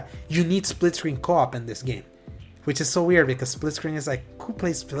fact that you need split screen co-op in this game. Which is so weird because split screen is like, who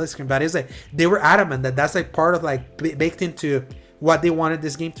plays split screen? But it's like, they were adamant that that's like part of like baked into what they wanted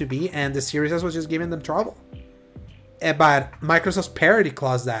this game to be. And the Series S was just giving them trouble. But Microsoft's parity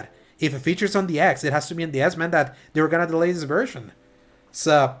clause that if a feature's on the X, it has to be on the S, meant that they were going to delay this version.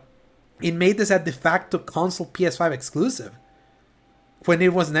 So it made this a de facto console PS5 exclusive when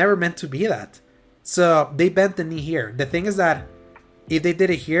it was never meant to be that. So they bent the knee here. The thing is that if they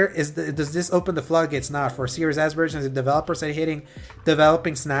did it here, does this open the floodgates now for Series S versions? The developers are hitting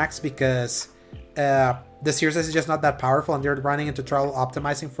developing snacks because the Series S is just not that powerful and they're running into trouble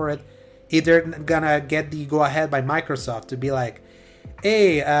optimizing for it. If they're gonna get the go ahead by Microsoft to be like,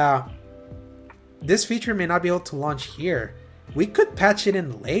 hey, this feature may not be able to launch here. We could patch it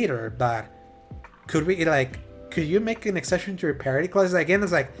in later, but could you make an exception to your parity clause? Again,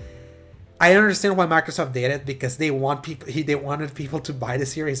 it's like, I understand why Microsoft did it because they wanted people to buy the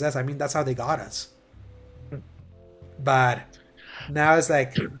Series S. I mean, that's how they got us. But now it's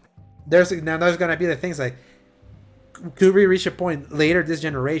like, there's gonna be the things like, could we reach a point later this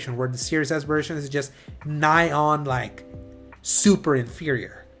generation where the Series S version is just nigh on like super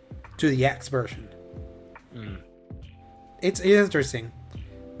inferior to the X version? It's interesting,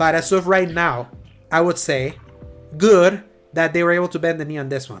 but as of right now, I would say good that they were able to bend the knee on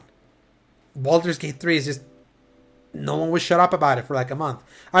this one. Baldur's Gate 3 is just, no one would shut up about it for like a month.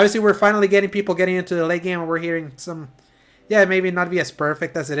 Obviously, we're finally getting people getting into the late game, and we're hearing some, maybe not be as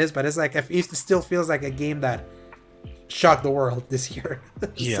perfect as it is, but it's like, it still feels like a game that shocked the world this year.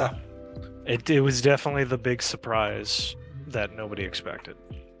 Yeah. So. It was definitely the big surprise that nobody expected.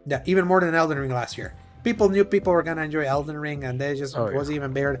 Yeah, even more than Elden Ring last year. People knew people were going to enjoy Elden Ring, and they just was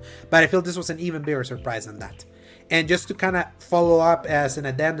even bigger. But I feel this was an even bigger surprise than that. And just to kind of follow up as an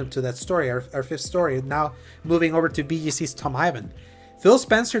addendum to that story, our fifth story, now moving over to BGC's Tom Ivan. Phil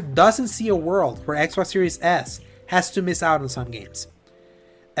Spencer doesn't see a world where Xbox Series S has to miss out on some games.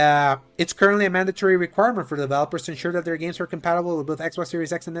 It's currently a mandatory requirement for developers to ensure that their games are compatible with both Xbox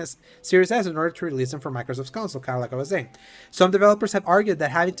Series X and Series S in order to release them for Microsoft's console, kind of like I was saying. Some developers have argued that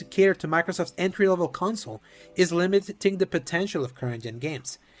having to cater to Microsoft's entry-level console is limiting the potential of current-gen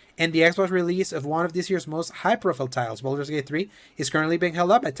games. and the Xbox release of one of this year's most high-profile titles, Baldur's Gate 3, is currently being held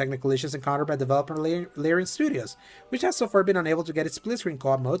up by technical issues encountered by developer Larian Studios, which has so far been unable to get its split-screen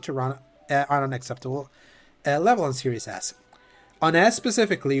co-op mode to run on an acceptable level on Series S. On S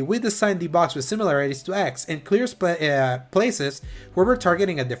specifically, we designed the box with similarities to X and clear places where we're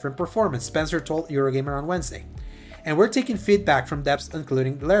targeting a different performance, Spencer told Eurogamer on Wednesday. And we're taking feedback from devs,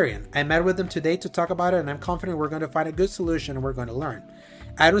 including Larian. I met with them today to talk about it, and I'm confident we're going to find a good solution and we're going to learn.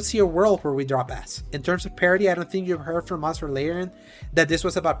 I don't see a world where we drop S. In terms of parity, I don't think you've heard from us or Larian that this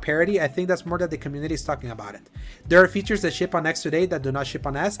was about parity. I think that's more that the community is talking about it. There are features that ship on X today that do not ship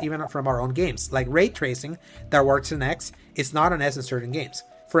on S, even from our own games, like ray tracing that works in X. It's not on S in certain games.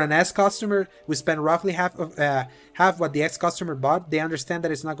 For an S customer, we spend roughly half what the X customer bought. They understand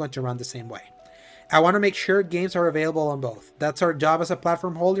that it's not going to run the same way. I want to make sure games are available on both. That's our job as a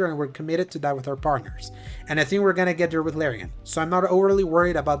platform holder, and we're committed to that with our partners. And I think we're going to get there with Larian. So I'm not overly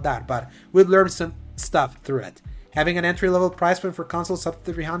worried about that, but we've learned some stuff through it. Having an entry-level price point for consoles up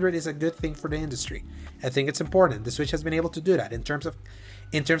to $300 is a good thing for the industry. I think it's important. The Switch has been able to do that in terms of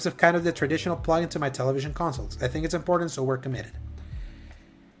kind of the traditional plug into my television consoles. I think it's important, so we're committed.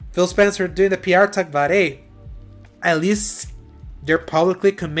 Phil Spencer doing the PR talk about, hey, at least they're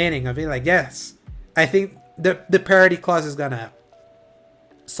publicly committing of being like, yes. I think the parity clause is gonna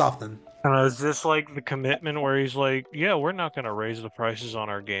soften. Is this like the commitment where he's like, yeah, we're not gonna raise the prices on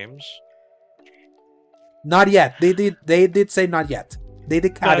our games? Not yet. They did say not yet. They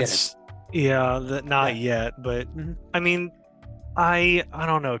did caveat it. Yeah, not yet. But I mean, I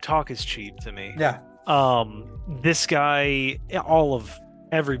don't know. Talk is cheap to me. Yeah. This guy,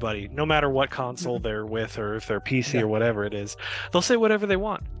 everybody, no matter what console they're with or if they're PC or whatever it is, they'll say whatever they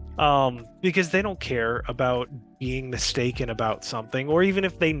want. Because they don't care about being mistaken about something, or even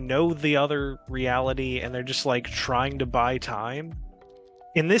if they know the other reality and they're just like trying to buy time.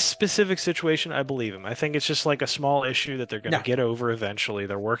 In this specific situation, I believe him. I think it's just like a small issue that they're going to get over eventually.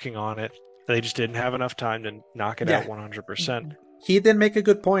 They're working on it. They just didn't have enough time to knock it out 100%. He did make a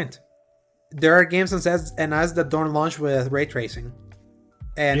good point. There are games on S that don't launch with ray tracing,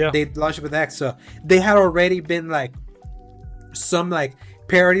 and they launch with X. So they had already been like some like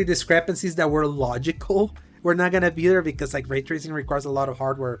parity discrepancies that were logical. We're not gonna be there because like ray tracing requires a lot of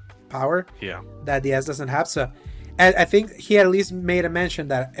hardware power that the S doesn't have. So I think he at least made a mention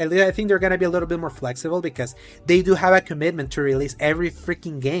that at least I think they're gonna be a little bit more flexible because they do have a commitment to release every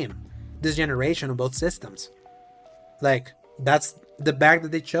freaking game this generation on both systems. Like that's the bag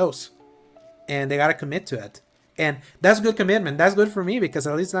that they chose, and they gotta commit to it. And that's good commitment. That's good for me because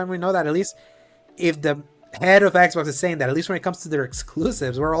at least now we know that at least if the head of Xbox is saying that at least when it comes to their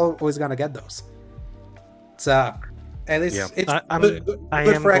exclusives, we're always gonna get those. So at least it's I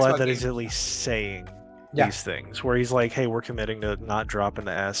am glad that he's at least saying these things where he's like, hey, we're committing to not dropping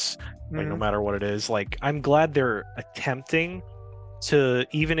the S, like no matter what it is. Like I'm glad they're attempting to,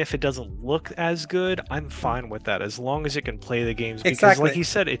 even if it doesn't look as good, I'm fine with that as long as it can play the games, because like he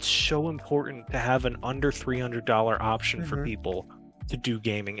said, it's so important to have an under $300 option for people to do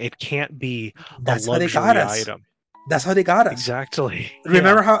gaming. It can't be a luxury item. That's how they got us. Exactly.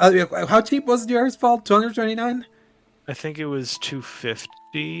 Remember how cheap was yours, Paul? $229? I think it was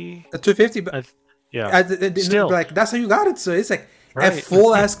 $250. $250, but still, like that's how you got it. So it's like a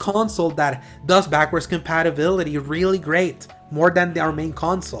full ass console that does backwards compatibility really great, more than our main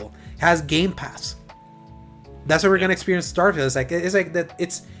console. Has Game Pass. That's what we're gonna experience Starfield. It's like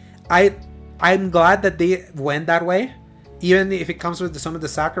that. I'm glad that they went that way, even if it comes with some of the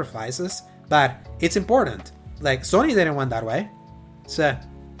sacrifices. But it's important. Like Sony didn't went that way, so,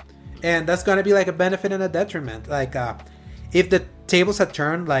 and that's gonna be like a benefit and a detriment. Like if the tables had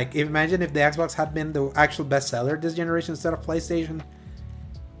turned, like imagine if the Xbox had been the actual bestseller this generation instead of PlayStation.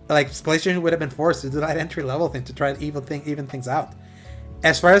 Like PlayStation would have been forced to do that entry level thing to try to even things out.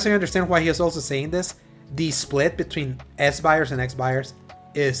 As far as I understand why he is also saying this, the split between S buyers and X buyers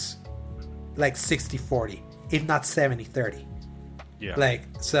is like 60-40, if not 70-30. Yeah. Like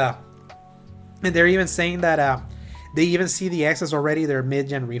so, and they're even saying that they even see the X as already their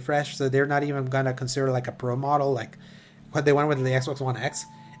mid-gen refresh, so they're not even gonna consider like a pro model like what they went with the Xbox One X.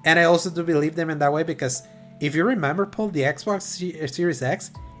 And I also do believe them in that way because if you remember, Paul, the Xbox Series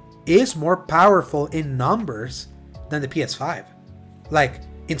X is more powerful in numbers than the PS5, like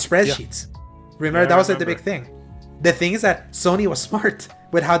in spreadsheets. Remember that was like the big thing. The thing is that Sony was smart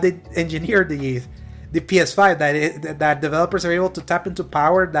with how they engineered the PS5, that developers are able to tap into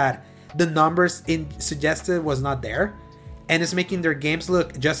power that the numbers suggested was not there, and it's making their games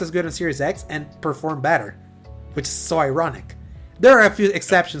look just as good on Series X and perform better, which is so ironic. There are a few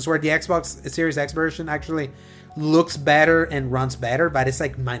exceptions where the Xbox Series X version actually looks better and runs better, but it's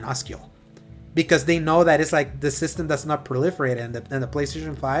like minuscule. Because they know that it's like the system that's not proliferated in the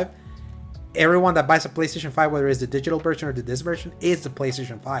PlayStation 5. Everyone that buys a PlayStation 5, whether it's the digital version or the disc version, is the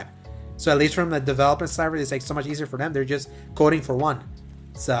PlayStation 5. So at least from the development side, it's like so much easier for them. They're just coding for one.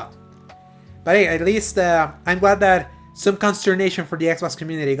 So, but hey, at least I'm glad that some consternation for the Xbox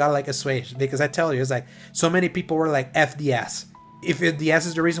community got like assuaged, because I tell you, it's like so many people were like FDS. If DS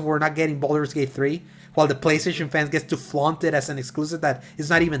is the reason we're not getting Baldur's Gate 3, while the PlayStation fans get to flaunt it as an exclusive that is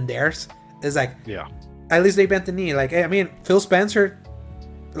not even theirs, it's like, yeah, at least they bent the knee. Like, I mean, Phil Spencer,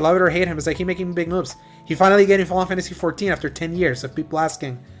 love it or hate him, it's like he making big moves. He finally getting Final Fantasy 14 after 10 years of people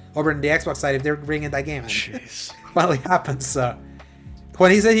asking over on the Xbox side if they're bringing that game. Jeez. Finally happened. So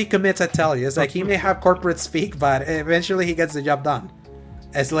when he said he commits, I tell you, it's like he may have corporate speak, but eventually he gets the job done,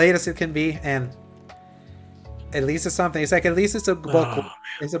 as late as it can be, and at least it's something. It's like at least it's a book.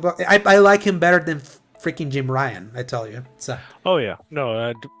 It's a book. I like him better than freaking Jim Ryan, I tell you. So. Oh yeah,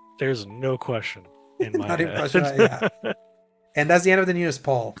 no, there's no question in my head. Question, yeah. And that's the end of the news,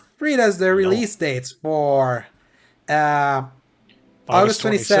 Paul. Read us the release dates for August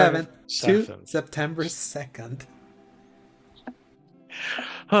 27th to September 2nd.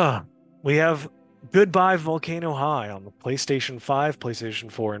 We have Goodbye Volcano High on the PlayStation 5,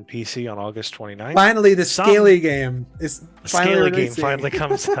 PlayStation 4, and PC on August 29th. Finally, the Scaly game is finally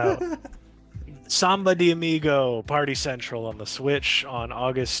comes out. Samba de Amigo Party Central on the Switch on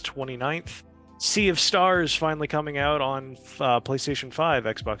August 29th. Sea of Stars finally coming out on PlayStation 5,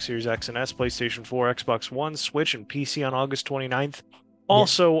 Xbox Series X and S, PlayStation 4, Xbox One, Switch, and PC on August 29th.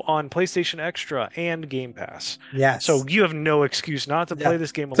 Also on PlayStation Extra and Game Pass. Yes. So you have no excuse not to play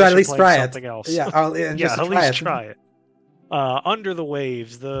this game unless so at least you're try playing something else. Yeah, at least try it. Under the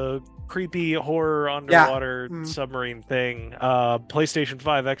Waves, the creepy horror underwater submarine thing. PlayStation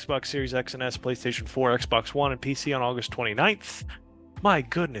 5, Xbox Series X and S, PlayStation 4, Xbox One, and PC on August 29th. My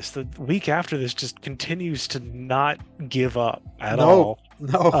goodness, the week after this just continues to not give up at all.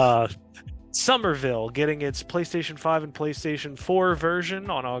 No. Somerville getting its PlayStation 5 and PlayStation 4 version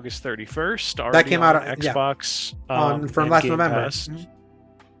on August 31st. That came out on Xbox from last November.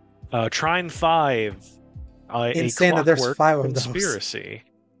 Trine 5. Insane that there's 5 of those. Conspiracy.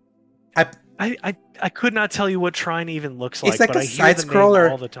 I could not tell you what Trine even looks like. It's like but a side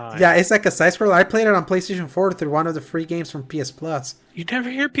scroller all the time. Yeah, it's like a side scroller. I played it on PlayStation 4 through one of the free games from PS Plus. You never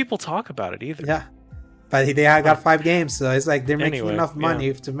hear people talk about it either. Yeah. But they got 5 games, so it's like they're making enough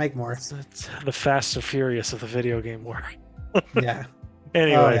money to make more. It's the Fast and Furious of the video game world. Yeah.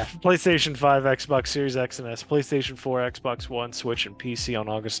 Anyway, PlayStation 5, Xbox Series X and S, PlayStation 4, Xbox One, Switch, and PC on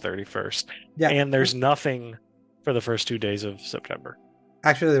August 31st. Yeah. And there's nothing for the first 2 days of September.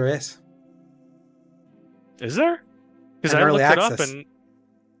 Actually, there is. Is there? Because I looked it up and...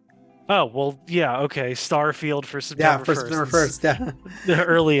 Oh, well, yeah, okay. Starfield for September 1st. Yeah, for September 1st, yeah. The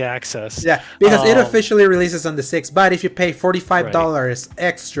early access. Yeah, because it officially releases on the 6th, but if you pay $45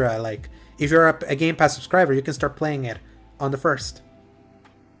 extra, like, if you're a Game Pass subscriber, you can start playing it on the 1st.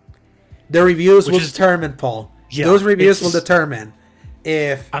 The reviews will determine, Paul. Yeah, those reviews will determine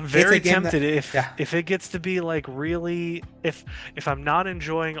if... I'm very tempted if it gets to be, like, really... If I'm not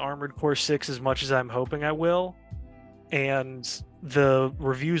enjoying Armored Core 6 as much as I'm hoping I will, and the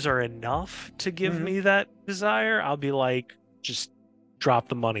reviews are enough to give me that desire, I'll be like, just drop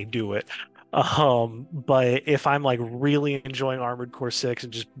the money, do it. But if I'm like really enjoying Armored Core 6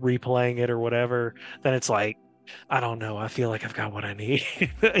 and just replaying it or whatever, then it's like, I don't know, I feel like I've got what I need.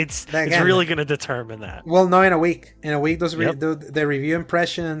 It's really going to determine that. We'll know in a week. In a week, those the review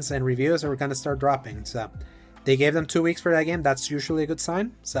impressions and reviews are going to start dropping. So they gave them 2 weeks for that game. That's usually a good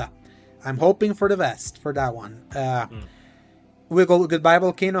sign. So I'm hoping for the best for that one. We'll go Goodbye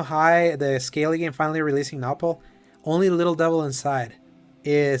Volcano High, the Scaly game finally releasing now, Paul. Only Little Devil Inside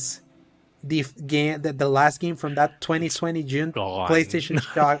is the game, the last game from that 2020 June PlayStation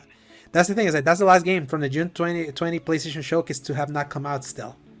show. That's the thing, is that that's the last game from the June 2020 PlayStation Showcase to have not come out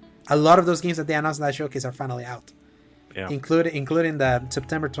still. A lot of those games that they announced in that showcase are finally out. Yeah. Including the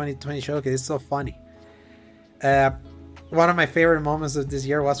September 2020 showcase. It's so funny. One of my favorite moments of this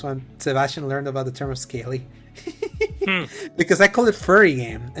year was when Sebastian learned about the term of scaly. Because I call it furry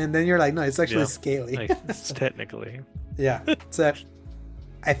game, and then you're like, no, it's actually scaly. Like, it's technically. Yeah. So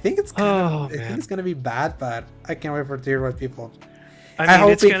I think it's gonna be bad, but I can't wait to hear what people. I mean,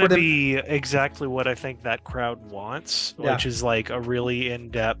 it's gonna be exactly what I think that crowd wants, which is like a really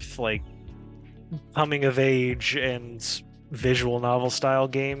in-depth, like coming of age and visual novel style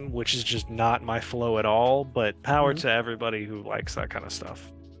game, which is just not my flow at all. But power to everybody who likes that kind of stuff.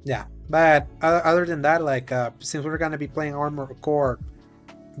 Yeah, but other than that, like since we're gonna be playing Armored Core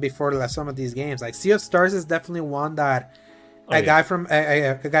before some of these games. Like Sea of Stars is definitely one that guy from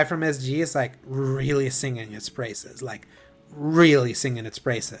a guy from SG is like really singing its praises, like really singing its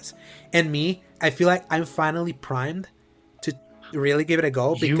praises. And me, I feel like I'm finally primed to really give it a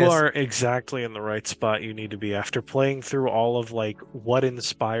go. You are exactly in the right spot you need to be after playing through all of like what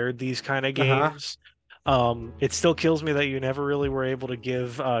inspired these kind of games. It still kills me that you never really were able to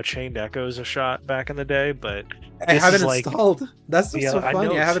give Chained Echoes a shot back in the day, but I this haven't is like, installed. That's yeah, so I funny.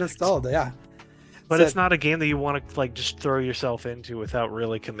 know I haven't installed. Yeah, but so, it's not a game that you want to like just throw yourself into without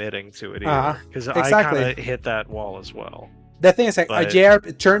really committing to it either. Because I kind exactly. of hit that wall as well. The thing is, like, But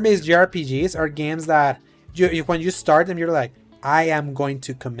turn-based JRPGs are games that when you start them, you're like, I am going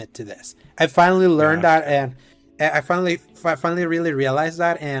to commit to this. I finally learned that, and I finally really realized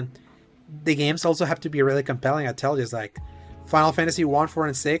that. And the games also have to be really compelling. I tell you, it's like Final Fantasy 1, 4,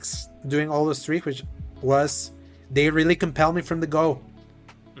 and 6, doing all those three, which was, they really compelled me from the go.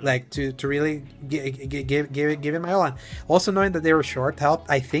 Like to really give it my all. And also knowing that they were short helped.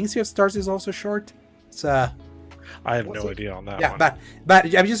 I think Sea of Stars is also short. So I have no idea on that one. Yeah, but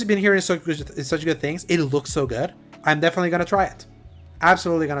I've just been hearing such good things. It looks so good. I'm definitely gonna try it.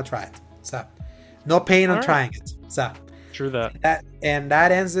 Absolutely gonna try it. So no pain on trying it. So true that.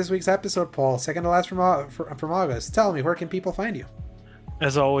 That ends this week's episode, Paul. Second to last from August. Tell me, where can people find you?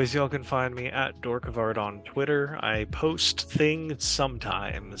 As always, y'all can find me at Dork of Art on Twitter. I post things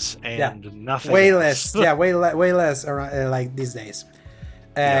sometimes and nothing. Way else. less. Yeah, way less around, like these days.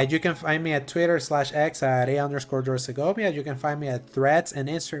 You can find me at Twitter/X at @A_George Segovia. You can find me at Threads and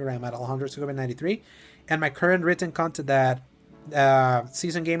Instagram at AlejandroSegovia93. And my current written content at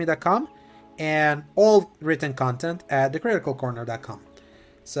seasongaming.com, and all written content at thecriticalcorner.com.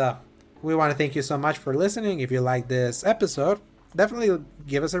 So we want to thank you so much for listening. If you like this episode, definitely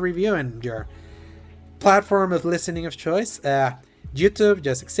give us a review in your platform of listening of choice. YouTube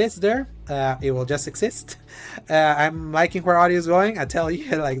just exists there. It will just exist. I'm liking where audio is going. I tell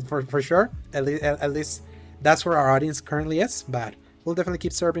you, like for sure. At least that's where our audience currently is. But we'll definitely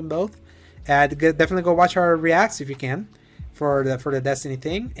keep serving both. Definitely go watch our reacts if you can for the Destiny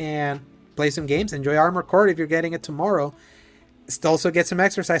thing, and play some games. Enjoy Armored Core if you're getting it tomorrow. Also get some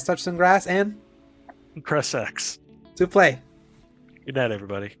exercise, touch some grass, and press X to play. Good night,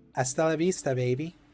 everybody. Hasta la vista, baby.